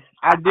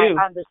 I do.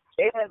 I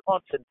understand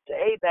on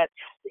today that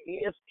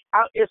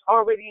it's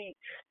already,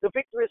 the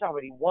victory is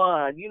already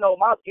won.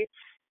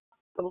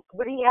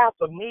 What he has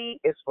for me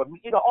is for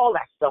me, all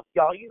that stuff,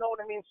 y'all. You know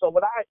what I mean? So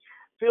when I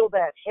feel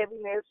that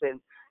heaviness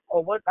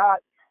or whatnot,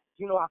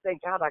 I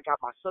thank God I got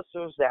my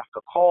sisters that I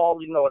could call,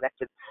 that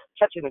could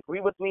touch and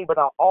agree with me. But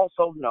I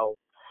also know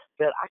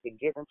that I can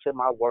get into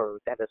my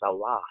word that is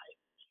alive,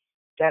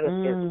 that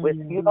is with,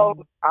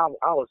 I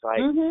was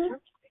like,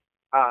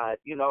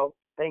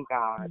 thank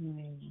God.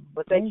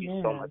 But thank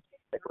you so much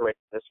for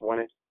this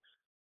morning.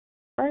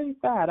 Praise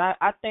God.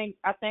 I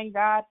thank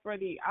God for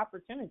the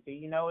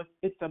opportunity.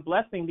 It's a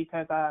blessing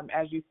because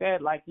as you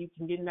said, like, you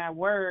can get in that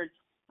word.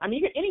 I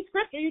mean, any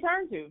scripture you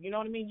turn to, you know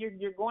what I mean?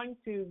 You're going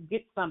to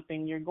get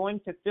something. You're going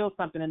to feel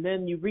something, and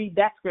then you read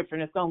that scripture,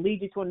 and it's going to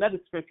lead you to another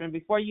scripture, and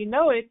before you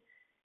know it,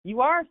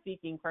 you are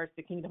seeking first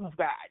the kingdom of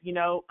God.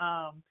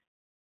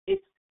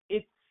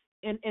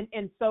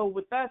 And so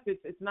with us,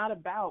 it's not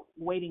about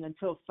waiting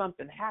until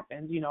something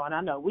happens, and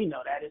I know we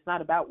know that it's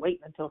not about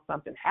waiting until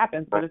something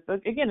happens, but it's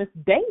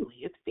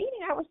daily. It's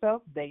feeding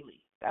ourselves daily.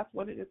 That's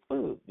what it is,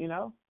 food,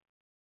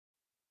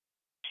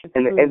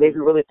 And if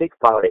you really think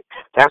about it,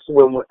 that's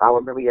when I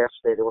remember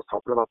yesterday they was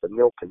talking about the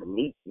milk and the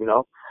meat, and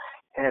I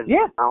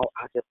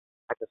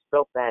just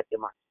felt that in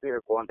my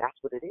spirit going, that's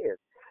what it is.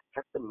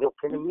 That's the milk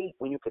and the meat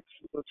when you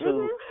continue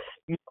to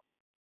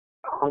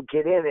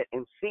get in it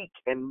and seek,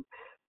 and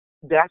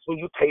that's when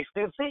you taste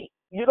and see.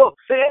 You know what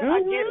I'm saying? I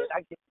get it.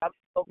 I'm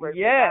so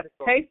grateful. Yeah,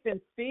 taste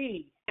and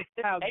see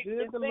how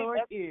good the Lord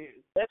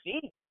is. Let's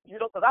eat.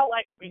 Because I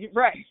like meat.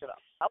 Right.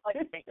 I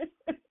like meat.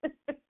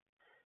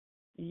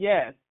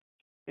 Yes.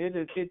 It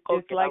is.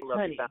 It's like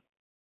honey.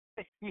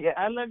 Yeah,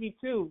 I love you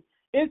too.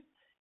 It's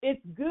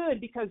good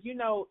because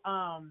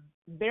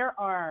there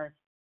are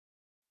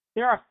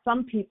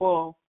some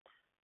people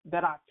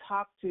that I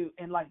talk to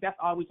and like that's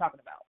all we talking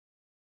about.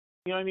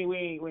 You know what I mean? We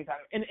ain't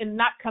talking, and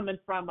not coming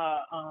from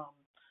a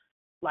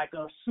like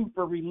a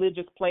super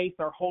religious place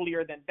or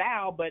holier than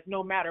thou, but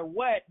no matter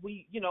what,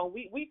 we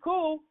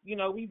cool,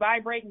 we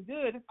vibrating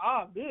good, it's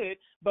all good,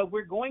 but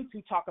we're going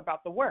to talk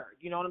about the word.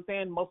 You know what I'm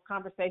saying? Most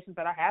conversations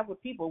that I have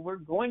with people,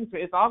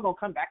 it's all going to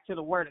come back to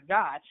the word of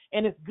God,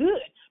 and it's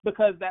good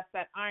because that's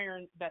that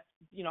iron, that's,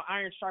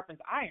 iron sharpens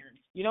iron.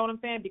 You know what I'm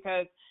saying?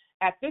 Because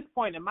at this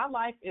point in my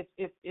life, if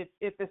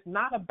it's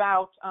not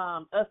about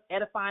us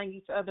edifying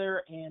each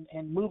other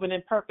and moving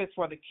in purpose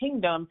for the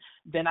kingdom,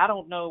 then I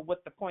don't know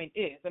what the point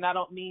is. And I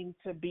don't mean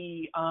to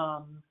be,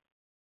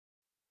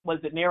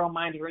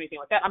 narrow-minded or anything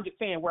like that. I'm just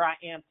saying where I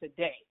am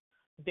today.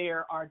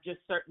 There are just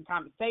certain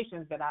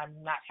conversations that I'm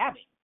not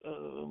having.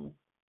 You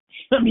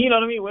know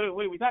what I mean? What are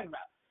we talking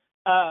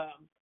about?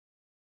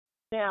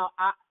 Now,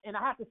 I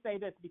have to say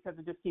this because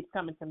it just keeps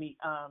coming to me,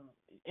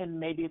 and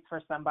maybe it's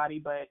for somebody,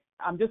 but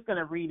I'm just going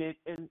to read it,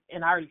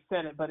 and I already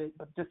said it, but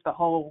just the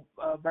whole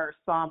verse,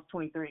 Psalms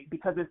 23,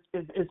 because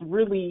it's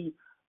really,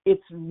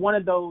 it's one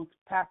of those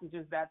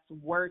passages that's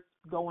worth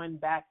going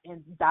back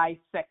and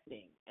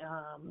dissecting.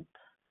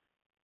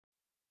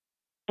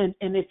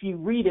 and if you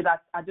read it,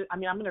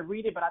 I'm going to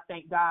read it, but I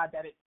thank God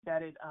that it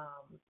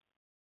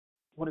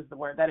what is the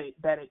word, that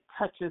it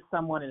touches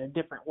someone in a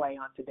different way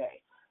on today.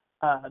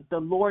 The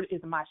Lord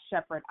is my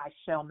shepherd, I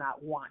shall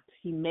not want.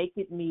 He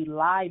maketh me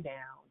lie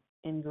down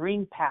in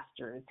green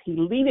pastures. He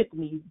leadeth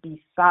me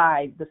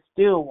beside the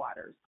still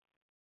waters.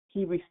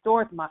 He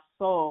restoreth my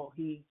soul.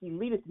 He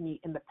leadeth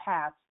me in the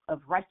paths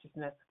of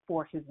righteousness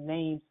for his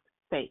name's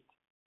sake.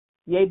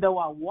 Yea, though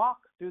I walk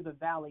through the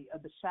valley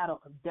of the shadow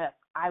of death,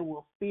 I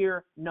will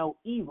fear no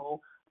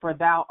evil, for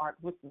thou art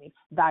with me.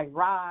 Thy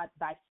rod,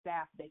 thy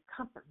staff, they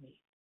comfort me.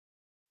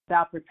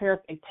 Thou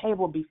preparest a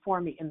table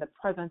before me in the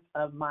presence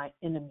of my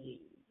enemies.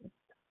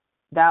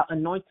 Thou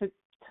anointest,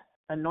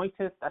 I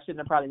shouldn't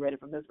have probably read it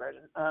from this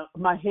version,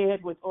 my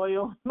head with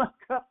oil, my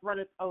cup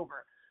runneth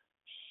over.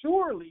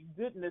 Surely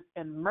goodness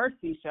and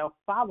mercy shall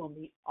follow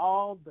me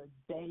all the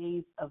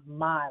days of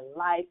my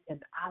life,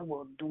 and I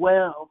will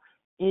dwell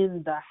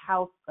in the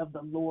house of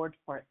the Lord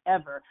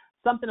forever.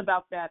 Something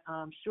about that,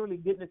 surely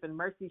goodness and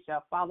mercy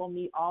shall follow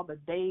me all the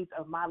days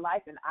of my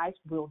life, and I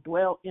will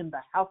dwell in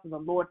the house of the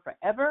Lord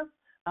forever.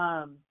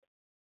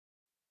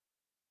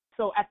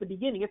 So at the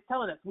beginning, it's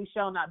telling us we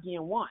shall not be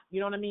in want. You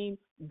know what I mean?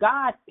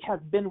 God has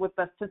been with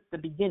us since the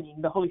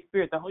beginning, the Holy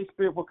Spirit. The Holy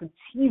Spirit will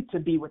continue to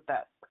be with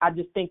us. I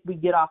just think we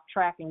get off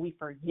track and we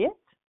forget.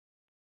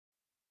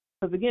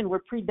 Because, again, we're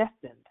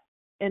predestined.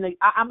 And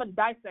I'm going to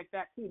dissect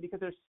that, too, because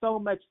there's so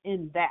much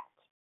in that.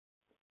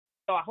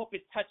 So I hope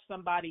it touched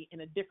somebody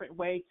in a different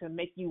way to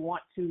make you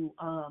want to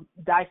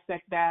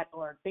dissect that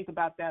or think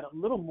about that a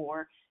little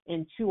more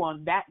and chew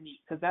on that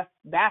meat, because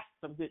that's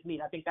some good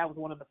meat. I think that was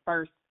one of the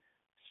first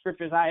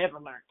scriptures I ever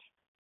learned.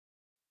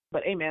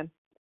 But amen.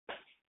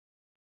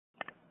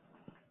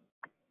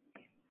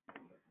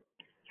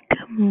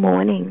 Good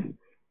morning.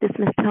 This is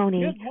Miss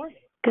Tony. Good morning.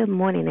 Good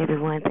morning,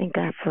 everyone. Thank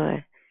God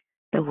for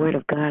the word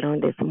of God on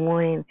this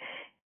morning.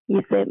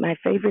 You said my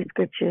favorite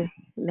scripture,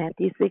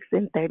 Matthew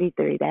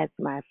 6:33. That's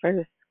my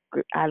first.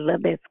 I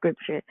love that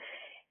scripture.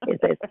 It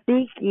says,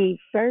 seek ye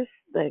first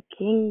the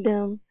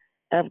kingdom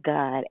of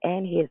God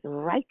and his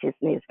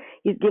righteousness.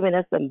 He's given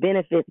us some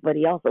benefits, but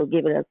he also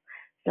given us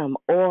some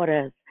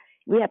orders.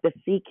 We have to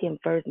seek him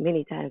first.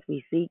 Many times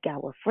we seek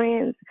our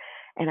friends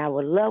and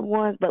our loved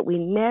ones, but we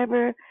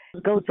never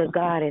go to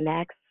God and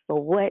ask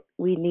for what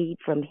we need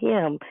from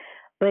him.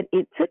 But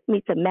it took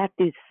me to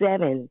Matthew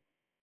 7:7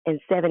 and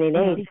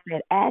 8. He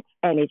said, ask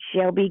and it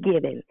shall be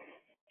given.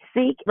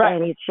 Seek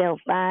and it shall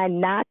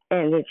find. Knock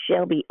and it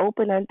shall be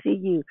open unto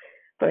you.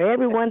 For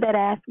everyone that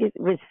asketh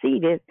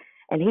receiveth,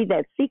 and he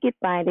that seeketh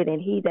findeth, and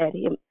he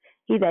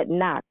that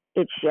knock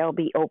it shall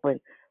be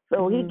open.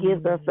 So he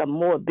gives us some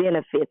more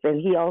benefits, and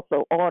he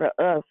also order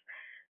us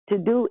to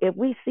do. If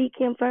we seek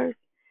him first,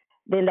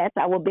 then that's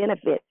our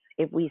benefits.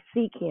 If we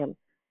seek him,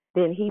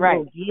 then he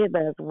will give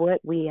us what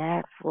we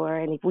ask for,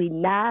 and if we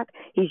knock,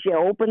 he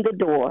shall open the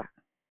door.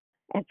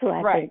 And so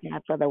I thank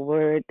God for the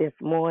word this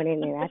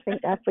morning, and I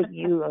thank God for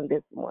you on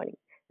this morning.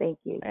 Thank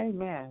you.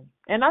 Amen.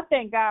 And I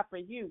thank God for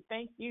you.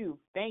 Thank you.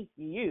 Thank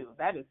you.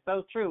 That is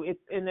so true.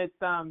 And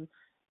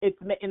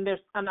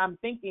I'm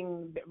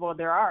thinking, well,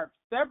 there are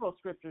several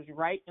scriptures,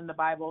 right, in the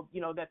Bible,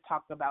 that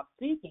talk about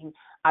seeking.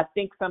 I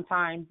think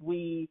sometimes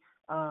we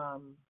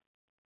read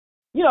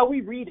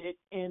it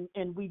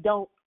and we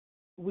don't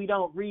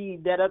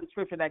read that other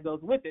scripture that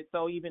goes with it.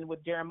 So even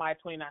with Jeremiah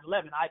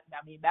 29:11, I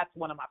mean, that's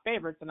one of my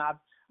favorites, and I've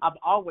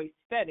always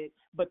said it.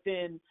 But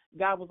then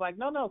God was like,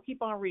 no,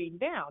 keep on reading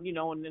down,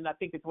 and then I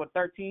think it's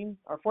 13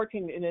 or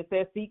 14, and it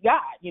says seek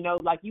God,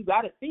 like you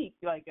got to seek,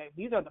 like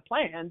these are the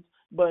plans,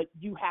 but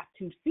you have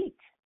to seek.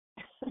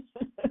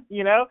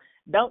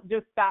 Don't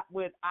just stop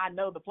with, I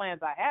know the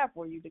plans I have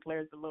for you,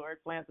 declares the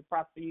Lord, plans to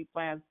prosper you,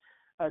 plans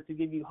to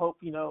give you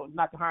hope,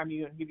 not to harm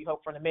you and give you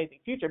hope for an amazing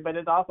future. But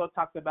it also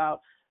talks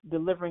about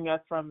delivering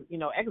us from,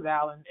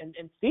 exile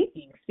and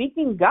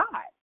seeking God,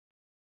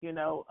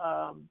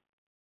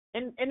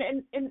 in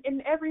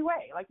every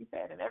way, like you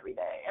said, in every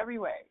day, every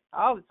way,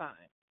 all the time.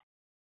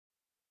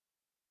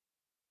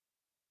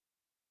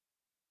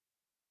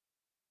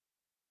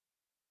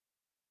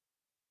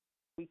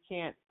 We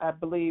can't, I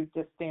believe,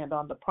 just stand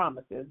on the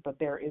promises, but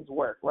there is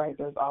work, right?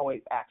 There's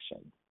always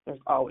action.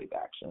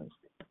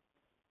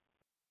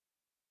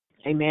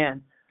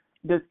 Amen.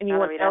 Does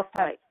anyone else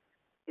have?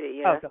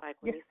 That's like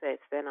when you said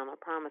stand on the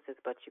promises,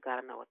 but you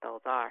got to know what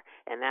those are.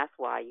 And that's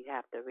why you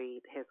have to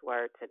read his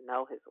word to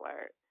know his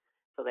word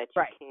so that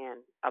you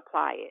can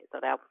apply it. So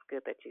that was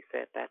good that you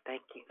said that.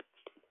 Thank you.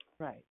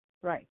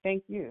 Right.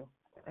 Thank you.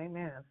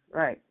 Amen.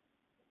 Right.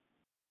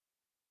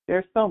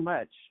 There's so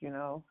much,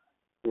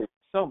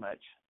 so much.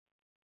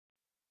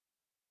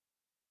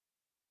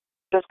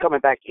 Just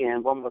coming back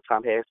in one more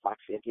time here, it's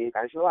Moxie again,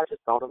 guys. I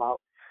just thought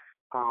about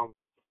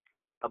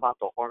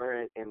the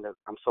order, and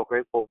I'm so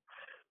grateful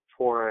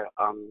for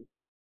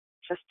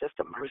just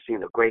the mercy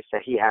and the grace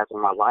that he has in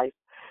my life.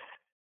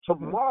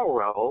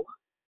 Tomorrow,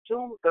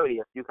 June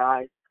 30th, you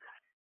guys,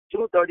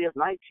 June 30th,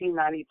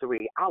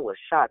 1993, I was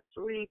shot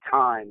 3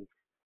 times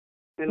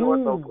in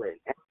North Oakland.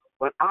 And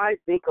when I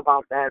think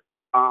about that,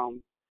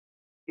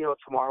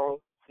 tomorrow,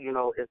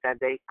 is that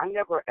I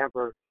never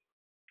ever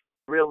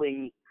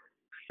really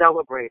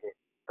celebrated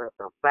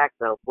the fact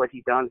of what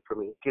he done for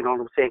me. You know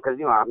what I'm saying? Because,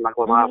 I'm not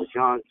going to lie, I was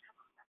young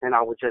and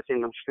I was just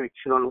in them streets,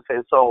 you know what I'm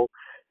saying? So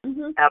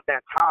at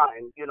that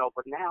time,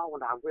 but now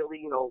when I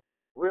really,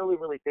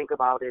 really think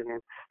about it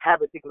and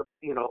have it thinking,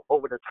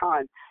 over the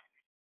time.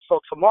 So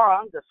tomorrow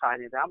I'm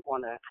deciding that I'm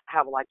going to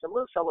have like a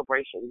little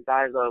celebration, you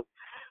guys, of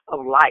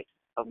life,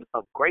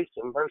 of grace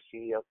and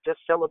mercy, of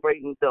just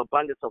celebrating the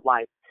abundance of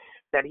life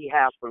that he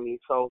has for me.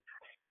 So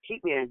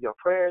keep me in your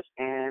prayers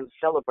and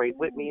celebrate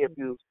with me if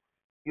you,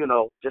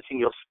 just in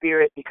your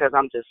spirit, because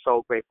I'm just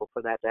so grateful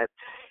for that,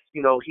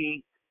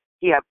 he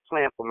had a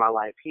plan for my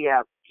life. He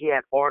had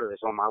orders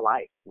on my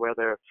life,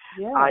 whether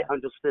I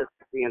understood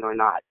it or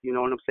not. You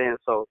know what I'm saying?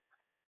 So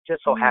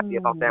just so happy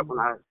about that. When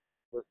I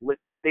was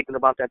thinking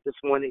about that this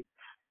morning,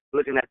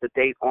 looking at the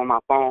date on my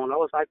phone, I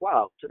was like,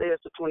 wow, today is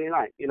the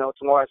 29th.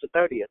 Tomorrow is the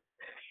 30th.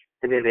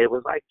 And then it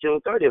was like June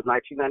 30th,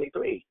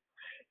 1993.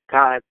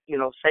 God,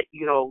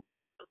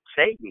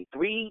 saved me.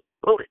 3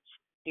 bullets,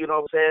 you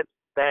know what I'm saying,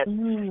 that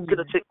could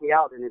have took me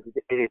out, and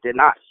it did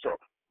not. So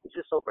I'm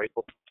just so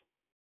grateful.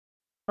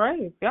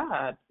 Praise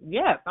God.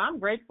 Yes, I'm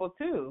grateful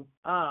too.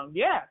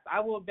 Yes, I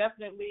will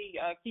definitely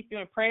keep you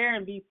in prayer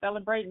and be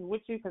celebrating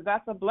with you, because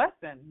that's a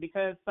blessing,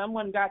 because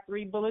someone got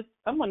 3 bullets,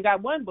 someone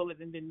got 1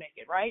 bullet and didn't make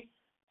it, right?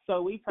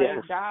 So we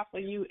praise God for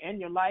you and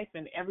your life,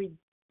 and every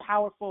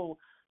powerful,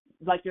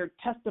 like your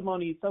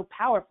testimony is so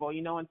powerful,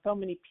 and so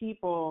many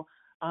people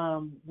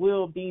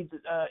will be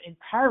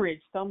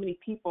encouraged. So many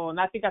people, and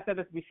I think I said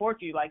this before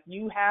to you, like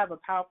you have a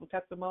powerful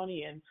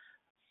testimony, and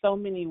so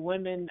many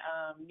women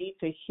need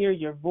to hear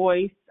your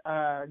voice.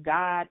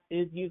 God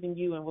is using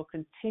you and will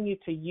continue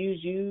to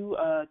use you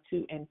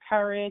to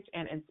encourage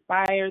and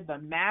inspire the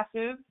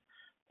masses.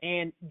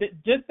 And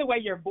just the way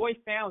your voice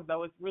sounds,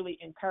 though, is really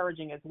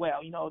encouraging as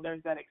well.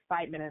 There's that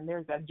excitement and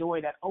there's that joy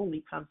that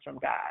only comes from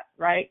God,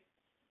 right?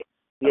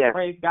 So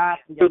praise God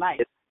for your life,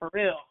 for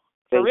real.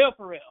 For real.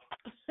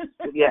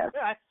 Yes.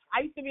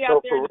 I used to be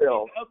out there in the streets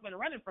of Oakland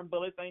running from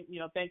bullets.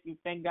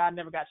 Thank God I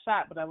never got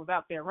shot, but I was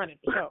out there running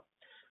for sure.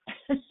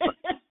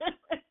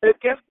 And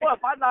guess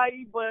what? My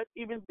naive, but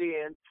even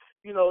then,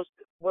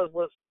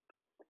 was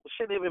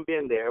shouldn't even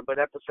been there. But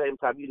at the same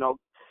time,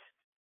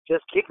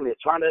 just kicking it,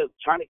 trying to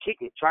kick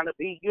it, trying to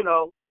be,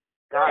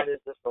 God is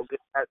just so good.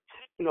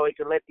 He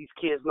can let these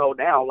kids know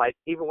now. Like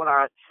even when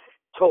I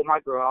told my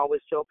girl, I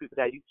always tell people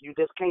that you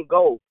just can't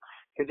go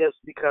and just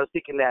because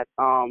thinking that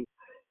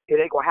it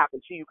ain't gonna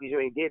happen to you because you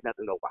ain't did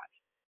nothing to nobody.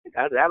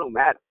 That don't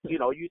matter.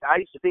 I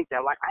used to think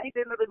that like I ain't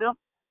did nothing to them.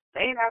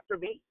 They ain't after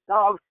me.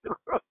 No,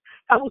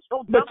 I was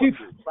so dumb.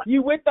 But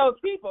you with those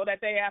people that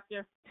they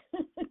after.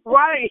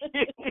 Right.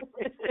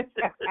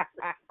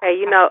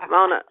 Hey,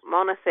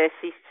 Mona said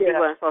she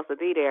wasn't supposed to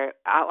be there.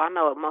 I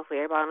know mostly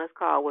everybody on this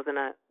call wasn't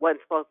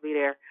supposed to be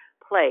there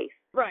place.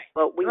 Right.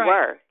 But we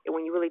were. And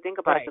when you really think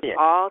about it,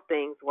 all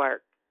things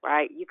work,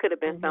 right? You could have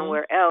been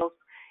somewhere else,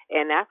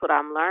 and that's what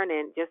I'm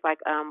learning. Just like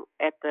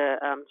at the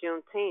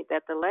Juneteenth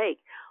at the lake,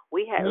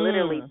 we had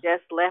literally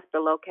just left the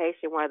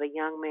location where the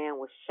young man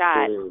was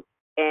shot.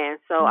 And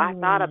so I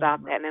thought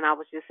about that, and then I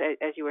was just,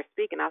 as you were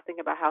speaking, I was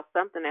thinking about how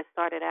something that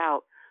started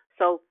out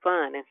so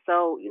fun and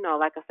so,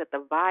 like I said,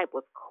 the vibe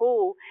was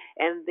cool,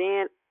 and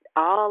then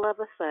all of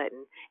a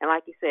sudden, and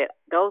like you said,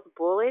 those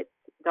bullets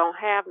don't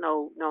have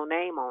no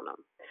name on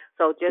them.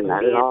 So just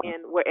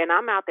and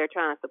I'm out there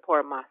trying to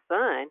support my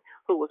son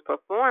who was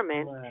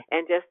performing,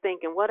 and just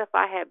thinking, what if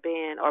I had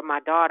been, or my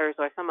daughters,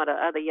 or some of the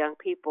other young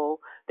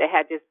people that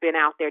had just been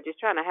out there just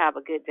trying to have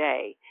a good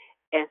day.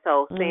 And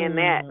so saying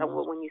that,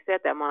 when you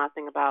said that, Mom, I was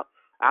thinking about,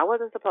 I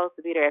wasn't supposed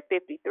to be there at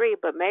 53,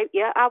 but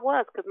maybe, I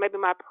was, because maybe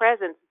my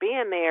presence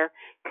being there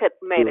could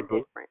made a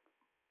difference,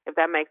 if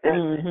that makes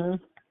sense.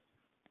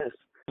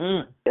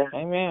 Yes.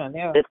 Amen.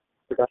 Yeah. It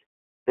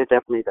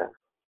definitely does.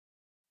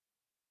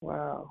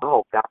 Wow.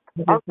 Oh, God.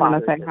 I just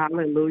want to say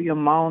hallelujah,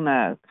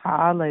 Mona.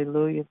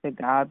 Hallelujah. To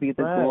God be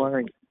the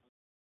glory.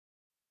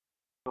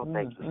 Oh,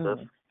 thank you,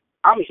 sis.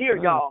 I'm here,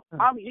 y'all.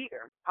 I'm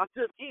here. I'm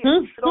just here.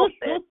 You know what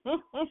I'm saying?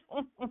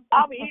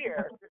 I'm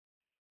here.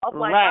 I'm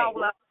like, I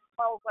was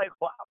like,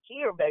 well, I'm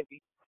here,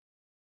 baby.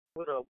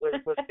 With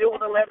still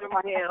with a letter in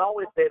my hand. I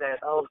always say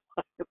that.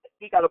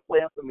 He got a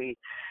plan for me,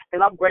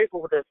 and I'm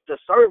grateful to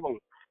serve him.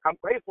 I'm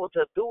grateful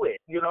to do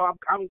it.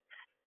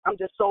 I'm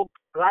just so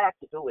glad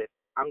to do it.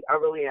 I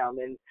really am,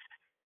 and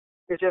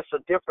it's just a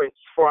difference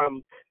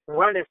from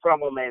running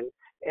from him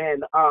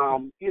and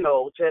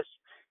just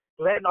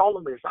letting all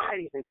the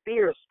anxieties and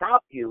fears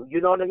stop you. You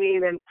know what I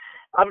mean? And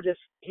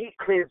he's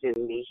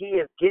cleansing me. He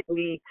is getting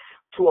me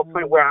to a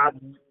point where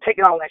I'm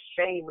taking all that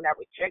shame and that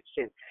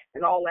rejection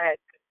and all that,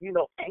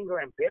 anger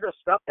and bitter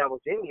stuff that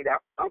was in me,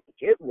 that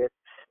unforgiveness.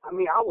 I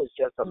mean, I was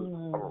just a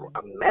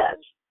mess,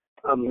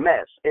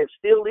 and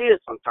still is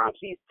sometimes.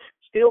 He's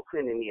still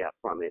cleaning me up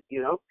from it,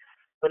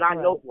 But I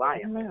know who I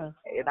am,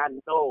 and I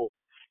know,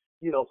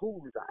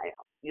 whose I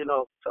am,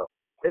 So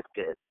it's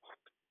good.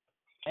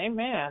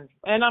 Amen.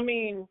 And I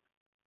mean,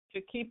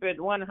 to keep it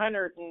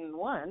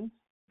 101,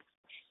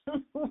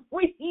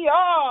 We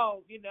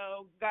all,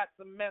 got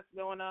some mess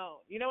going on.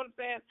 You know what I'm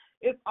saying?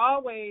 It's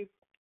always,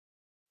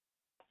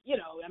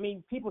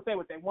 people say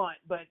what they want,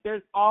 but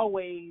there's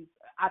always,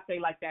 I say,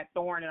 like that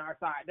thorn in our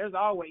side. There's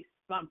always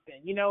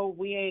something.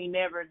 We ain't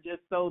never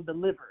just so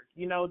delivered.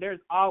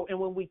 And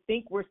when we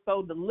think we're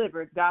so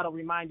delivered, God will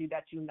remind you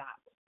that you're not.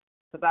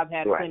 Because I've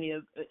had plenty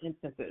of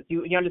instances.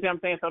 You understand what I'm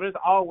saying? So there's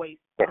always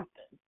something.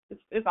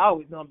 It's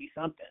always going to be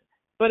something.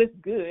 But it's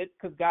good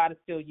because God is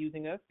still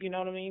using us. You know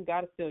what I mean?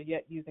 God is still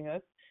yet using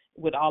us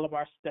with all of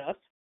our stuff.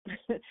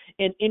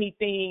 And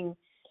anything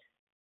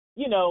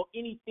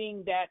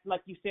that,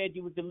 like you said,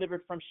 you were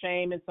delivered from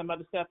shame and some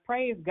other stuff,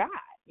 praise God.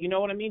 You know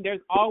what I mean?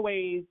 There's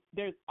always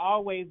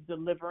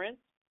deliverance.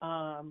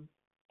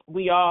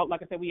 We all,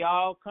 like I said, we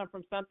all come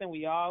from something.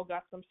 We all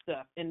got some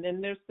stuff. And then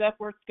there's stuff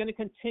we're going to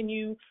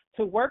continue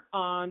to work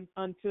on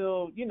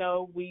until,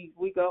 we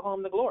go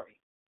home to glory.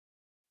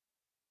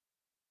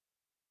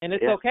 And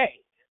it's okay.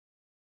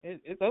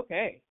 It's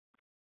okay.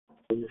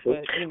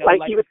 But,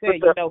 like you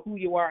said, you know who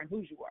you are and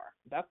whose you are.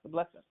 That's the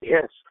blessing.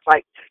 Yes.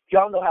 Like,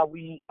 y'all know how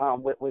we,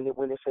 when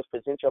it says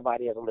present your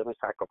body as a living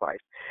sacrifice.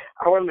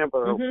 I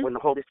remember when the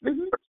Holy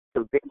Spirit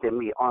convicted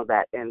me on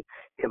that. And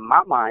in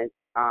my mind,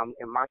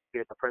 in my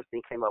spirit, the first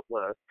thing came up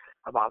was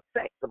about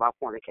sex, about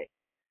fornicating.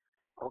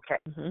 Okay.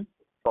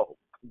 So,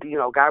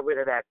 got rid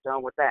of that,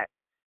 done with that.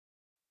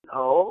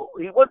 No,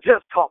 he was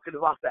just talking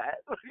about that.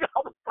 I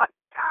was like,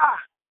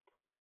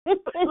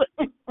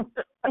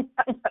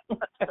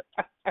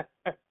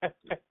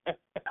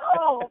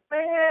 oh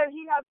man,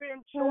 he has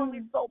been showing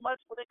me so much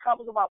when it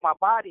comes about my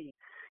body,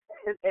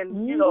 and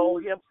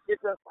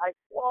it's just like,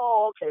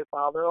 whoa, okay,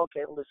 Father,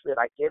 okay, listen,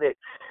 I get it.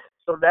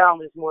 So now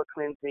there's more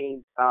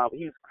cleansing.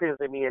 He's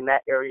cleansing me in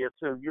that area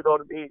too. You know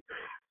what I mean?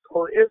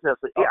 So it's just.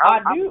 I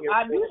do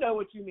know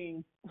what you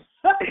mean.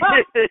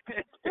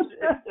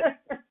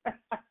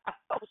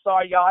 I'm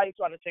sorry, y'all. I ain't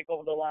trying to take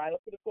over the line.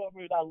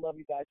 I love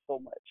you guys so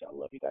much. I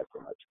love you guys so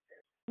much.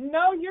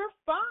 No, you're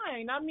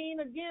fine. I mean,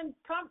 again,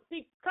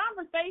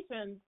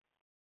 conversations,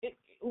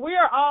 we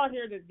are all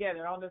here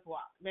together on this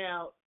walk.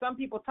 Now, some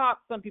people talk,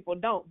 some people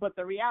don't, but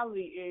the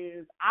reality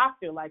is I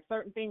feel like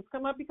certain things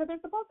come up because they're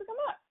supposed to come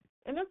up.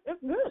 And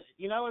it's good.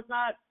 It's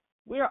not,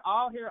 we're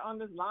all here on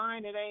this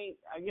line. It ain't,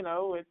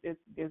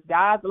 it's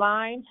God's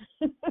line.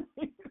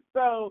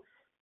 So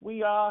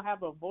we all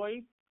have a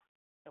voice.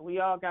 And we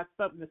all got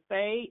something to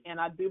say, and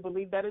I do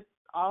believe that it's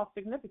all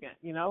significant.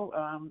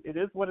 It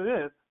is what it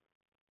is.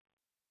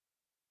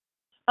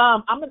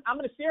 I'm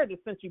gonna share this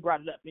since you brought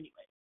it up anyway,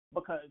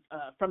 because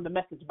from the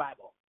Message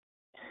Bible,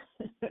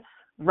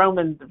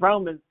 Romans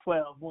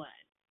 12:1,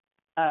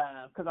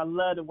 because I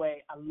love the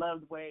way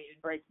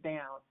it breaks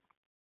down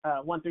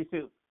 1 through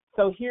 2.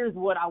 So here's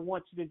what I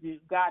want you to do.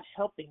 God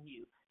helping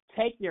you.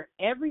 Take your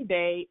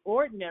everyday,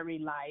 ordinary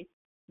life,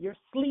 your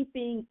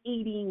sleeping,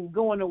 eating,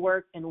 going to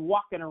work, and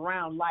walking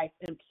around life,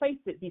 and place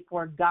it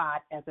before God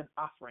as an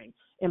offering.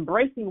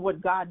 Embracing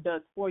what God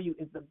does for you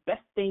is the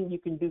best thing you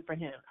can do for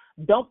him.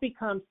 Don't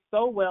become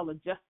so well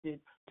adjusted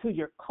to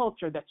your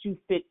culture that you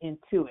fit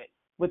into it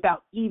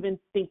without even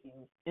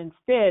thinking.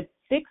 Instead,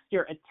 fix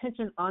your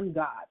attention on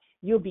God.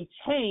 You'll be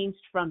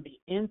changed from the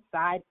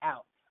inside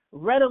out.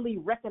 Readily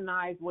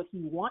recognize what he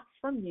wants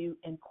from you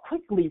and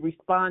quickly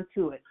respond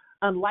to it,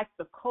 unlike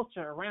the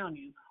culture around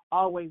you,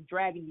 always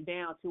dragging you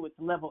down to its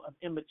level of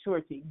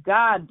immaturity.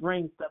 God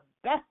brings the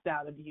best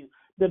out of you,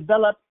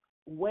 develops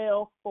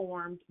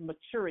well-formed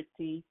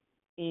maturity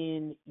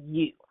in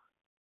you.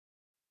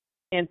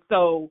 And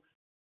so,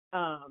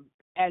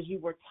 as you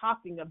were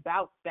talking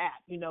about that,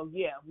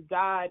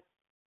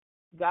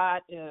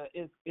 God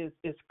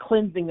is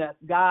cleansing us.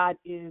 God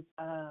is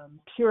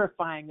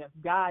purifying us.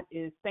 God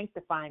is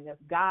sanctifying us.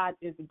 God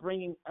is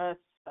bringing us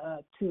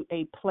to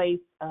a place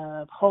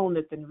of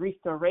wholeness and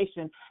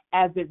restoration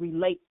as it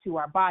relates to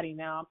our body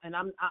now. And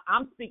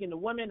I'm speaking to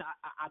women.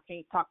 I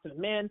can't talk to the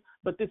men,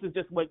 but this is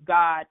just what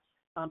God,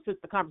 since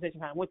the conversation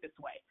kind of went this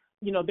way.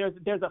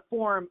 There's a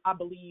form, I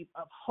believe,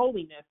 of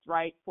holiness,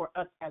 right, for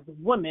us as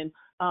women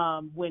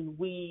when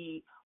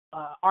we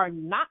are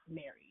not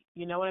married.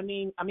 You know what I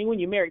mean? I mean, when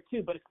you're married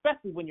too, but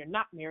especially when you're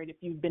not married, if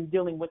you've been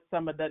dealing with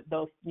some of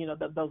those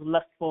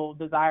lustful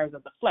desires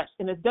of the flesh.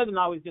 And it doesn't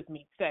always just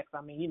mean sex.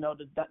 I mean,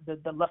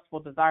 the lustful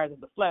desires of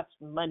the flesh,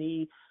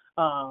 money,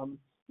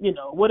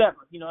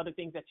 whatever, other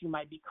things that you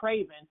might be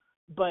craving.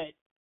 But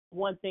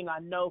one thing I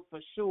know for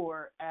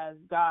sure, as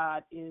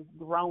God is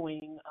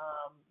growing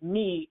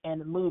me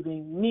and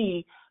moving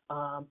me,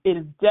 it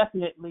is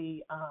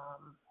definitely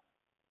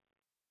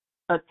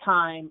a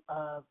time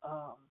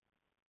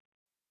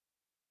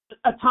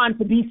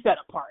to be set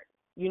apart.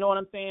 You know what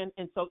I'm saying?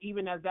 And so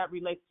even as that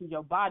relates to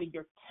your body,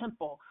 your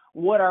temple,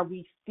 what are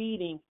we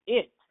feeding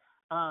it?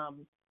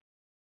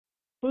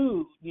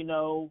 Food,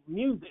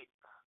 music,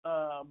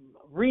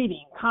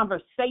 reading,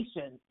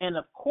 conversation, and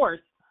of course,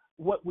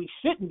 what we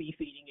shouldn't be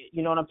feeding it.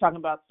 You know what I'm talking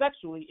about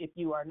sexually if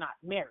you are not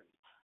married.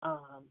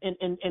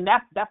 And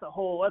that's a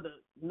whole other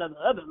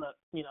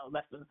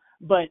lesson.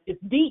 But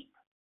it's deep.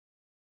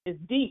 It's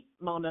deep,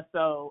 Mona.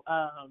 So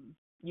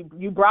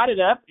you brought it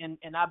up,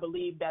 and I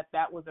believe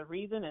that was a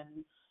reason,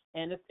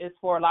 and it's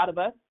for a lot of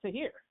us to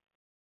hear.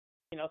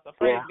 So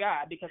praise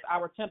God, because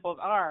our temples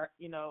are,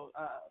 we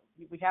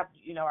have,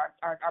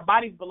 our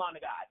bodies belong to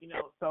God,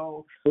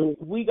 so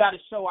we got to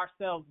show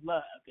ourselves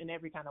love in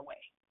every kind of way.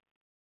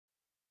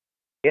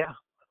 Yeah,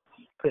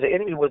 because the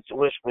enemy was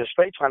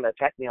straight trying to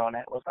attack me on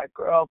that. It was like,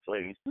 girl,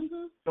 please,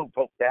 don't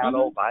broke down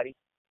old body.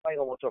 I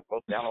don't want your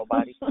broke down old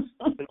body.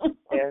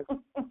 And,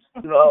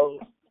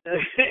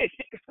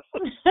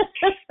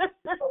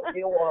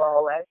 you want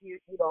all that,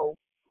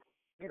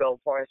 as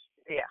far as,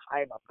 I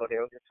ain't about to go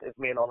there. It's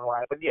men on the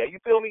line. But, yeah, you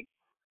feel me?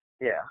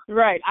 Yeah.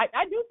 Right.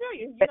 I do feel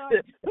you.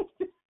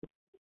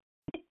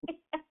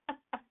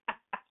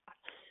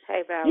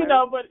 Hey, Valerie.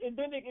 But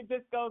then it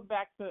just goes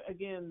back to,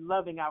 again,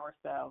 loving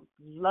ourselves.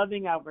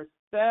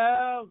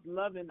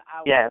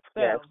 Yes.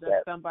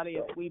 That's somebody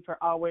we've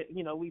always,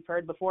 we've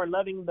heard before,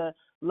 loving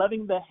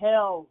the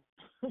hell.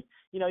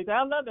 You say,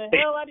 I love the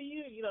hell out of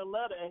you.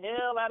 Love the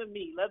hell out of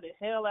me. Love the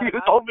hell out of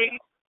myself.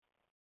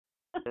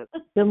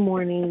 Good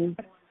morning.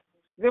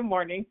 Good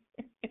morning.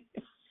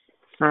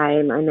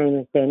 Hi, my name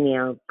is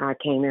Danielle. I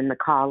came in the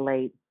call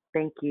late.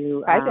 Thank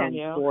you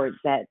Danielle. For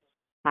that.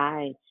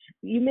 Hi.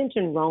 You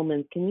mentioned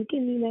Romans. Can you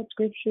give me that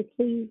scripture,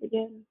 please,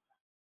 again?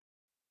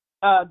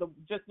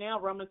 Just now,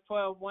 Romans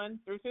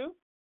 12:1-2?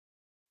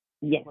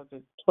 Yes,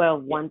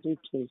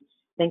 12:1-2.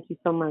 Thank you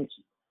so much.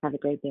 Have a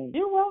great day.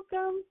 You're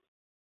welcome.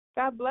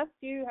 God bless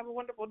you. Have a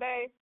wonderful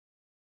day.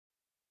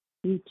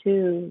 You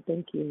too.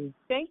 Thank you.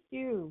 Thank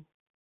you.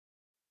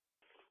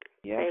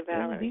 Yes, hey,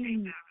 Valerie.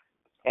 Indeed.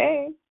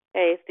 Hey.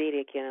 Hey, it's Dee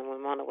Dee again. And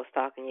when Mona was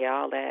talking,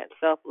 all that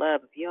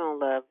self-love, if you don't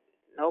love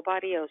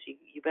nobody else,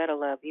 you better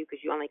love you,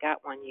 because you only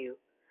got one you.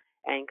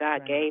 And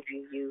God gave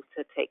you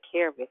to take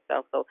care of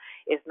yourself. So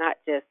it's not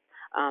just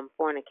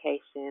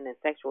fornication and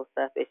sexual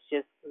stuff. It's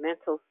just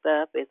mental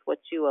stuff. It's what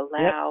you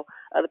allow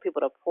other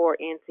people to pour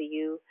into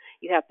you.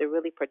 You have to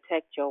really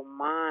protect your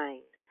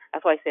mind.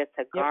 That's why I said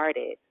to guard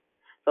it.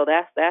 So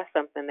that's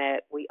something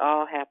that we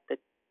all have to,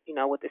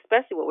 with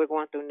especially what we're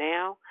going through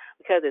now,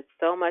 because it's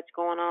so much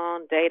going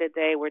on day to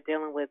day. We're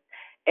dealing with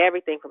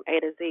everything from A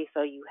to Z.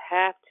 So you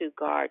have to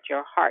guard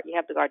your heart. You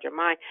have to guard your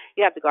mind.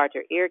 You have to guard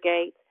your ear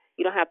gates.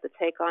 You don't have to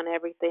take on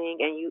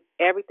everything, and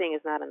everything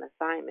is not an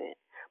assignment.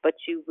 But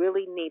you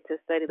really need to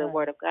study the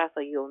Word of God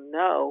so you'll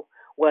know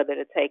whether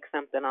to take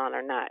something on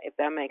or not, if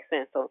that makes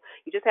sense. So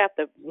you just have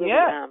to really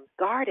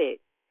guard it,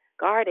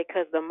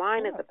 because the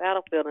mind is a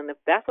battlefield, and if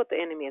that's what the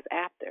enemy is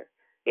after,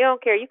 he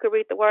don't care. You could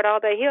read the Word all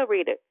day; he'll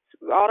read it,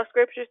 all the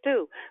scriptures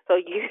too. So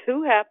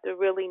you have to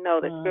really know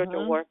that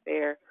spiritual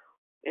warfare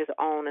is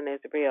on and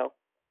is real.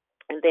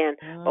 And then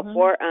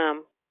before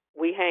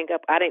we hang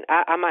up,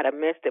 I might have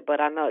missed it,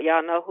 but I know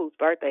y'all know whose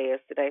birthday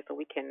is today, so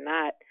we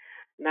cannot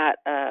not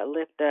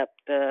lift up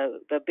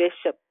the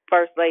Bishop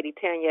First Lady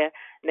Tanya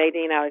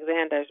Nadine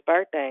Alexander's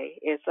birthday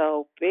is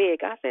so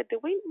big. I said, did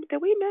we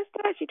miss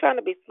that? She's trying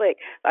to be slick.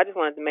 So I just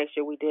wanted to make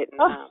sure we didn't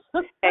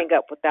hang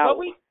up without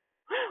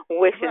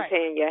wishing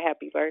Tanya a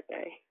happy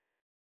birthday.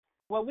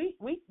 Well, we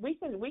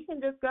can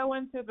just go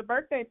into the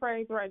birthday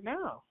praise right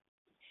now.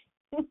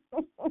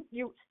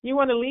 You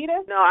want to lead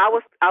us? No, I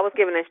was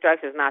given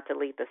instructions not to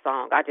lead the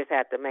song. I just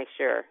had to make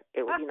sure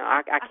it was.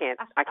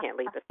 I can't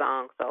lead the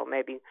song, so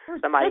maybe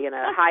somebody in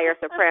a higher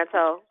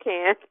soprano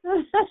can.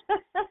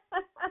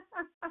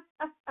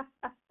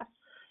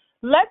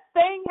 Let's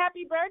sing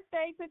happy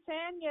birthday to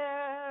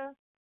Tanya.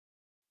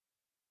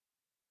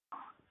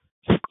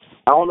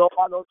 I don't know if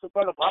I know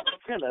soprano, but I'm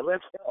Tanya.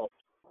 Let's go.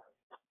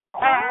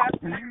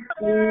 Happy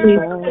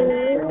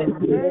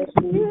birthday.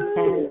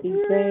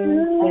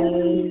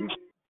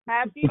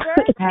 Happy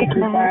birthday.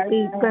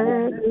 Happy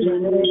birthday.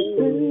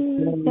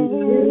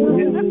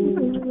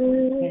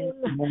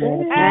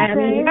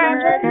 Happy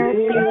birthday.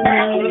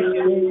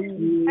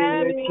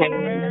 Happy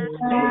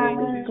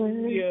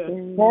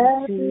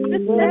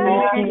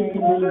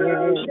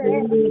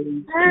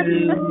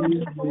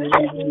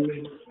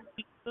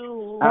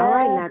All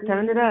right, now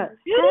turn it up.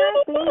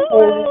 Happy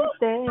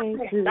birthday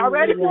to you. Y'all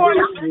ready for it?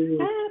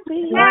 Happy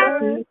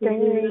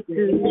birthday to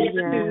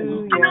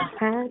you.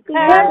 Happy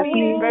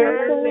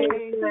birthday.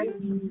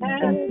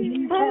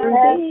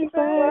 Happy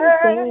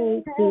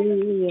birthday to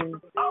you.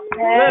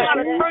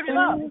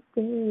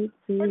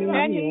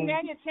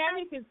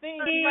 Tanya can sing.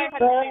 She might have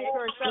to sing it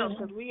herself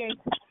because we ain't.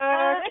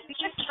 Happy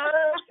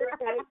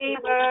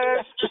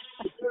birthday.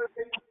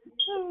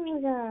 Oh my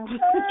God.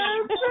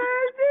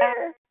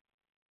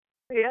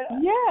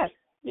 Yes.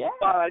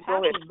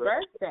 Happy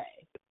birthday.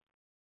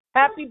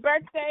 Happy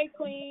birthday,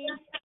 Queen.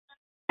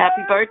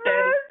 Happy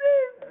birthday.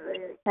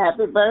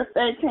 Happy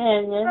birthday,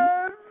 Tanya.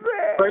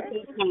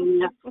 Birthday,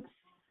 Tanya.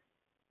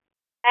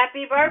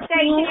 Happy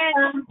birthday,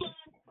 Tanya.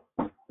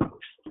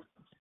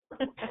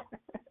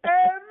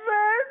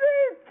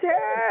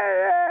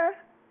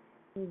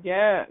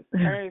 Yes,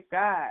 praise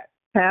God.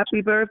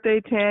 Happy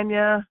birthday,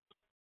 Tanya.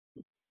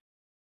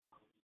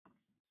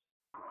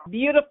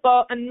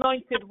 Beautiful,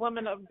 anointed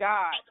woman of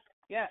God.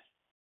 Yes.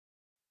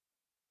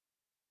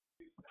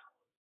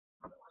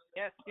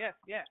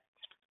 Yes.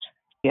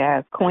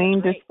 Yes,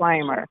 clean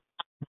disclaimer.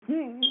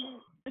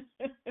 Amen.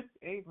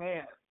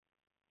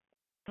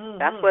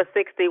 That's what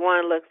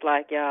 61 looks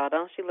like, y'all.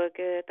 Don't she look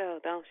good, though?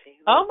 Don't she?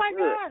 Oh, my good.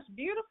 gosh.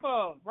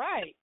 Beautiful.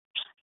 Right.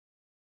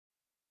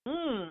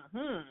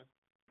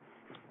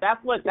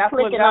 That's what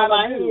God on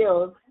my do.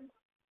 heels.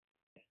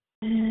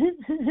 You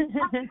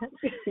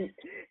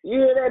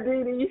hear that,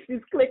 Dee?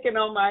 She's clicking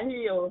on my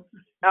heels.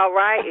 All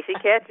right. Is she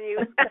catching you?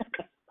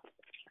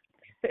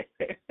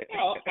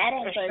 Oh, I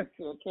don't think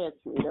she'll catch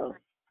me, though.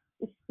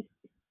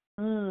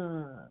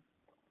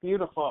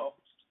 Beautiful.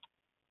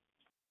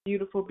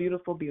 Beautiful,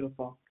 beautiful,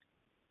 beautiful.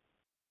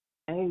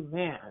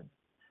 Amen.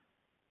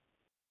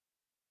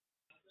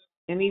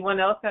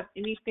 Anyone else have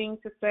anything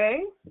to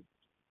say?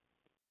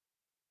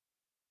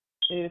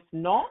 If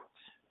not,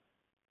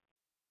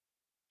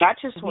 I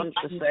just wanted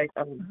to say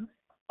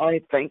I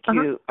thank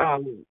you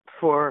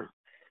for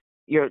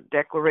your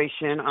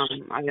declaration.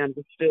 I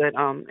understood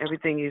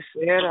everything you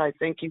said. I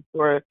thank you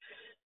for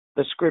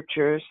the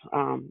scriptures.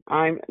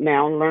 I'm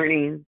now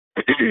learning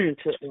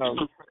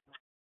to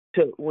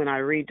when I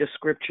read the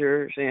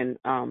scriptures and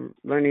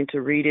learning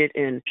to read it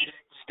and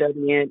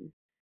study it,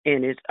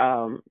 and it's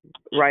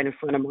right in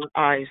front of my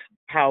eyes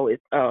how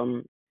it's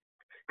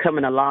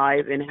coming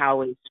alive and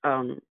how it's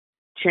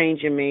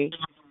changing me,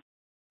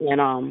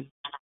 and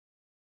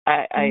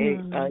I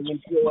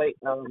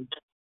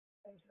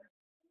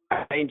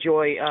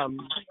enjoy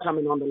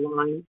coming on the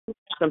line.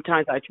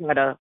 Sometimes I try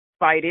to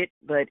fight it,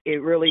 but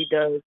it really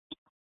does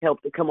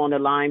help to come on the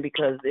line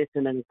because it's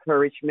an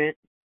encouragement.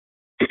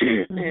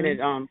 And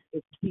it's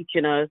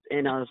teaching us,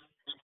 and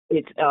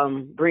it's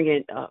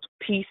bringing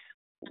peace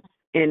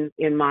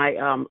in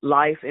my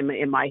life,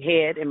 in my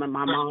head, in my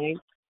mind.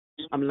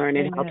 I'm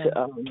learning how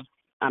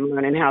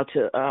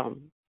to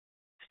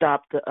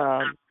stop the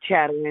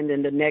chattering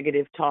and the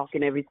negative talk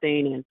and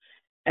everything,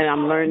 and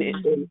I'm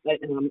learning.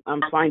 And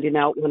I'm finding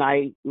out when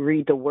I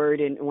read the word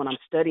and when I'm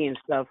studying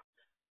stuff,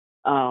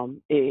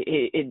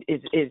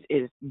 it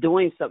is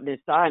doing something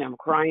inside. I'm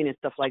crying and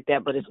stuff like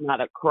that, but it's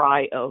not a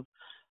cry of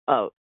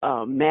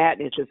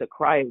madness. It's a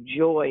cry of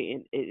joy,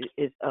 and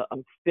it's a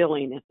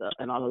feeling. It's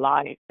an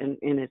alive, and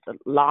it's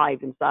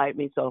alive inside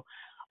me. So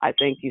I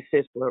thank you,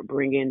 sis, for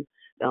bringing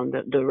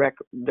the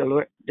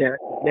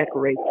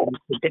decoration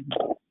today,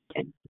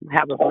 and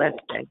have a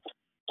blessed day.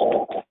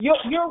 You're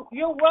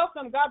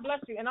welcome. God bless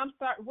you. And I'm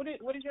sorry. What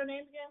is your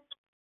name again?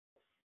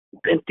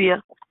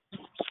 Cynthia.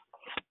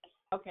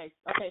 Okay,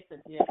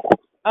 Cynthia.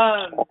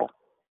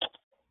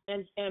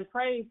 And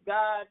praise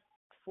God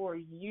for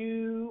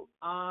you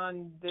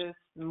on this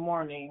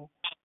morning.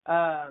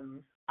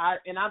 I'm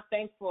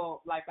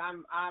thankful. Like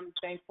I'm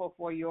thankful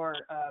for your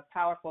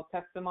powerful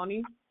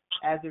testimony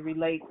as it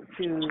relates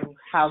to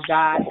how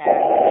God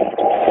has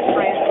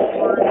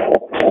transformed.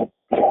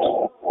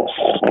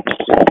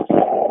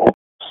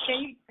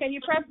 Can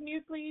you press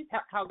mute, please?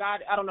 How God,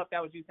 I don't know if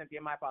that was you,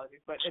 Cynthia, my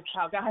apologies, but it's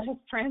how God has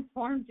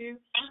transformed you.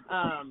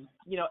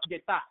 Your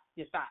thoughts.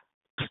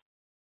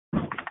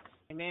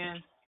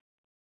 Amen.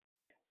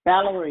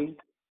 Valerie,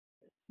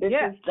 this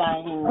is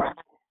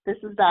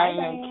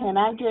Diane. Can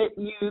I get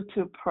you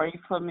to pray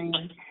for me?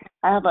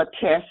 I have a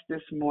test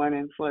this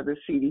morning for the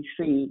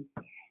CDC,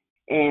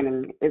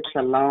 and it's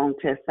a long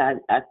test. I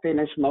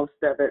finished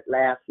most of it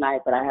last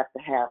night, but I have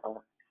to have a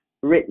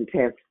written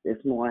test this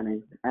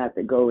morning. I have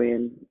to go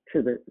in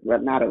to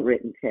not a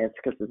written test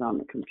because it's on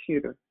the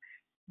computer.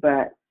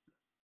 But,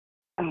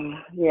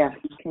 can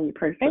you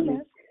pray for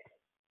me?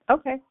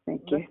 Okay.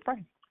 Thank you. Let's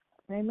pray.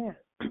 Amen.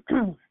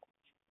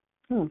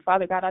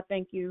 Father God, I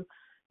thank you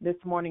this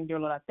morning, dear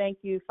Lord. I thank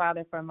you,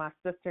 Father, for my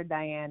sister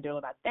Diane, dear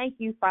Lord. I thank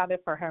you, Father,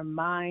 for her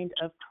mind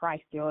of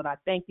Christ, dear Lord. I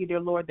thank you, dear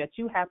Lord, that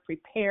you have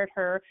prepared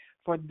her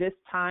for this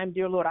time,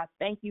 dear Lord. I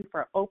thank you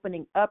for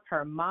opening up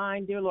her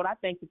mind, dear Lord. I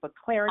thank you for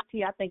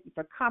clarity. I thank you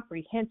for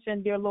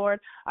comprehension, dear Lord.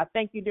 I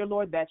thank you, dear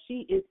Lord, that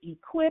she is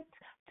equipped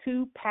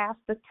to pass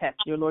the test,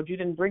 dear Lord. You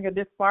didn't bring her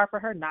this far for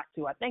her not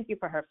to. I thank you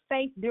for her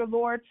faith, dear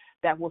Lord,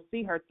 that will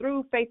see her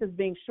through. Faith is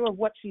being sure of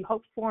what she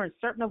hopes for and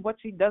certain of what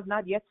she does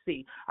not yet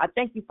see. I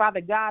thank you,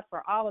 Father God,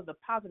 for all of the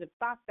positive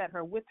thoughts that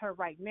are with her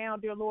right now,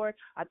 dear Lord.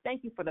 I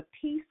thank you for the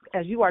peace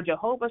as you are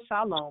Jehovah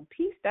Shalom,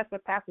 peace that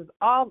surpasses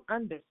all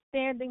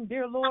understanding,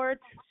 dear Lord.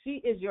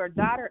 She is your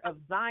daughter of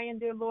Zion,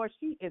 dear Lord.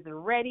 She is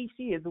ready,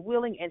 she is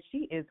willing, and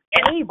she is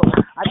able.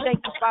 I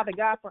thank you, Father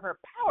God, for her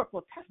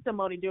powerful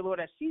testimony, dear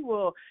Lord, as she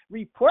will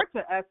report to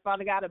us,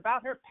 Father God,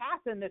 about her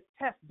passing this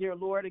test, dear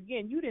Lord.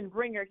 Again, you didn't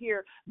bring her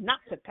here not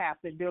to pass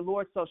it, dear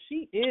Lord, so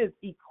she is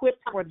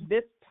equipped for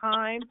this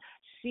time.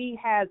 She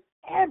has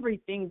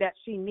everything that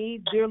she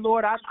needs, dear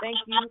Lord. I thank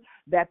you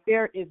that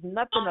there is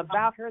nothing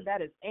about her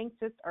that is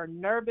anxious or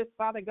nervous,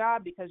 Father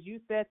God, because you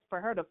said for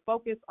her to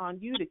focus on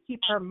you, to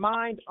keep her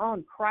mind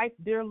on Christ,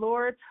 dear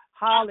Lord.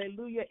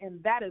 Hallelujah.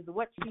 And that is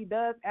what she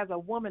does as a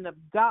woman of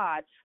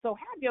God. So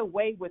have your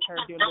way with her,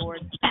 dear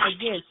Lord.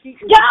 Again, she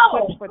is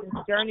equipped for this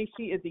journey.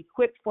 She is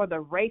equipped for the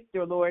race,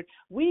 dear Lord.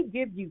 We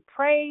give you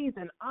praise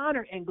and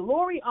honor and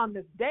glory on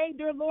this day,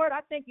 dear Lord. I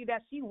thank you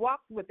that she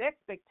walks with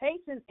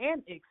expectation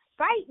and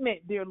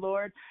excitement, dear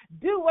Lord.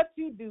 Do what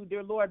you do,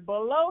 dear Lord,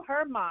 below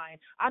her mind.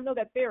 I know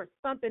that there is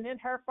something in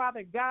her,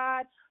 Father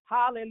God.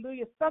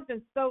 Hallelujah.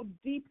 Something so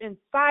deep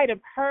inside of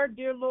her,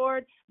 dear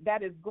Lord,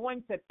 that is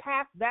going to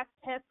pass that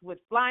test with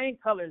flying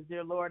colors,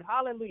 dear Lord.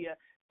 Hallelujah.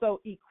 So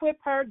equip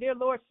her, dear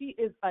Lord. She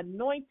is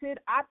anointed.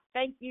 I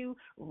thank you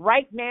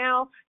right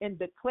now and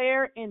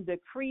declare and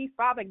decree,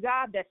 Father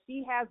God, that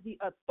she has the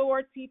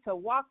authority to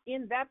walk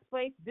in that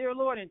place, dear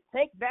Lord, and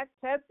take that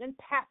test and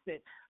pass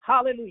it.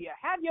 Hallelujah.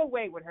 Have your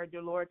way with her,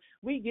 dear Lord.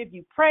 We give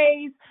you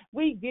praise,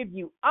 we give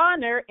you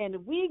honor,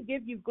 and we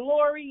give you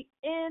glory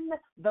in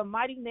the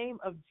mighty name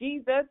of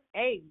Jesus.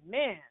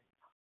 Amen.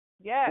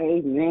 Yes.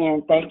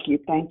 Amen. Thank you.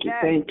 Thank you.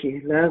 Yes. Thank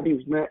you. Love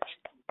you much.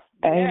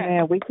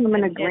 Amen. We come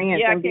in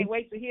agreement. Yeah, I can't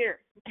wait to hear.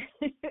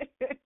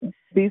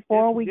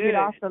 Before we good. get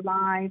off the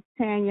line,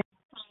 Tanya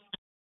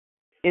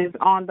is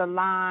on the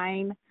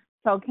line.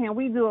 So can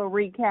we do a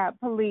recap,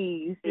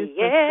 please? Just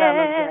to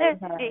celebrate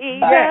her.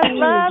 Yes,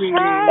 love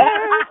her.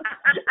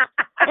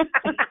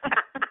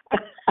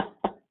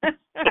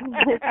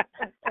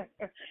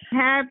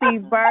 Happy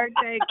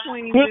birthday,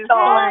 Queen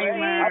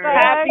Disclaimer.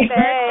 Happy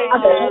birthday.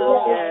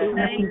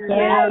 Thank you.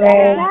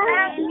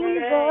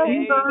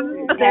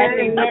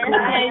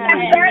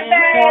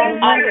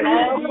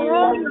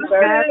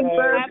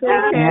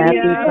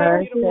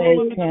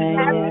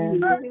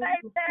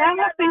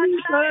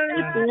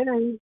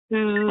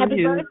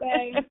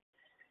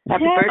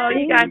 Happy birthday. Oh,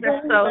 you guys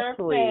are so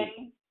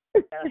sweet.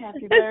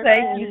 Happy birthday.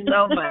 Thank you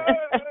so much.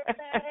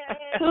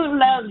 Who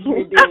loves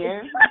you,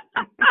 dear?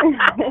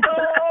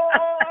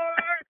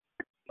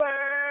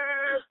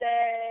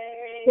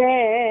 birthday.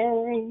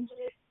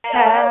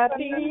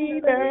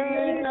 Happy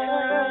birthday.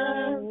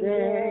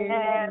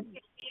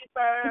 Happy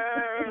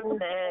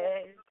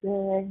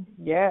birthday.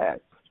 Yes.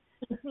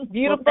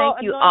 Beautiful, well,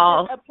 thank you anointed,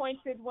 all.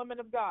 appointed woman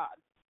of God.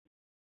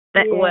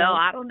 Well,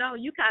 I don't know.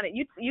 You kind of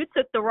you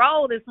took the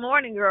role this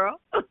morning,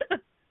 girl.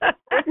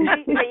 Can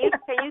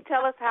you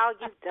tell us how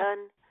you've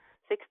done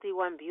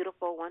 61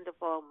 beautiful,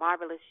 wonderful,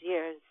 marvelous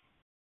years,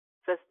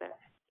 sister?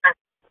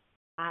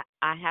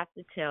 I have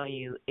to tell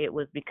you, it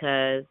was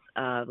because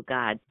of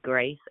God's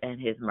grace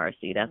and His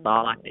mercy. That's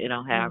all I,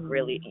 have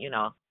really,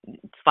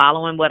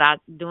 following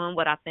doing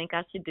what I think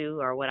I should do,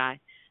 or what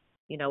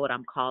what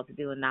I'm called to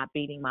do, and not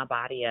beating my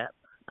body up.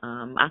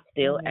 I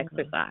still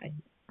exercise,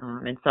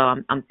 and so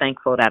I'm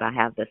thankful that I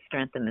have the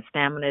strength and the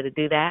stamina to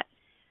do that,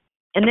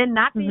 and then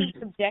not being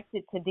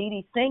subjected to Dee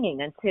Dee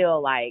singing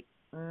until like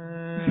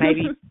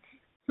maybe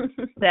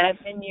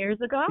 7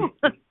 years ago.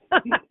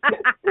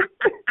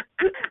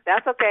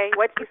 That's okay.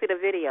 Wait till you see the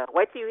video.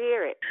 Wait till you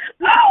hear it.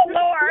 Oh,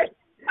 Lord.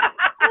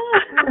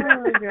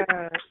 Oh,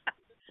 God.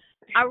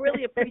 I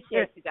really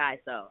appreciate you guys,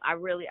 though. I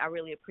really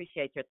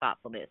appreciate your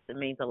thoughtfulness. It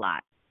means a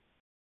lot.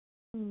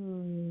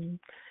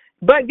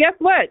 But guess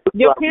what?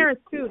 Your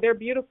parents, too, they're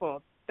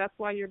beautiful. That's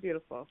why you're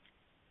beautiful.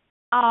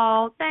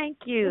 Oh,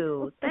 thank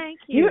you. Thank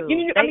you.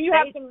 You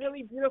have some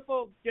really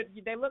beautiful,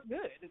 they look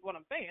good, is what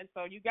I'm saying.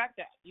 So you got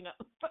that,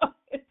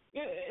 It's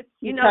good.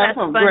 That's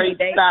some funny.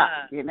 Great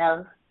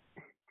stuff,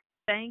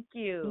 Thank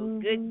you.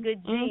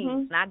 Good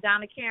genes. Not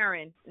Donna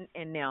Karen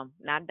and them.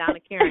 Not Donna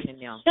Karen and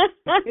them.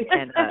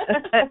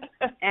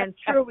 and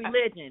True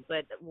Religion,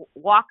 but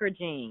Walker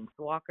genes.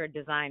 Walker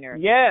designer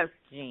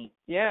genes.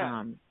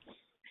 Yeah.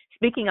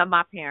 Speaking of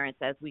my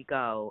parents, as we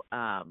go,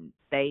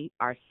 they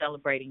are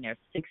celebrating their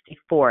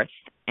 64th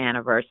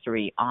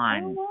anniversary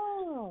on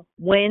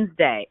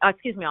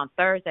on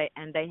Thursday,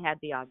 and they had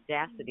the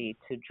audacity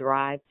to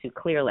drive to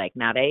Clear Lake.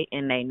 Now, they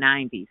in their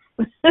 90s.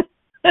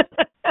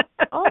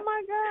 Oh,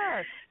 my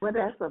gosh. Well,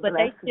 that's a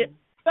blessing.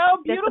 So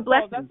beautiful.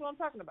 That's what I'm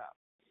talking about.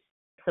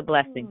 It's a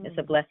blessing. It's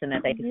a blessing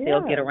that they can still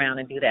get around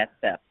and do that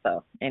stuff.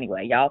 So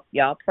anyway,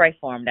 y'all pray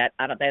for them. That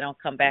they don't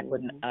come back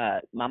with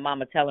my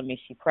mama telling me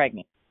she's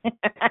pregnant.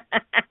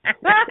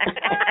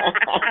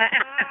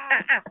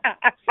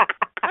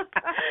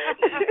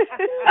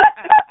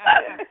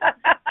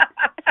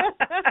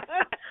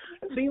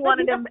 Be one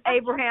of them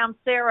Abraham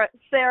Sarah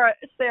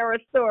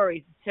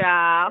stories,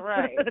 child.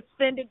 Right.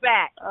 Send it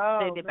back.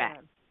 Send it back.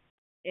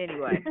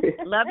 Anyway,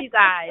 love you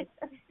guys.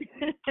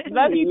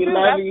 Love you too.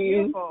 That's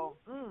you. beautiful.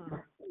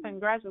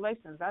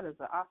 Congratulations. That is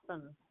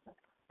awesome.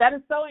 That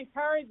is so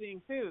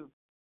encouraging too.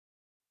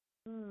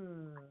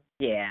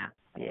 Yeah.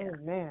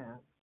 Amen.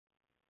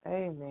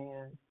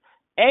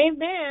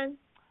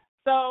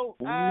 So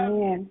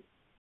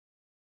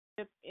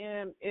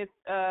if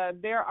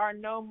there are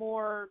no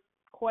more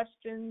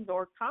questions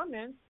or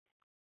comments,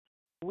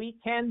 we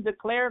can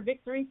declare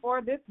victory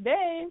for this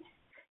day.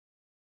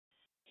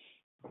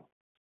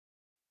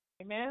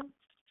 Amen.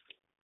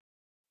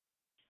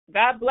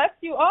 God bless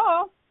you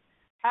all.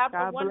 Have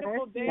a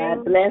wonderful day.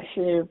 God bless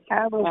you.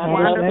 Have a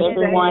wonderful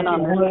everyone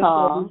on the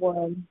call.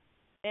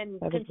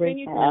 And have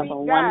continue to have seek a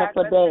God.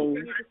 wonderful Let's day.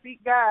 continue to seek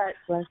God.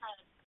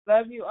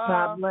 Love you all.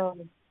 God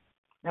bless.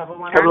 Have a I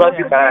wonderful love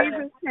you guys.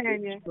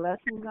 Tanya.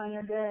 Blessings on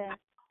your day.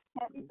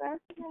 Happy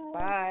birthday.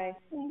 Bye.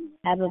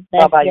 Have a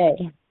blessed Bye-bye.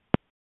 day.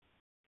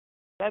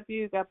 Love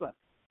you. God bless.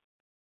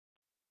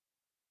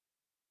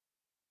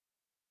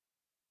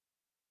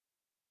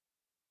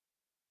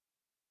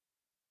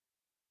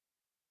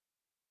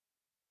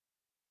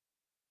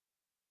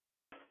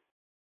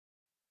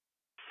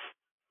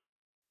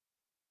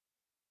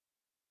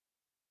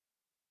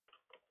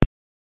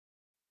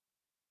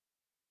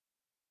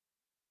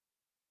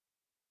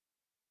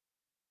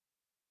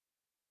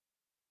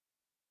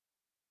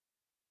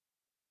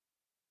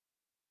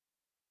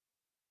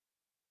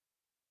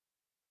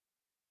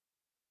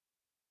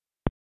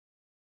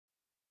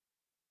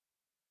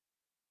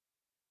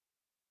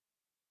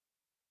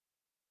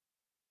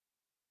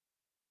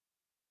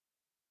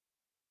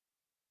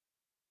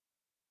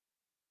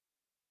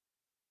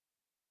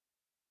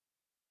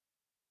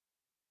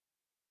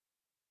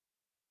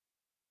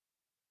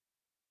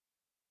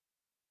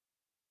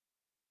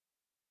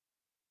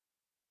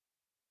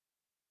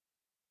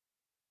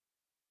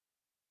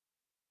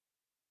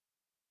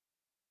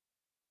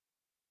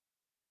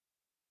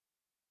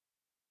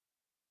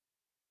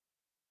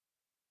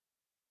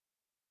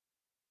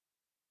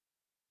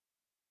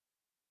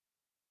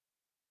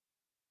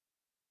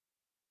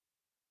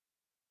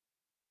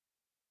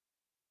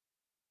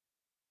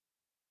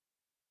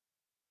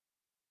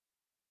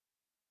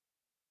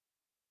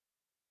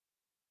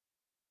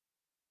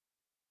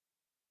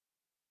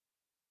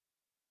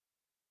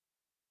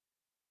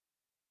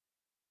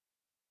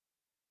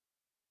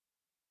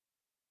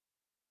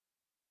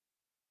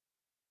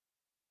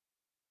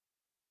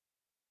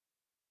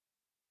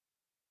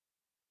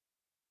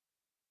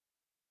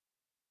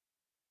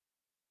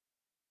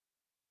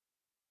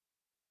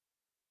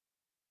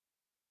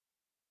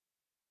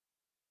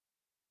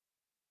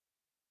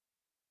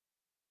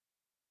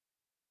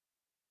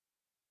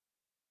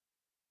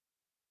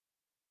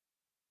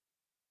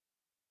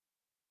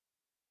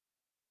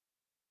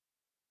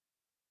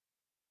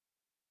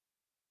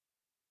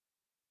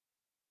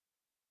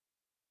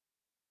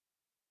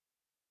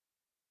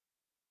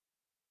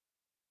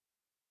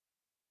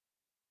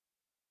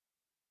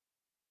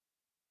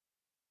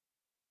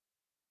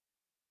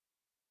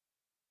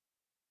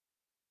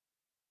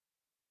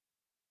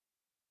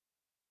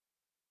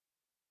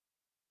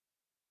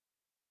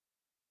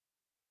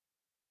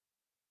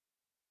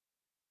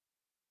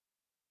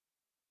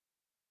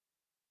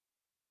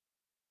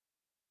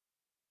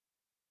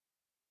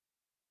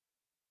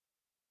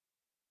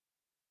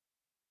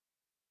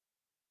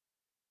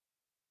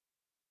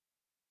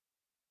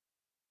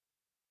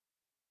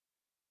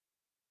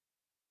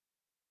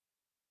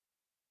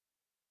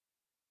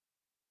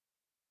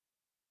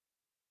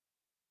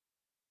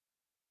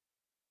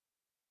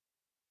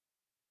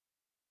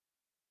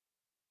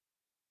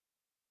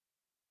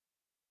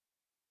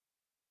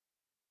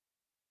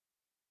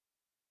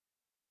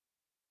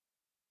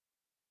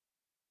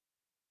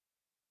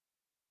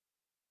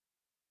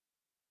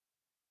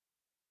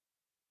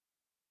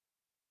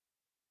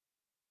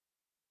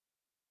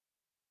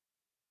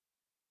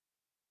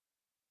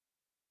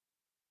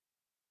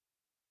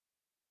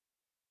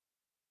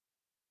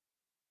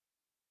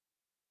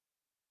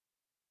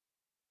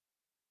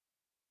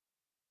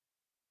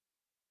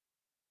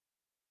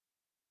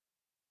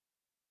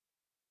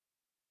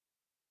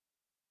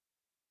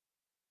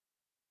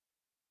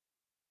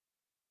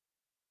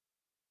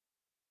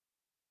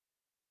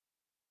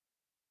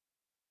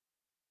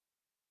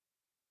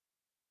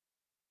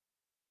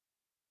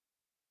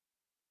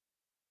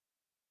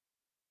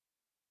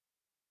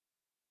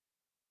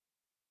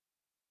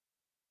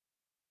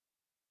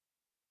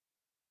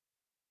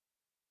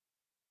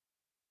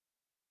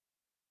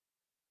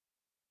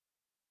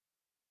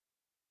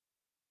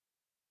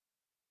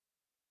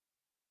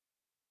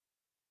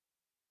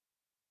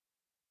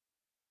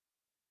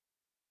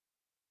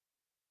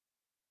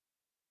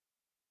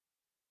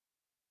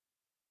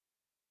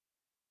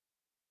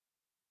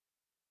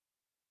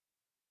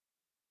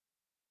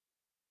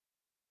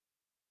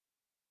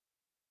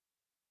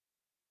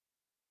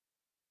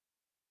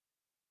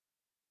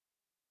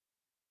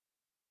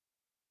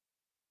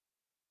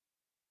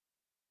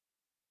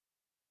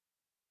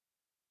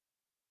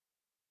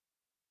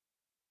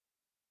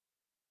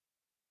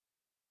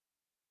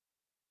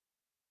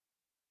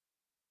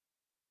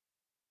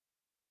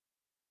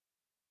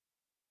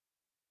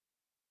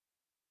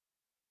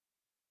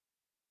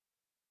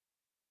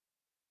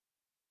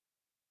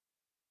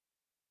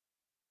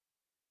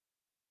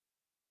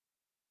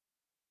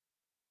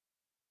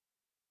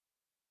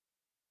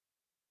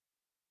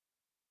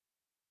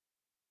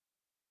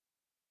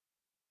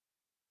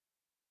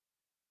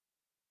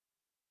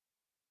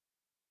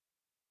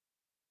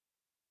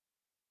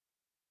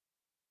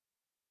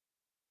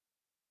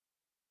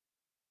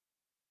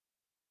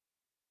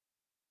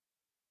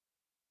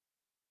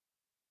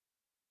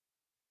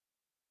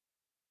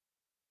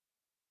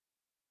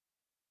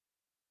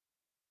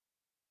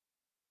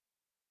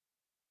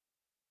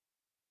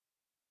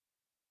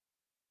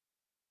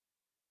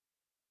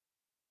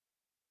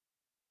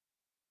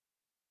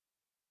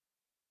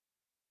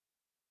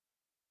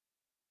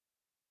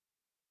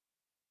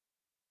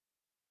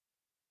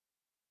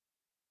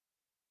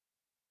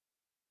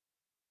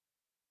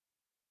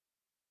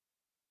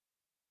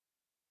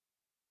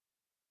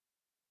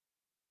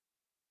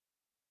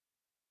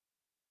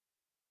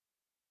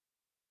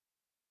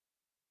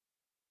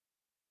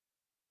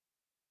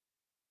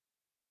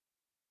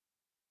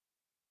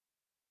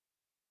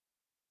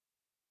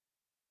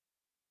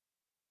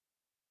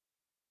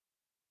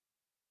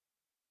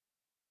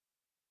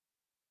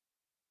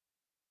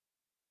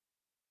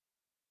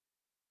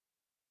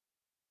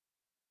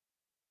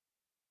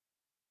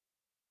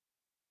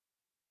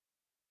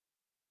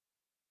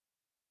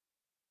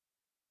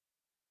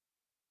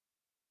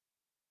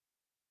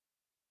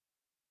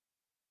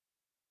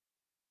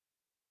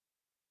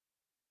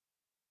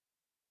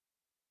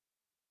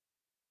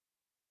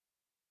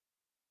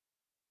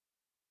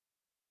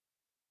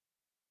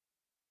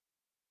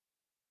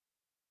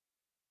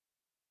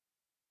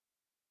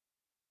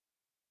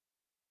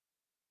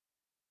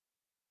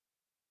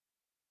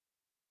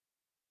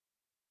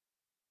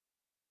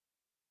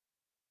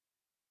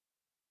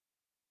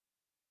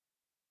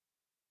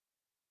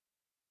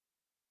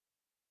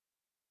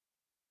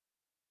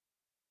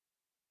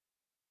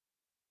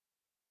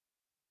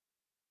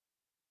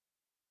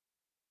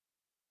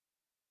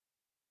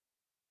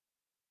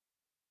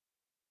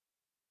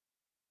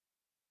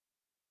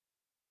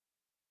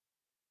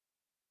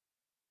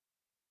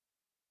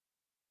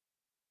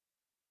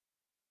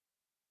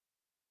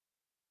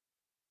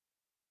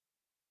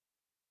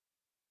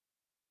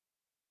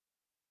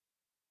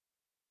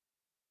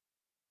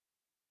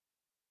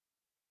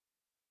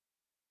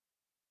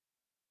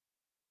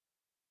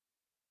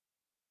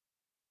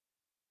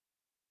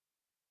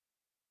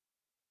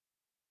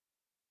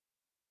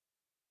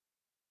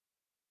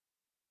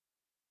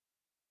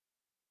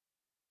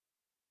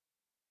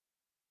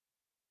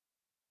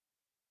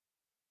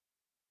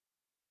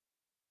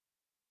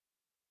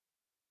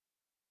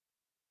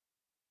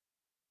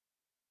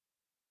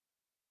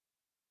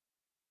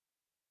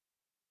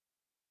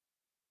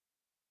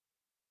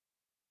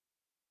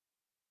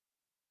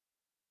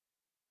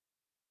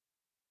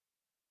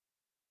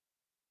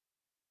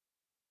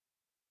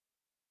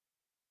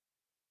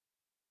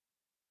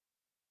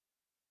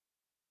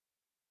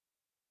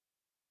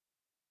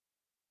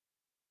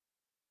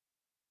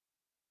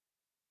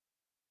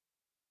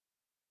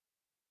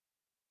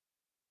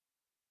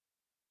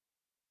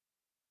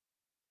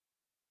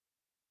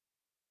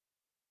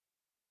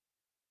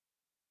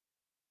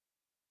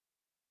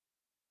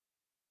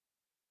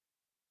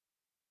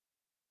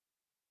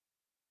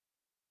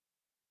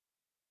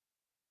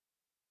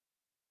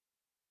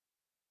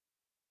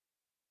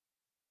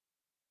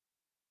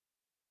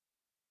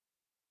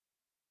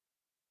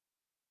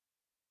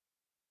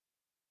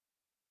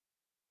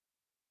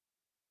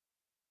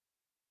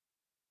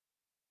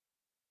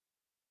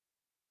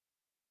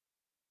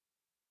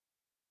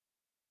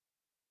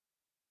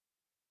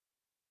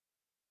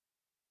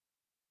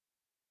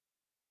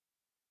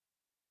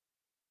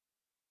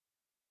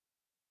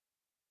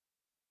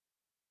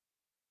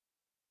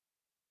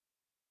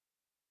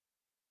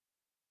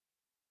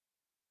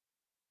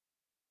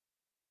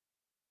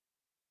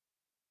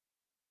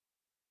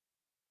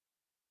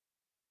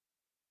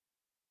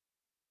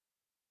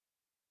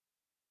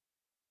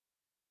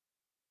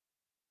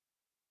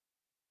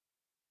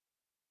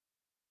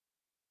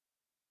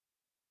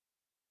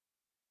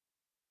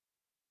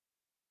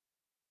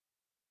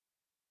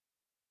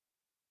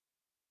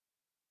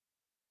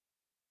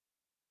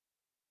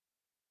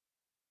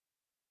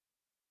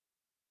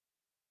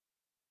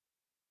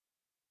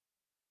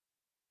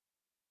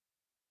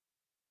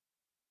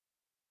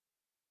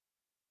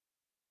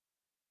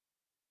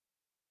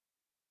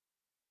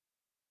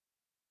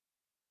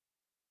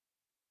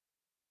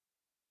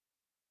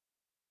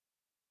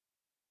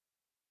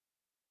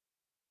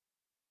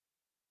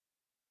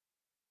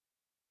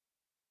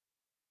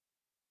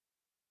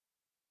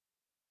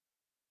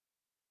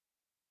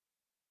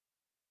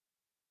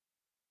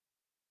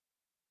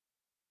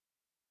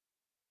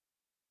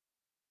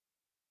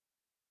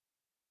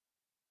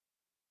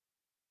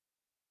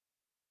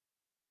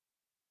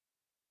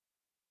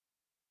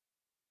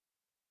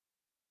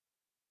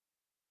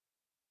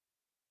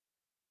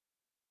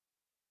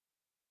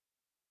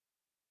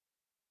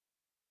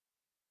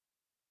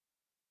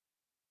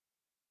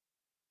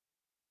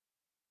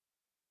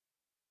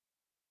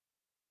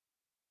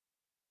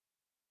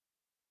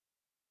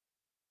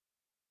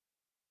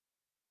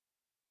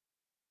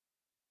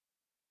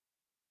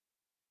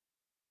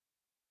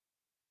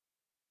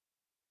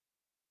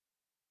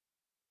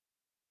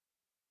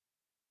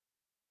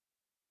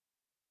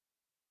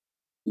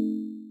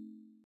 you.